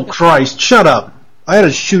 Oh Christ! Shut up! I had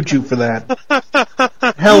to shoot you for that.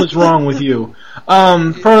 The hell is wrong with you?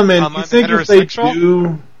 Perlman, you think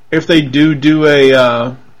if they do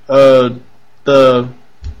the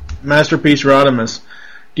Masterpiece Rodimus,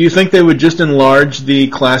 do you think they would just enlarge the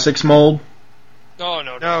Classics mold? No,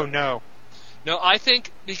 I think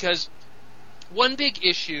because one big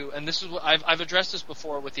issue, and this is what I've addressed this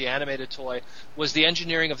before with the animated toy, was the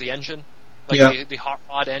engineering of the engine, the hot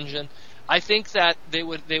rod engine. I think that they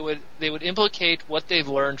would implicate what they've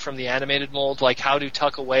learned from the animated mold, like how to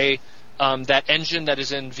tuck away that engine that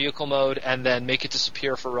is in vehicle mode and then make it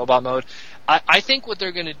disappear for robot mode. I think what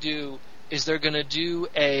they're going to do is they're going to do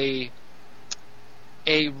a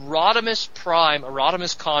Rodimus Prime, a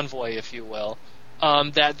Rodimus Convoy, if you will,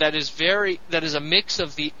 that is a mix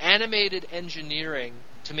of the animated engineering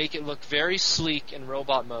to make it look very sleek in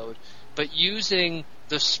robot mode, but using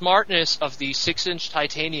the smartness of the 6-inch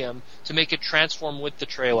titanium to make it transform with the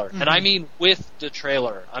trailer. And I mean with the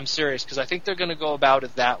trailer. I'm serious, because I think they're going to go about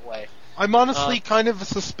it that way. I'm honestly kind of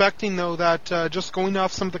suspecting, though, that just going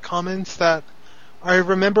off some of the comments that I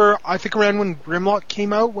remember, I think around when Grimlock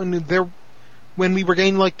came out, when we were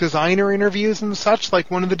getting like designer interviews and such,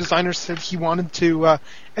 like one of the designers said he wanted to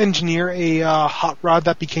engineer a hot rod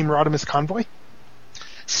that became Rodimus Convoy.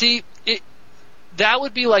 See, that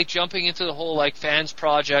would be like jumping into the whole like fans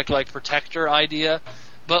project, like protector idea.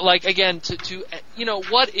 But like again, to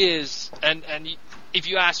what is and if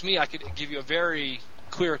you ask me, I could give you a very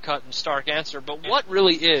clear-cut and stark answer. But what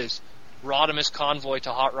really is Rodimus Convoy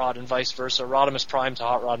to Hot Rod and vice versa, Rodimus Prime to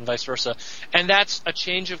Hot Rod and vice versa? And that's a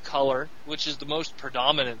change of color, which is the most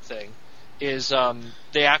predominant thing. Is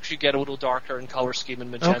they actually get a little darker in color scheme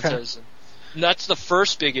and magentas. Okay. And that's the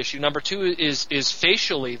first big issue. Number two is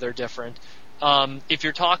facially they're different. If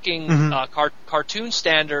you're talking cartoon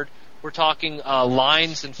standard, we're talking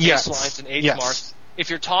lines and face lines and age marks. If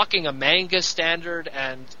you're talking a manga standard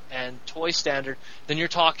and toy standard, then you're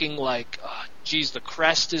talking like, the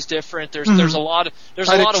crest is different. There's a lot of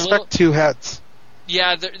little two heads.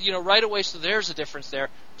 Yeah, right away. So there's a difference there.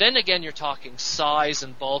 Then again, you're talking size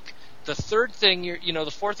and bulk. The third thing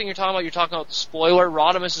the fourth thing you're talking about the spoiler.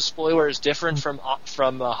 Rodimus' spoiler is different from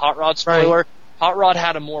Hot Rod's spoiler. Right. Hot Rod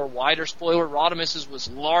had a more wider spoiler. Rodimus's was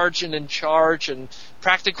large and in charge and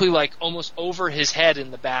practically like almost over his head in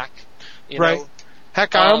the back. You know?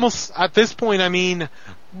 Heck, I almost at this point. I mean,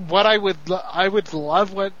 what I would love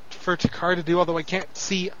for Takara to do, although I can't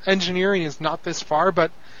see engineering is not this far, but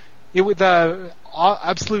it would the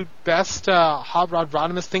absolute best Hot Rod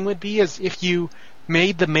Rodimus thing would be is if you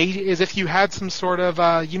made if you had some sort of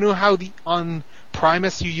how on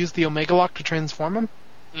Primus you use the Omega Lock to transform him.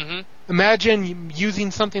 Mm-hmm. Imagine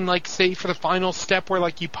using something like, say, for the final step where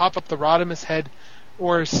like you pop up the Rodimus head.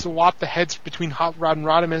 Or swap the heads between Hot Rod and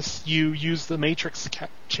Rodimus, you use the Matrix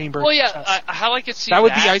chamber. Well, yeah, how I could see that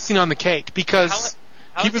would be icing on the cake, because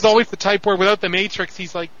he was always the type where without the Matrix,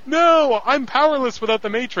 he's like, no, I'm powerless without the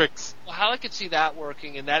Matrix. Well, how I could see that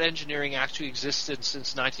working, and that engineering actually existed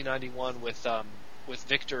since 1991 with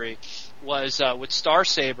Victory, was with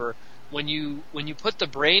Starsaber, when you put the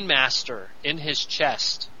Brainmaster in his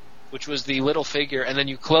chest, which was the little figure, and then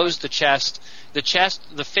you closed the chest, the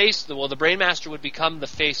face, the Brainmaster would become the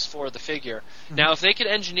face for the figure. Mm-hmm. Now, if they could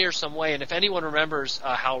engineer some way, and if anyone remembers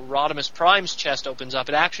how Rodimus Prime's chest opens up,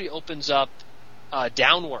 it actually opens up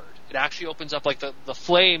downward. It actually opens up like the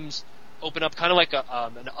flames open up kind of like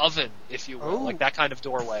an oven, if you will, like that kind of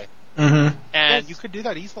doorway. Mm-hmm. And you could do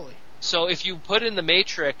that easily. So if you put in the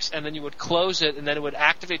Matrix and then you would close it and then it would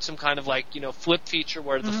activate some kind of like, flip feature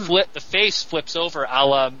where the face flips over a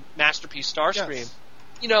la Masterpiece Starscream.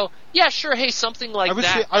 Yes. Sure, hey, something like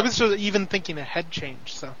that. I was just even thinking a head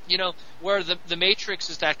change, so. Where the Matrix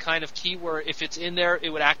is that kind of key where if it's in there, it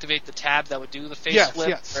would activate the tab that would do the face flip.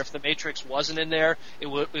 Yes. Or if the Matrix wasn't in there, it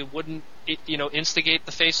wouldn't instigate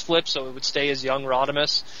the face flip, so it would stay as young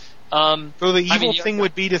Rodimus. So the evil thing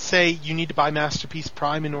would be to say you need to buy Masterpiece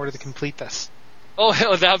Prime in order to complete this. Oh,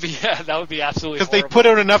 that would be absolutely because they put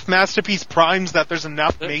out enough Masterpiece Primes that there's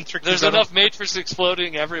enough Matrix. There's enough Matrix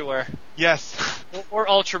exploding everywhere. Yes. Or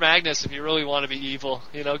Ultra Magnus if you really want to be evil.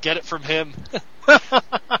 Get it from him.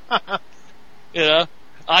 I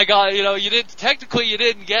got, you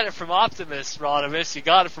didn't get it from Optimus, Rodimus. You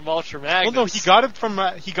got it from Ultra Magnus. Well, no, he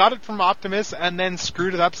got it from Optimus and then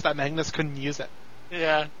screwed it up so that Magnus couldn't use it.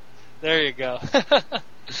 Yeah. There you go.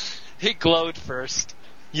 He glowed first.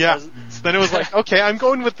 Yeah. So then it was like, okay, I'm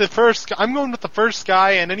going with the first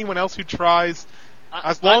guy, and anyone else who tries,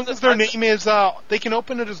 as long as their name is, they can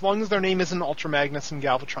open it as long as their name isn't Ultra Magnus and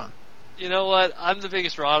Galvatron. You know what? I'm the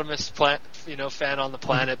biggest Rodimus fan on the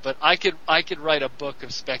planet, but I could write a book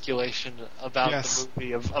of speculation about the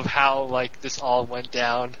movie of how like this all went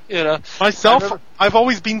down. Myself, I've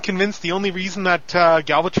always been convinced the only reason that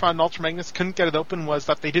Galvatron and Ultra Magnus couldn't get it open was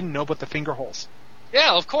that they didn't know about the finger holes.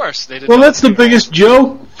 Yeah, of course they didn't. Well, that's the biggest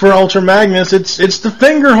joke for Ultra Magnus. It's the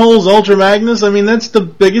finger holes, Ultra Magnus. I mean, that's the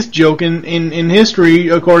biggest joke in history,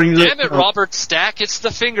 according to. Damn it, Robert Stack! It's the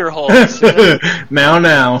finger holes.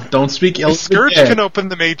 Now, don't speak ill. Scourge can open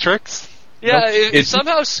the Matrix. Yeah, if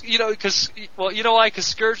somehow because you know why? Because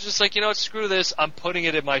Scourge is just like screw this. I'm putting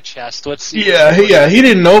it in my chest. Let's see. Yeah, he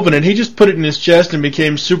didn't open it. He just put it in his chest and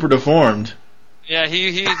became super deformed. Yeah,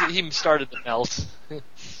 he started to melt.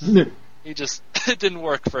 He just it didn't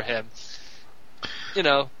work for him.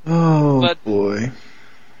 Oh boy.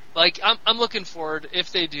 Like I'm looking forward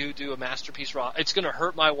if they do a Masterpiece Raw. It's going to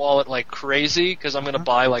hurt my wallet like crazy because I'm going to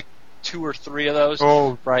buy like 2 or 3 of those.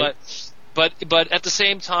 Oh, right. But at the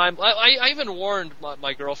same time, I even warned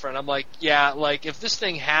my girlfriend. I'm like, yeah, like if this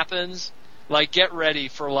thing happens, Like, get ready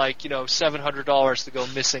for $700 to go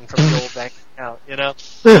missing from the old bank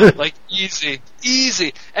account. Like easy.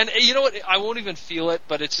 And you know what? I won't even feel it,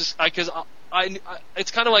 but it's just because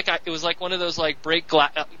it's kind of like it was like one of those like break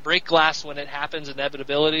glass when it happens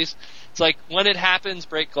inevitabilities. It's like when it happens,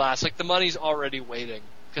 break glass. Like the money's already waiting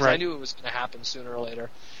because I knew it was going to happen sooner or later.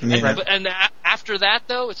 Yeah. And after that,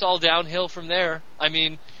 though, it's all downhill from there. I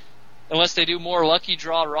mean, unless they do more Lucky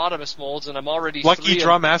Draw Rodimus molds, and I'm already Lucky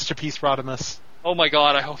Draw Masterpiece Rodimus. Oh my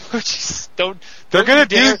God! I hope just don't. They're going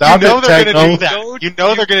to do. They're going to do that. You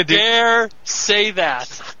know they're going to do. Dare say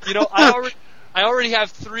that? I already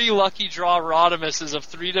have 3 Lucky Draw Rodimuses of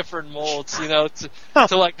 3 different molds. To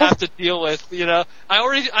like have to deal with. I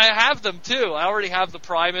have them too. I already have the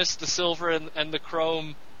Primus, the silver, and the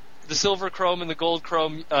chrome. The silver chrome and the gold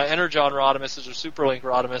chrome Energon Rodimus or Superlink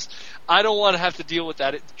Rodimus. I don't want to have to deal with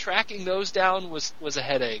that. Tracking those down was a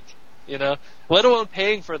headache, let alone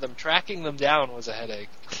paying for them. Tracking them down was a headache.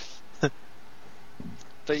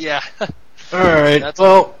 But yeah. All right.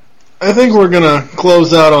 Well, I think we're gonna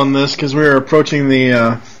close out on this because we're approaching the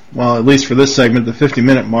at least for this segment, the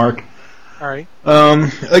 50-minute mark. All right.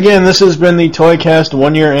 Again, this has been the ToyCast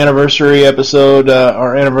 1-year anniversary episode.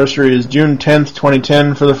 Our anniversary is June 10th,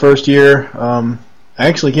 2010 for the first year. I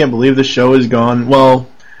actually can't believe the show is gone. Well,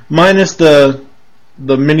 minus the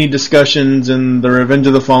mini discussions and the Revenge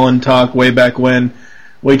of the Fallen talk way back when.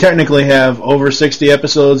 We technically have over 60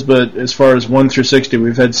 episodes, but as far as 1 through 60,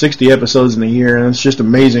 we've had 60 episodes in a year, and it's just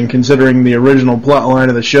amazing considering the original plot line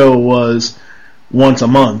of the show was once a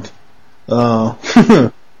month.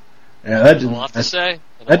 Yeah, that didn't. A lot to say.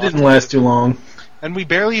 That didn't last too long. And we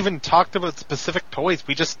barely even talked about specific toys.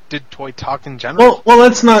 We just did toy talk in general. Well,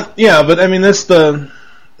 that's not. Yeah, but I mean, that's the.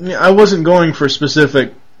 I wasn't going for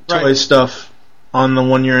specific toy stuff on the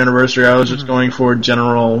 1-year anniversary. I was just going for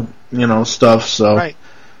general, stuff. So. Right.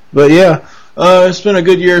 But yeah, it's been a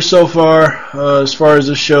good year so far. As far as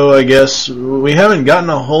the show, I guess we haven't gotten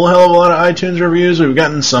a whole hell of a lot of iTunes reviews. We've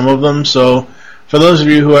gotten some of them, so. For those of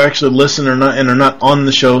you who actually listen or not and are not on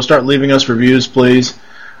the show, start leaving us reviews, please.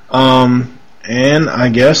 And I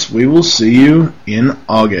guess we will see you in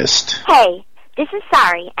August. Hey, this is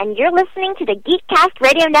Sari, and you're listening to the Geekcast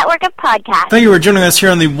Radio Network of podcasts. Thank you for joining us here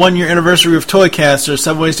on the 1-year anniversary of ToyCast. There are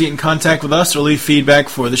several ways to get in contact with us or leave feedback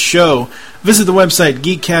for the show. Visit the website,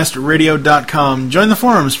 geekcastradio.com. Join the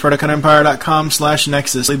forums,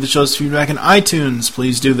 ProductionEmpire.com/Nexus. Leave the show's feedback in iTunes.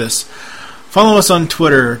 Please do this. Follow us on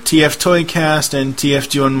Twitter. TF Toycast and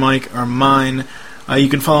TFG and Mike are mine. You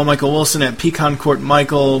can follow Michael Wilson at Pecan Court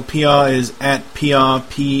Michael. Pia is at Pia,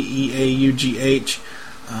 P-E-A-U-G-H.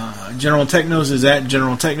 General Technos is at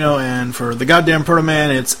General Techno. And for the goddamn Proto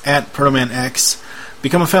Man, it's at Protoman X.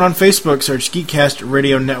 Become a fan on Facebook. Search Geekcast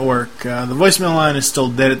Radio Network. The voicemail line is still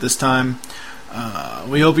dead at this time.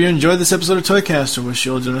 We hope you enjoyed this episode of Toycast and wish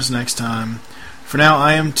you'll join us next time. For now,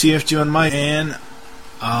 I am TFG and Mike, and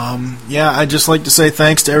I'd just like to say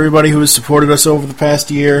thanks to everybody who has supported us over the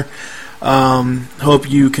past year. Hope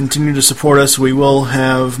you continue to support us. We will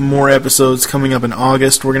have more episodes coming up in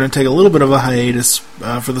August. We're going to take a little bit of a hiatus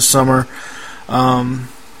for the summer.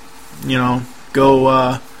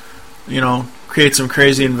 Create some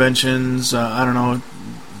crazy inventions. I don't know,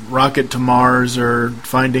 rocket to Mars, or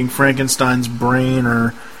finding Frankenstein's brain,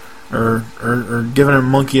 or giving a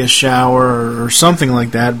monkey a shower or something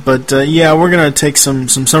like that. But we're going to take some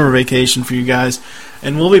summer vacation for you guys.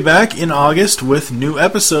 And we'll be back in August with new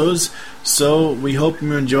episodes. So we hope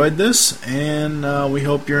you enjoyed this, and we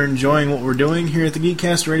hope you're enjoying what we're doing here at the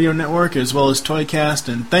Geekcast Radio Network as well as ToyCast.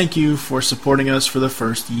 And thank you for supporting us for the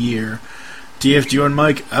first year. TFG and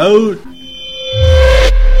Mike out.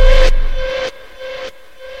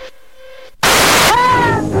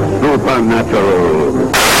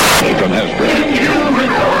 Supernatural.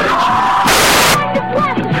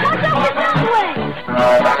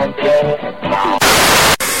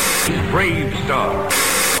 From Brave Star.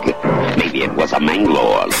 Maybe it was a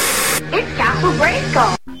Manglore. It's Castle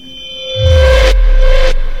Grayskull.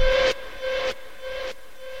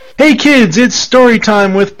 Hey kids, it's story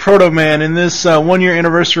time with Proto Man. In this 1-year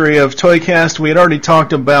anniversary of ToyCast, we had already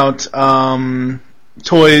talked about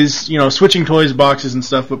toys, switching toys, boxes, and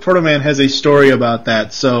stuff, but Proto Man has a story about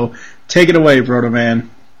that, so take it away, Proto Man.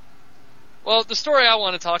 Well, the story I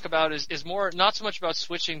want to talk about is more, not so much about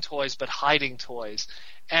switching toys, but hiding toys.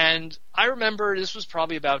 And I remember this was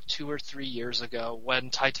probably about 2 or 3 years ago when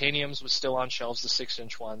Titaniums was still on shelves, the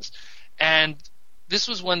 6-inch ones. And this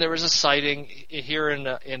was when there was a sighting here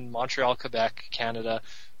in Montreal, Quebec, Canada,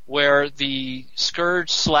 where the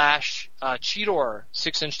Scourge / Cheetor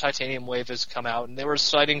 6-inch titanium wave has come out, and there were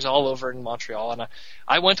sightings all over in Montreal, and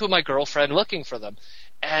I went with my girlfriend looking for them.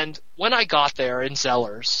 And when I got there in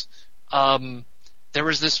Zellers, there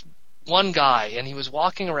was this one guy, and he was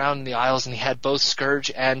walking around in the aisles, and he had both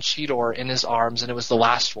Scourge and Cheetor in his arms, and it was the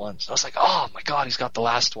last ones. I was like, oh my god, he's got the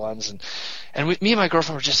last ones. And me and my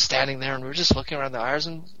girlfriend were just standing there, and we were just looking around the aisles,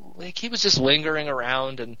 and like he was just lingering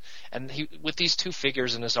around, and he with these two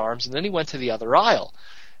figures in his arms, and then he went to the other aisle.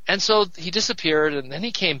 And so he disappeared, and then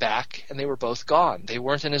he came back, and they were both gone. They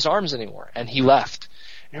weren't in his arms anymore, and he left.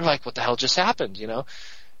 And you're like, what the hell just happened, you know?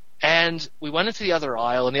 And we went into the other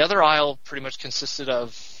aisle, and the other aisle pretty much consisted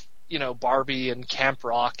of, you know, Barbie and Camp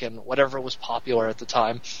Rock and whatever was popular at the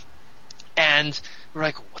time. And we were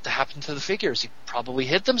like, what happened to the figures? He probably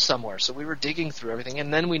hid them somewhere. So we were digging through everything,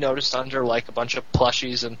 and then we noticed under like a bunch of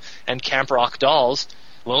plushies and Camp Rock dolls,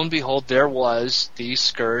 lo and behold, there was the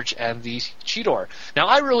Scourge and the Cheetor. Now,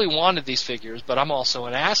 I really wanted these figures, but I'm also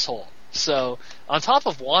an asshole. So on top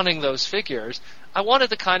of wanting those figures, I wanted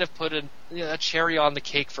to kind of put a cherry on the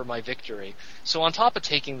cake for my victory. So on top of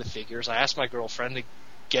taking the figures, I asked my girlfriend to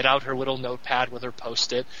get out her little notepad with her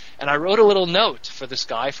Post-it, and I wrote a little note for this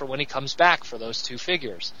guy for when he comes back for those two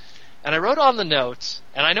figures. And I wrote on the note,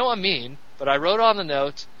 and I know I'm mean, but I wrote on the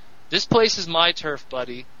note, "This place is my turf,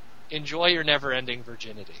 buddy. Enjoy your never-ending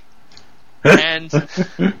virginity." And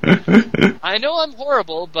I know I'm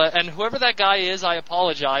horrible, and whoever that guy is, I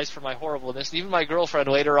apologize for my horribleness. And even my girlfriend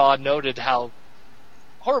later on noted how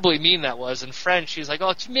horribly mean that was. In French, she's like,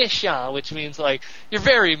 "Oh, tu méchant," which means like, you're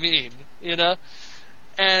very mean, you know?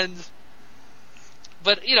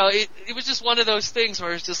 But, you know, it was just one of those things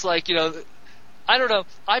where it's just like, you know, I don't know,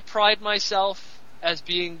 I pride myself as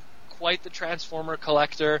being quite the Transformer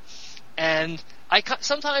collector, and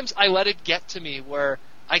sometimes I let it get to me where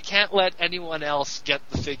I can't let anyone else get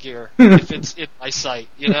the figure if it's in my sight,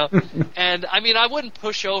 you know? And, I mean, I wouldn't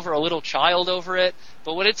push over a little child over it,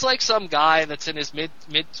 but when it's like some guy that's in his mid,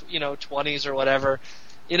 you know, 20s or whatever,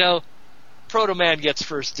 you know, Proto Man gets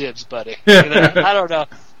first dibs, buddy. You know? I don't know.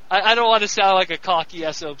 I don't want to sound like a cocky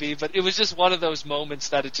SOB, but it was just one of those moments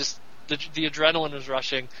that it just, the adrenaline was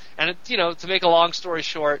rushing. And, you know, to make a long story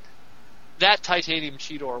short, that titanium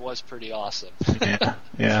Cheetor was pretty awesome.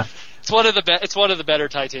 Yeah. It's one of the better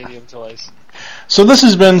titanium toys. So this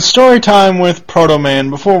has been Story Time with Proto Man.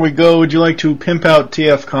 Before we go, would you like to pimp out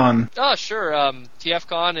TFCon? Oh, sure.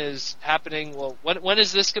 TFCon is happening. Well, when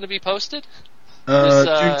is this going to be posted? June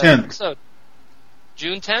 10th. Episode?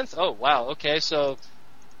 June 10th? Oh, wow. Okay, so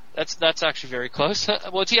that's actually very close.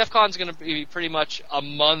 Well, TFCon is going to be pretty much a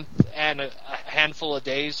month and a handful of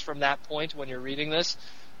days from that point when you're reading this.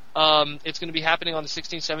 It's going to be happening on the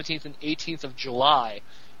 16th, 17th, and 18th of July.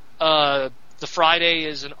 The Friday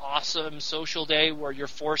is an awesome social day where you're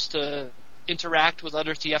forced to interact with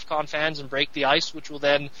other TFCon fans and break the ice, which will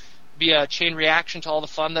then be a chain reaction to all the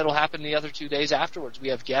fun that'll happen the other 2 days afterwards. We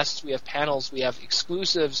have guests, we have panels, we have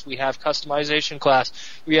exclusives, we have customization class,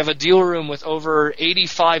 we have a deal room with over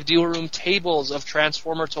 85 deal room tables of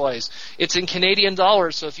Transformer toys. It's in Canadian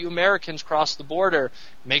dollars, so if you Americans cross the border,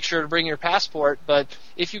 make sure to bring your passport, but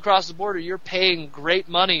if you cross the border, you're paying great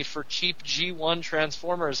money for cheap G1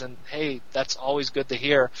 Transformers, and hey, that's always good to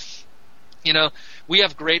hear. You know, we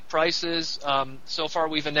have great prices. So far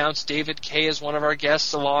we've announced David Kaye as one of our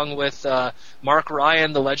guests, along with Mark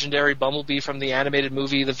Ryan, the legendary Bumblebee from the animated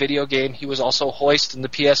movie, the video game. He was also Hoist in the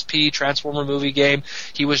PSP Transformer movie game.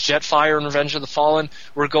 He was Jetfire in Revenge of the Fallen.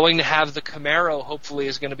 We're going to have the Camaro, hopefully,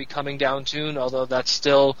 is going to be coming down soon, although that's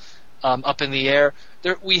still up in the air.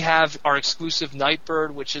 We have our exclusive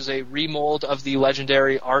Nightbird, which is a remold of the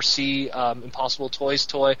legendary RC Impossible Toys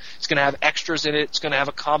toy. It's going to have extras in it. It's going to have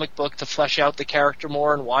a comic book to flesh out the character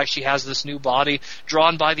more and why she has this new body,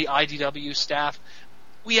 drawn by the IDW staff.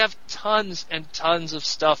 We have tons and tons of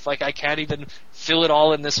stuff. Like, I can't even fill it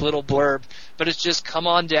all in this little blurb. But it's just come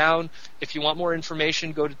on down. If you want more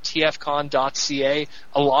information, go to tfcon.ca.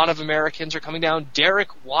 A lot of Americans are coming down. Derek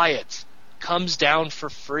Wyatt comes down for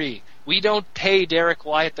free. We don't pay Derek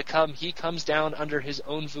Wyatt to come. He comes down under his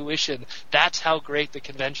own volition. That's how great the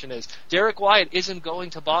convention is. Derek Wyatt isn't going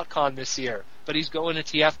to BotCon this year, but he's going to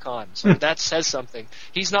TFCon. So that says something.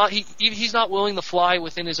 He's not willing to fly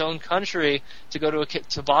within his own country to go to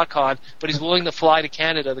BotCon, but he's willing to fly to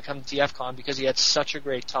Canada to come to TFCon because he had such a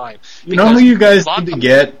great time. You know who you guys need to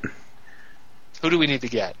get? Who do we need to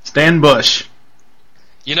get? Stan Bush.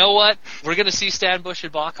 You know what? We're going to see Stan Bush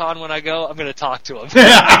at BotCon when I go. I'm going to talk to him.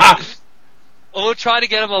 We'll try to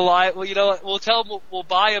get him a live. Well, you know what? We'll tell him we'll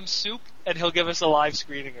buy him soup, and he'll give us a live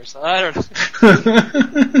screening or something. I don't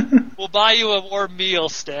know. We'll buy you a warm meal,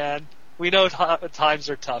 Stan. We know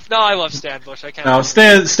times are tough. No, I love Stan Bush. I can't. No,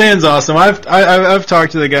 Stan's awesome. I've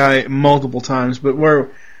talked to the guy multiple times, but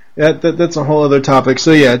that's a whole other topic.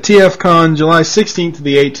 So yeah, TFCon, July 16th to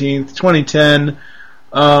the 18th, 2010.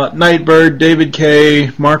 Nightbird, David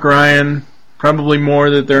K, Mark Ryan. Probably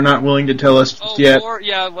more that they're not willing to tell us yet. More,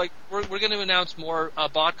 yeah, like we're going to announce more.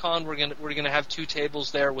 BotCon, we're going to have 2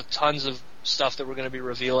 tables there with tons of stuff that we're going to be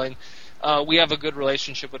revealing. We have a good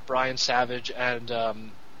relationship with Brian Savage, and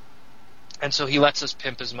so he lets us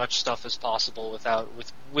pimp as much stuff as possible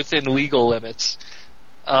within legal limits.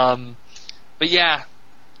 But yeah,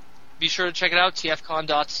 be sure to check it out,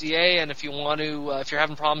 tfcon.ca, and if you want to, if you're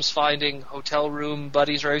having problems finding hotel room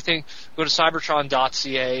buddies or everything, go to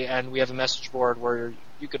cybertron.ca, and we have a message board where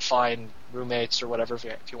you could find roommates or whatever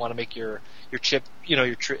if you want to make your trip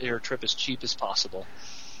as cheap as possible.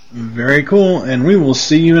 Very cool, and we will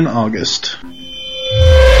see you in August.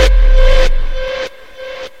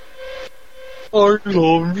 I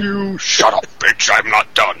love you. Shut up, bitch, I'm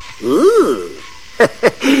not done. Ooh.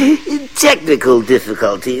 Technical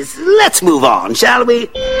difficulties. Let's move on, shall we?